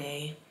spending my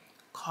day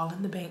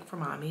calling the bank for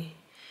mommy,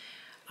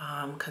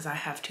 because I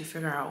have to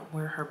figure out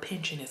where her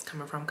pension is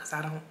coming from, because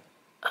I don't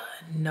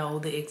know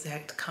the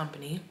exact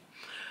company.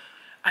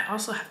 I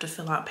also have to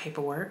fill out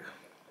paperwork.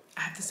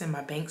 I have to send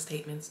my bank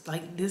statements.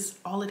 Like this,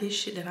 all of this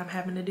shit that I'm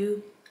having to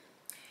do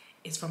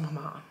is from my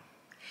mom.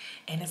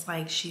 And it's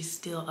like she's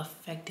still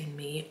affecting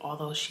me,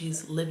 although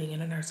she's living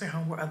in a nursing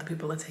home where other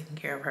people are taking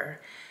care of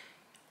her.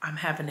 I'm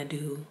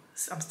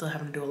still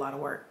having to do a lot of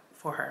work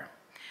for her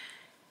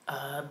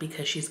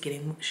because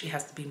she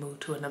has to be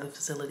moved to another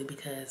facility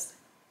because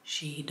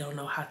she don't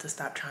know how to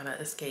stop trying to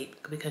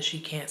escape, because she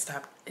can't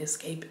stop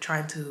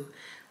trying to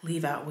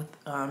leave out with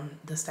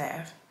the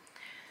staff.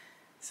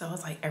 So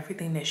it's like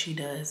everything that she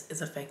does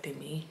is affecting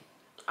me.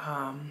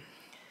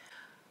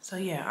 So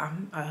yeah,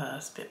 I'm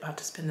about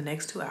to spend the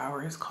next 2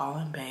 hours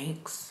calling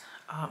banks.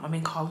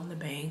 Calling the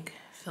bank,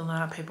 filling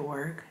out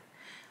paperwork.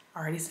 I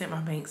already sent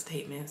my bank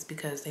statements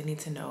because they need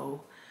to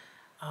know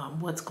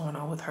what's going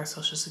on with her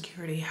Social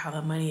Security, how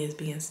the money is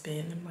being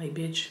spent. I'm like,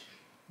 bitch,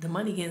 the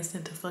money getting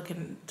sent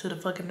to the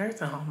fucking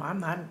nursing home. I'm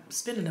not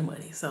spending the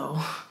money, so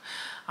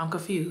I'm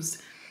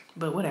confused.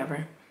 But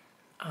whatever.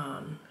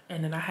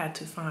 And then I had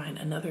to find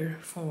another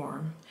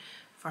form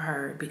for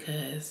her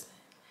because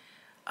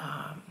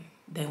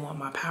they want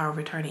my power of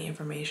attorney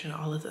information,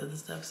 all this other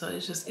stuff. So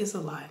it's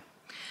a lot.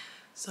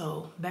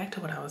 So back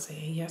to what I was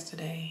saying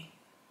yesterday.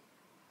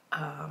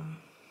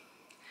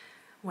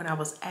 When I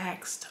was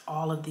asked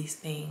all of these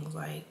things,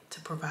 like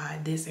to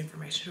provide this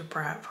information,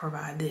 to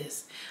provide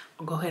this,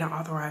 I'll go ahead and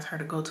authorize her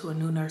to go to a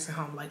new nursing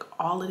home. Like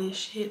all of this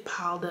shit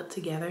piled up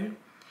together.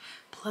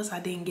 Plus I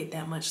didn't get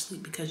that much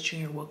sleep because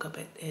Junior woke up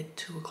at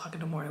 2 o'clock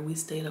in the morning. We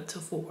stayed up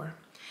till 4,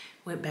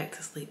 went back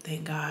to sleep.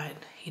 Thank God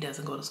he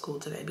doesn't go to school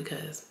today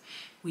because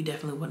we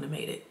definitely wouldn't have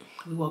made it.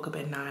 We woke up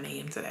at 9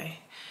 a.m. today.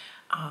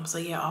 So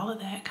yeah, all of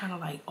that kind of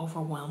like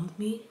overwhelmed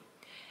me.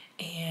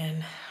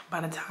 And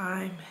by the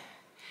time,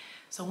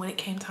 so when it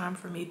came time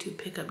for me to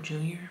pick up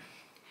Junior,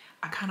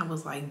 I kind of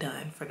was like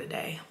done for the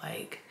day.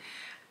 Like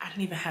I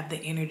didn't even have the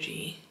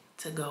energy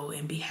to go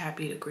and be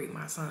happy to greet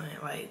my son.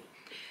 Like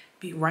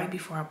right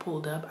before I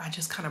pulled up, I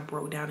just kind of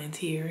broke down in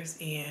tears.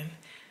 And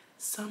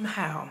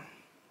somehow,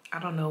 I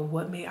don't know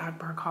what made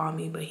Akbar call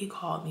me, but he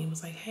called me and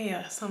was like,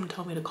 hey, someone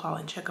told me to call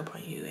and check up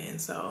on you. And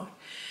so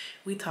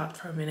we talked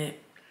for a minute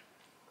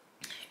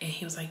and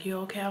he was like, you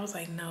okay? I was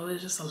like, no,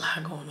 it's just a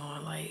lot going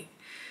on. Like,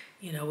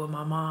 you know, with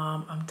my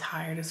mom, I'm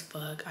tired as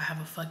fuck. I have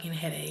a fucking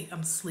headache.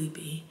 I'm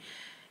sleepy.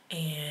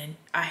 And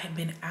I had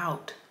been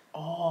out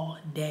all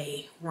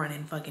day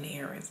running fucking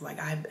errands. Like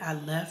I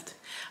left,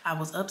 I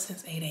was up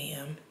since 8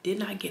 a.m. Did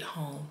not get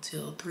home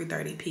till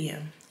 3:30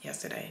 p.m.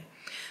 yesterday.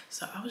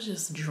 So I was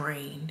just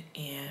drained,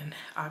 and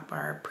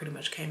Akbar pretty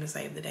much came to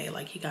save the day.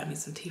 Like he got me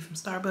some tea from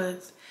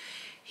Starbucks.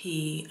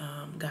 He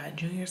got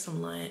Junior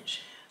some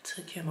lunch,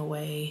 took him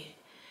away,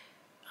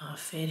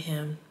 fed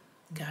him,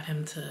 got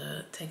him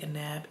to take a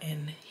nap,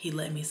 and he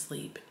let me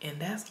sleep. And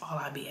that's all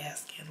I be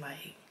asking.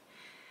 Like,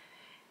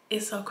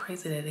 it's so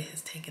crazy that it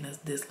has taken us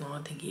this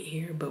long to get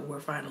here, but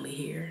we're finally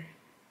here.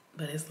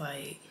 But it's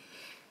like,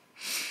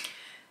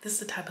 this is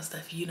the type of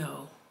stuff, you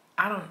know,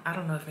 I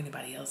don't know if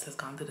anybody else has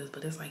gone through this,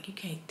 but it's like, you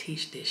can't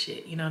teach this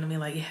shit. You know what I mean?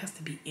 Like, it has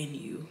to be in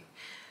you.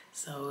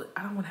 So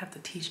I don't want to have to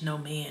teach no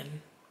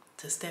man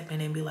to step in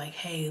and be like,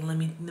 hey, let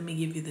me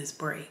give you this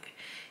break.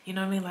 You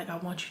know what I mean? Like, I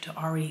want you to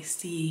already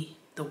see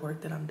the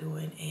work that I'm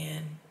doing,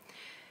 and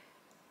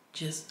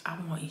just, I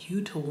want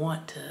you to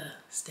want to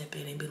step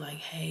in and be like,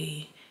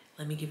 hey,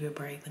 let me give you a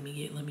break. Let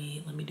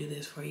me do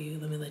this for you.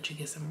 Let me let you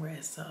get some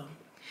rest. So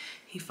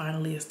he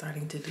finally is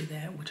starting to do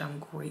that, which I'm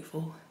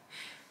grateful.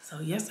 So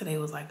yesterday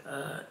was like,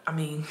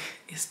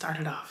 it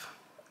started off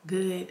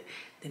good,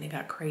 then it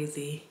got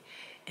crazy.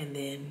 And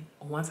then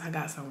once I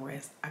got some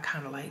rest, I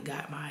kind of like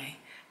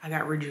I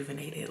got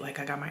rejuvenated. Like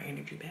I got my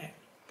energy back.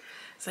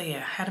 So yeah,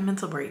 I had a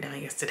mental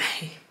breakdown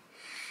yesterday.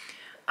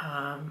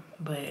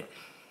 But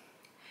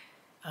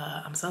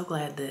I'm so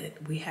glad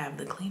that we have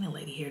the cleaning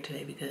lady here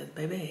today, because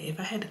baby, if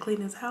I had to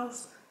clean this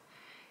house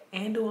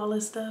and do all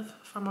this stuff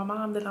for my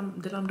mom that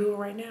I'm doing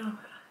right now,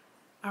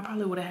 I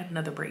probably would have had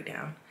another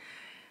breakdown.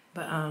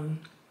 But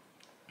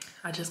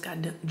I just got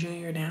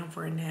Junior down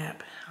for a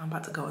nap. I'm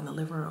about to go in the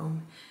living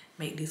room,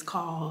 make these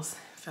calls,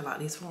 fill out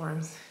these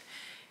forms,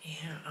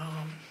 and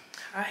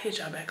I'll hit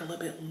y'all back a little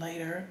bit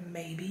later,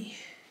 maybe.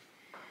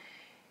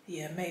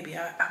 Yeah, maybe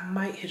I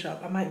might hit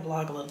y'all. I might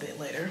vlog a little bit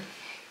later.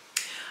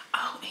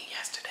 Oh, and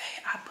yesterday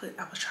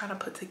I was trying to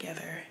put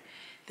together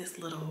this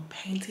little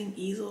painting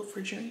easel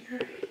for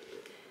Junior.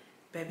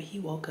 Baby, he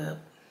woke up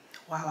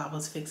while I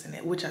was fixing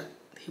it,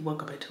 he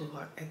woke up at 2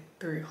 o'clock, at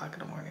 3 o'clock in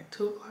the morning.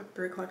 2 o'clock,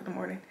 3 o'clock in the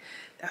morning.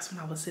 That's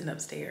when I was sitting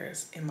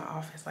upstairs in my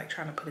office, like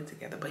trying to put it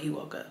together, but he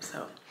woke up.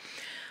 So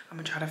I'm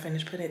gonna try to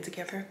finish putting it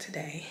together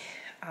today.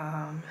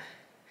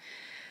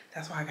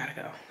 That's why I gotta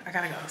go. I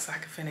gotta go so I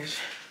can finish,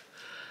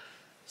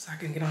 so I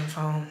can get on the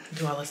phone,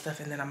 do all this stuff,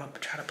 and then I'm gonna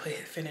try to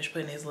finish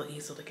putting his little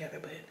easel together.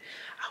 But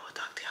I will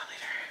talk to y'all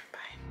later.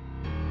 Bye.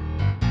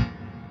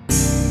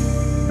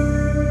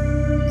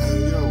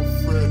 Hey, yo,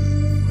 Fred.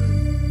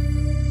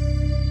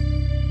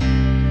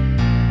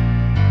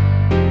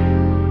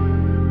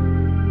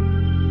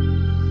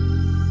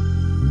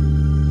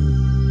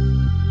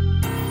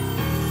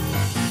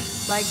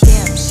 Like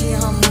damn, she in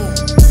her mood.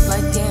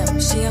 Like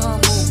damn, she in her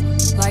mood.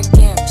 Like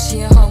damn,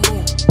 she in her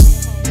mood.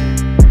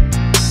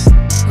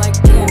 Like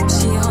damn,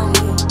 she in her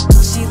mood.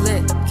 She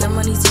lit, get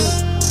money too.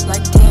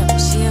 Like damn,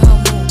 she in her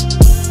mood.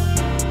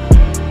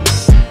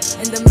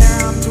 In the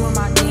mirror, I'm doing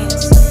my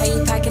dance.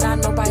 Ain't packing out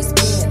nobody's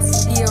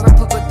pants. He a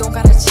rapper, but don't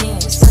got a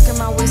chance. Sucking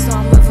my waist, so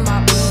I'm living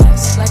my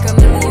bands. Like a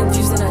million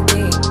views in a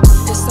day.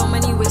 There's so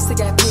many ways to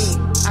get paid.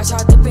 I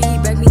tried dipping, he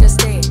begged me to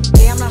stay.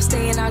 Hey, I'm not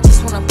staying, I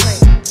just wanna play.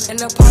 In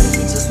the party,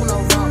 he just wanna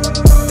run.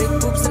 Big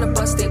boobs in the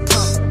bus, they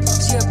plump.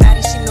 She a baddie,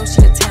 she know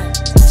she a 10.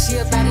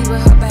 She a baddie with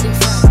her baddie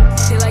friend.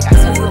 They like, I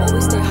tell you,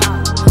 always stay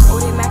hot.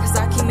 Oh, they mad cause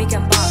I keep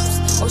making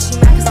bops. Oh, she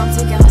mad cause I'm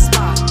taking her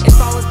spot. If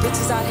I was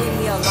bitches, I'd hate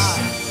me a lot.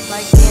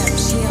 Like damn,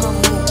 she in her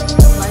mood.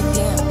 Like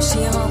damn,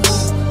 she in her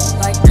mood.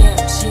 Like damn,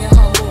 she in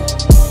her mood.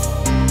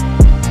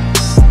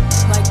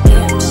 Like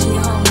damn, she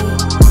in her mood.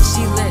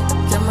 She lit,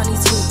 get money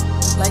too.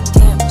 Like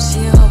damn,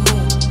 she in her mood.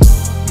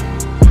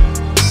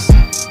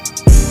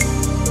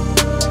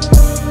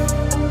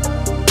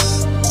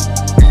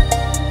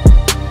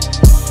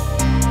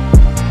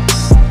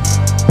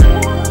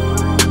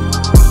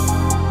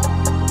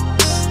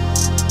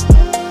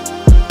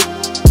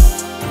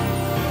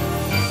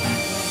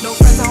 No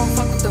friends, I don't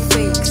fuck with the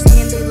fakes.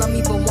 Saying they love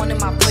me, but one in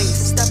my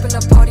place. Step in the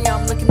party,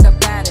 I'm looking the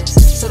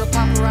baddest. So the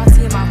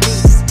paparazzi in my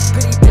face.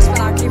 Pretty bitch, but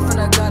I came from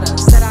the gutter.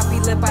 Said I'd be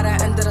lit by the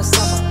end of the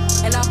summer.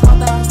 And I'm proud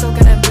that I'm still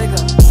getting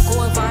bigger.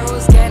 Going viral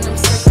is getting them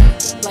sicker.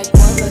 Like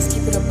one, let's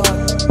keep it a buck.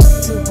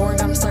 Too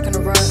boring, I'm stuck in a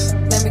rut.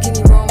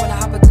 Lamborghini roaring when I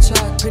hop at the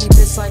truck. Pretty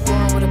bitch like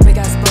Lauren with a big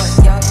ass butt.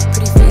 Yup,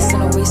 pretty face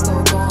and a waist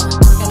all gone.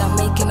 And I'm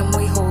making them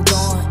wait, hold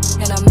on.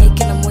 And I'm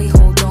making them wait,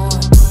 hold on.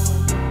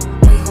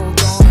 Wait, hold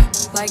on.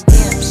 Like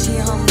damn, she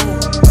in her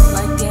mood.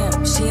 Like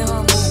damn, she in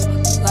her mood.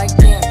 Like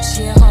damn,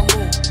 she in her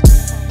mood.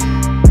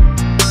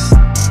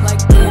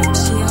 Like damn,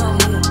 she in her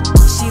mood.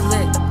 She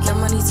lit, get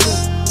money too.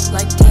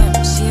 Like damn,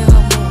 she in her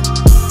mood.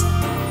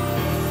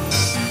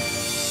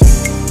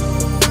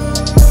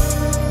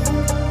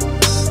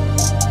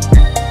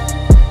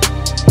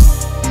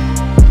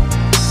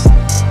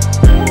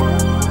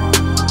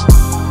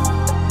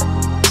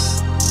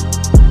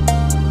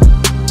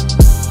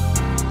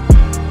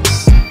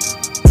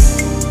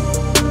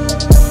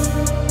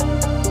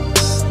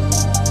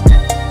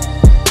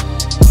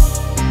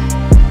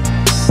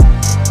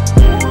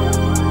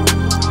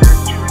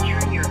 To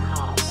return your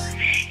call.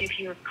 If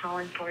you are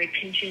calling for a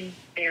pension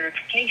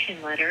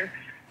verification letter,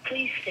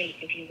 please state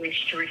if you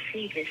wish to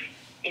receive this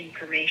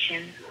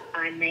information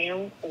by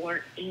mail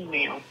or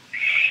email.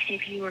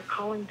 If you are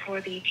calling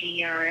for the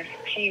GRS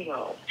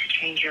payroll to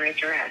change your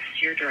address,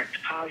 your direct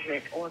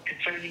deposit, or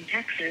concerning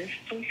taxes,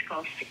 please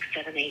call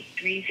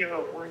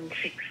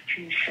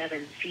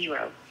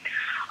 678-301-6270.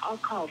 All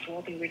calls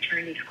will be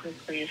returned as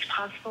quickly as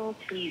possible.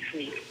 Please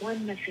leave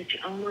one message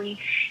only,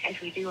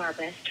 as we do our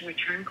best to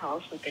return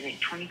calls within a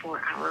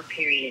 24-hour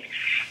period.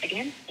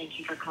 Again, thank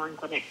you for calling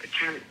Gwinnett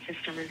Retirement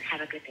System, and have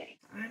a good day.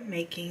 I'm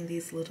making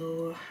these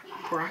little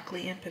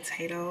broccoli and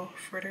potato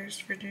fritters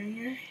for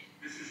Junior.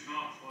 Let's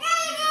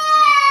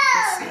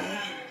see.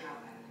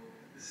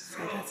 So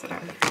that's what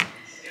I'm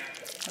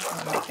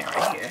making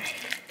right here.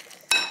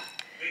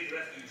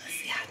 Let's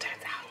see how it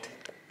turns out.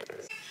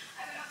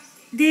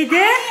 Did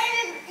that?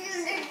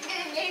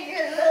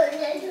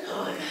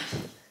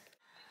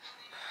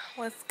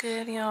 What's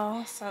good,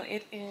 y'all? So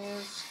it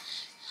is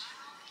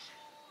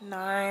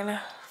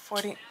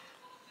 9:40.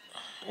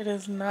 It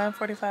is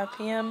 9:45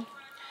 p.m.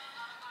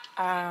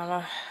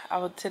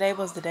 Today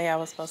was the day I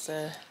was supposed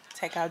to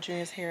take out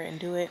Junior's hair and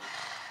do it,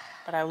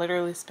 but I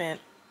literally spent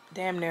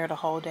damn near the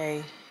whole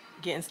day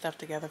getting stuff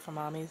together for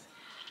mommy's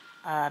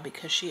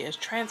because she is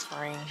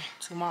transferring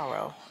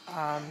tomorrow.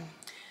 I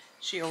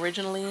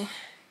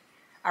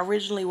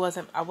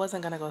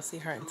wasn't gonna go see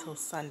her until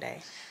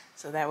Sunday,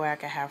 so that way I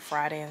could have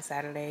Friday and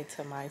Saturday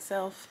to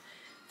myself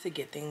to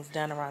get things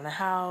done around the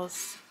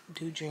house,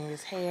 do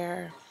Junior's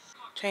hair.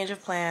 Change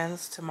of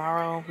plans.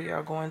 Tomorrow we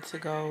are going to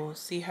go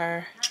see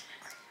her.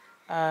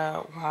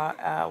 We're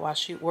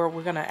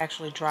gonna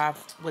actually drive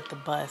with the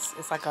bus.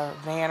 It's like a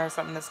van or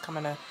something that's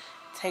coming to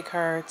take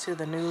her to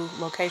the new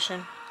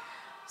location.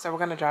 So we're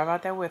gonna drive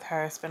out there with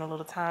her, spend a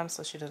little time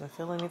so she doesn't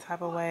feel any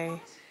type of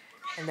way.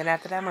 And then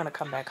after that, I'm gonna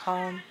come back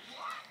home.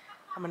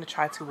 I'm gonna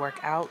try to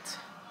work out.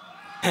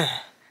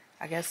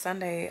 I guess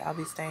Sunday I'll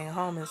be staying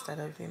home instead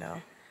of,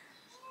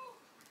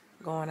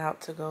 going out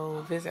to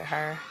go visit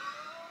her.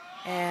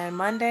 And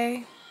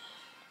Monday,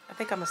 I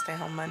think I'm gonna stay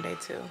home Monday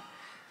too.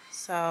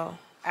 So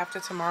after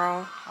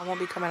tomorrow, I won't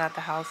be coming out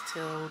the house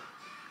till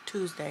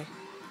Tuesday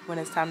when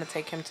it's time to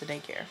take him to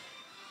daycare.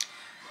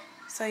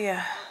 So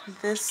yeah,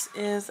 this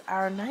is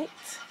our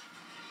night,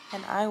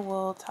 and I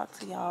will talk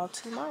to y'all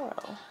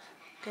tomorrow.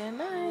 Good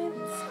night.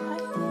 Bye.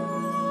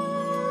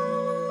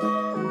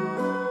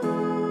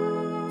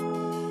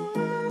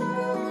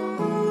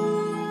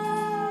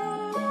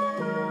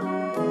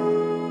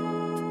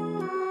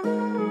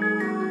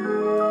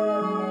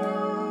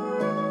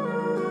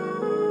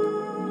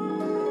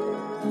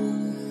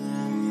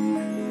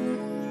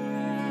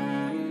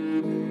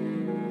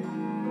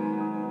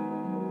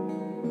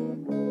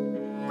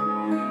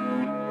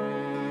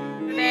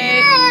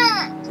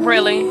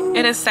 really.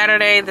 It is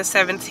Saturday the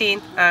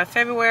 17th of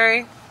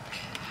February.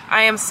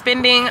 I am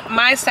spending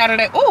my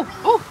Saturday,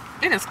 ooh,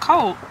 it is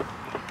cold.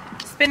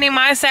 Spending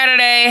my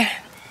Saturday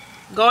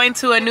going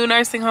to a new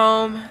nursing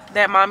home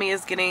that mommy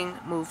is getting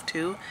moved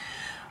to.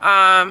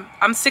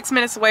 I'm 6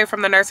 minutes away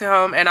from the nursing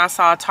home and I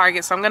saw a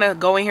Target, so I'm gonna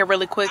go in here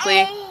really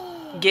quickly,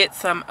 get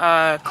some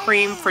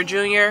cream for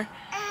Junior,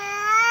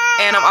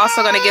 and I'm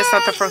also gonna get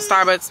something from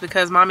Starbucks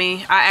because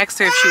mommy, I asked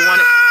her if she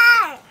wanted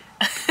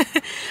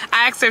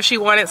I asked her if she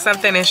wanted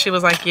something and she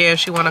was like, yeah,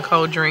 she want a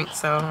cold drink.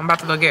 So I'm about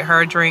to go get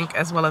her a drink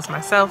as well as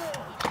myself.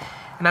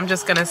 And I'm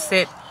just gonna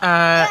sit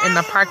in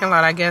the parking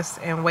lot, I guess,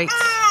 and wait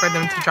for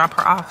them to drop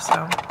her off. So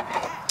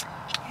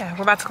yeah,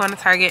 we're about to go into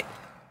Target.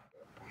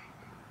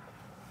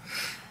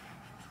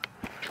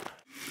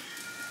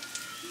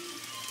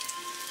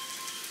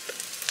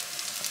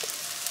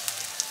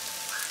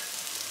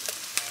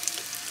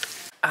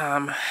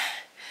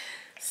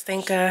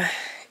 Stinka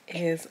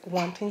is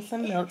wanting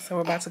some milk, so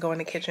we're about to go in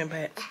the kitchen,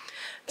 but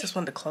just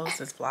wanted to close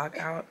this vlog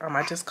out.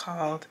 I just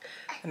called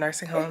the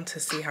nursing home to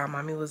see how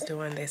mommy was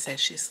doing. They said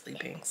she's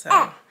sleeping,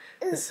 so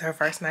this is her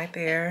first night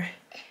there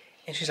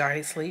and she's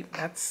already asleep.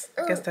 I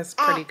guess that's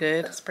pretty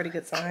good. It's a pretty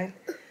good sign.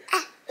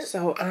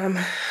 So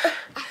I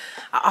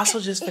also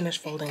just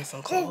finished folding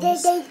some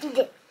clothes.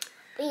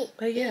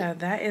 But yeah,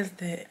 that is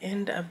the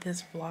end of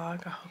this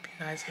vlog. I hope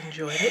you guys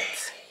enjoyed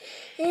it.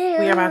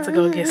 We are about to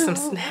go get some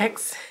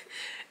snacks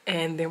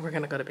and then we're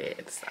gonna go to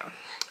bed. So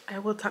I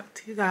will talk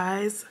to you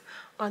guys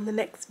on the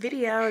next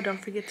video. Don't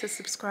forget to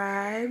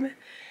subscribe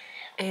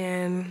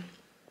and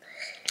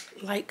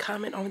like,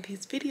 comment on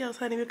these videos,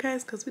 honey,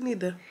 because we need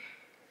to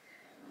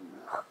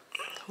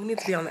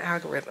be on the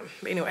algorithm.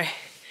 But anyway,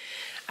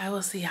 I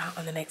will see y'all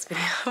on the next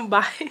video.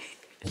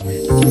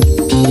 Bye.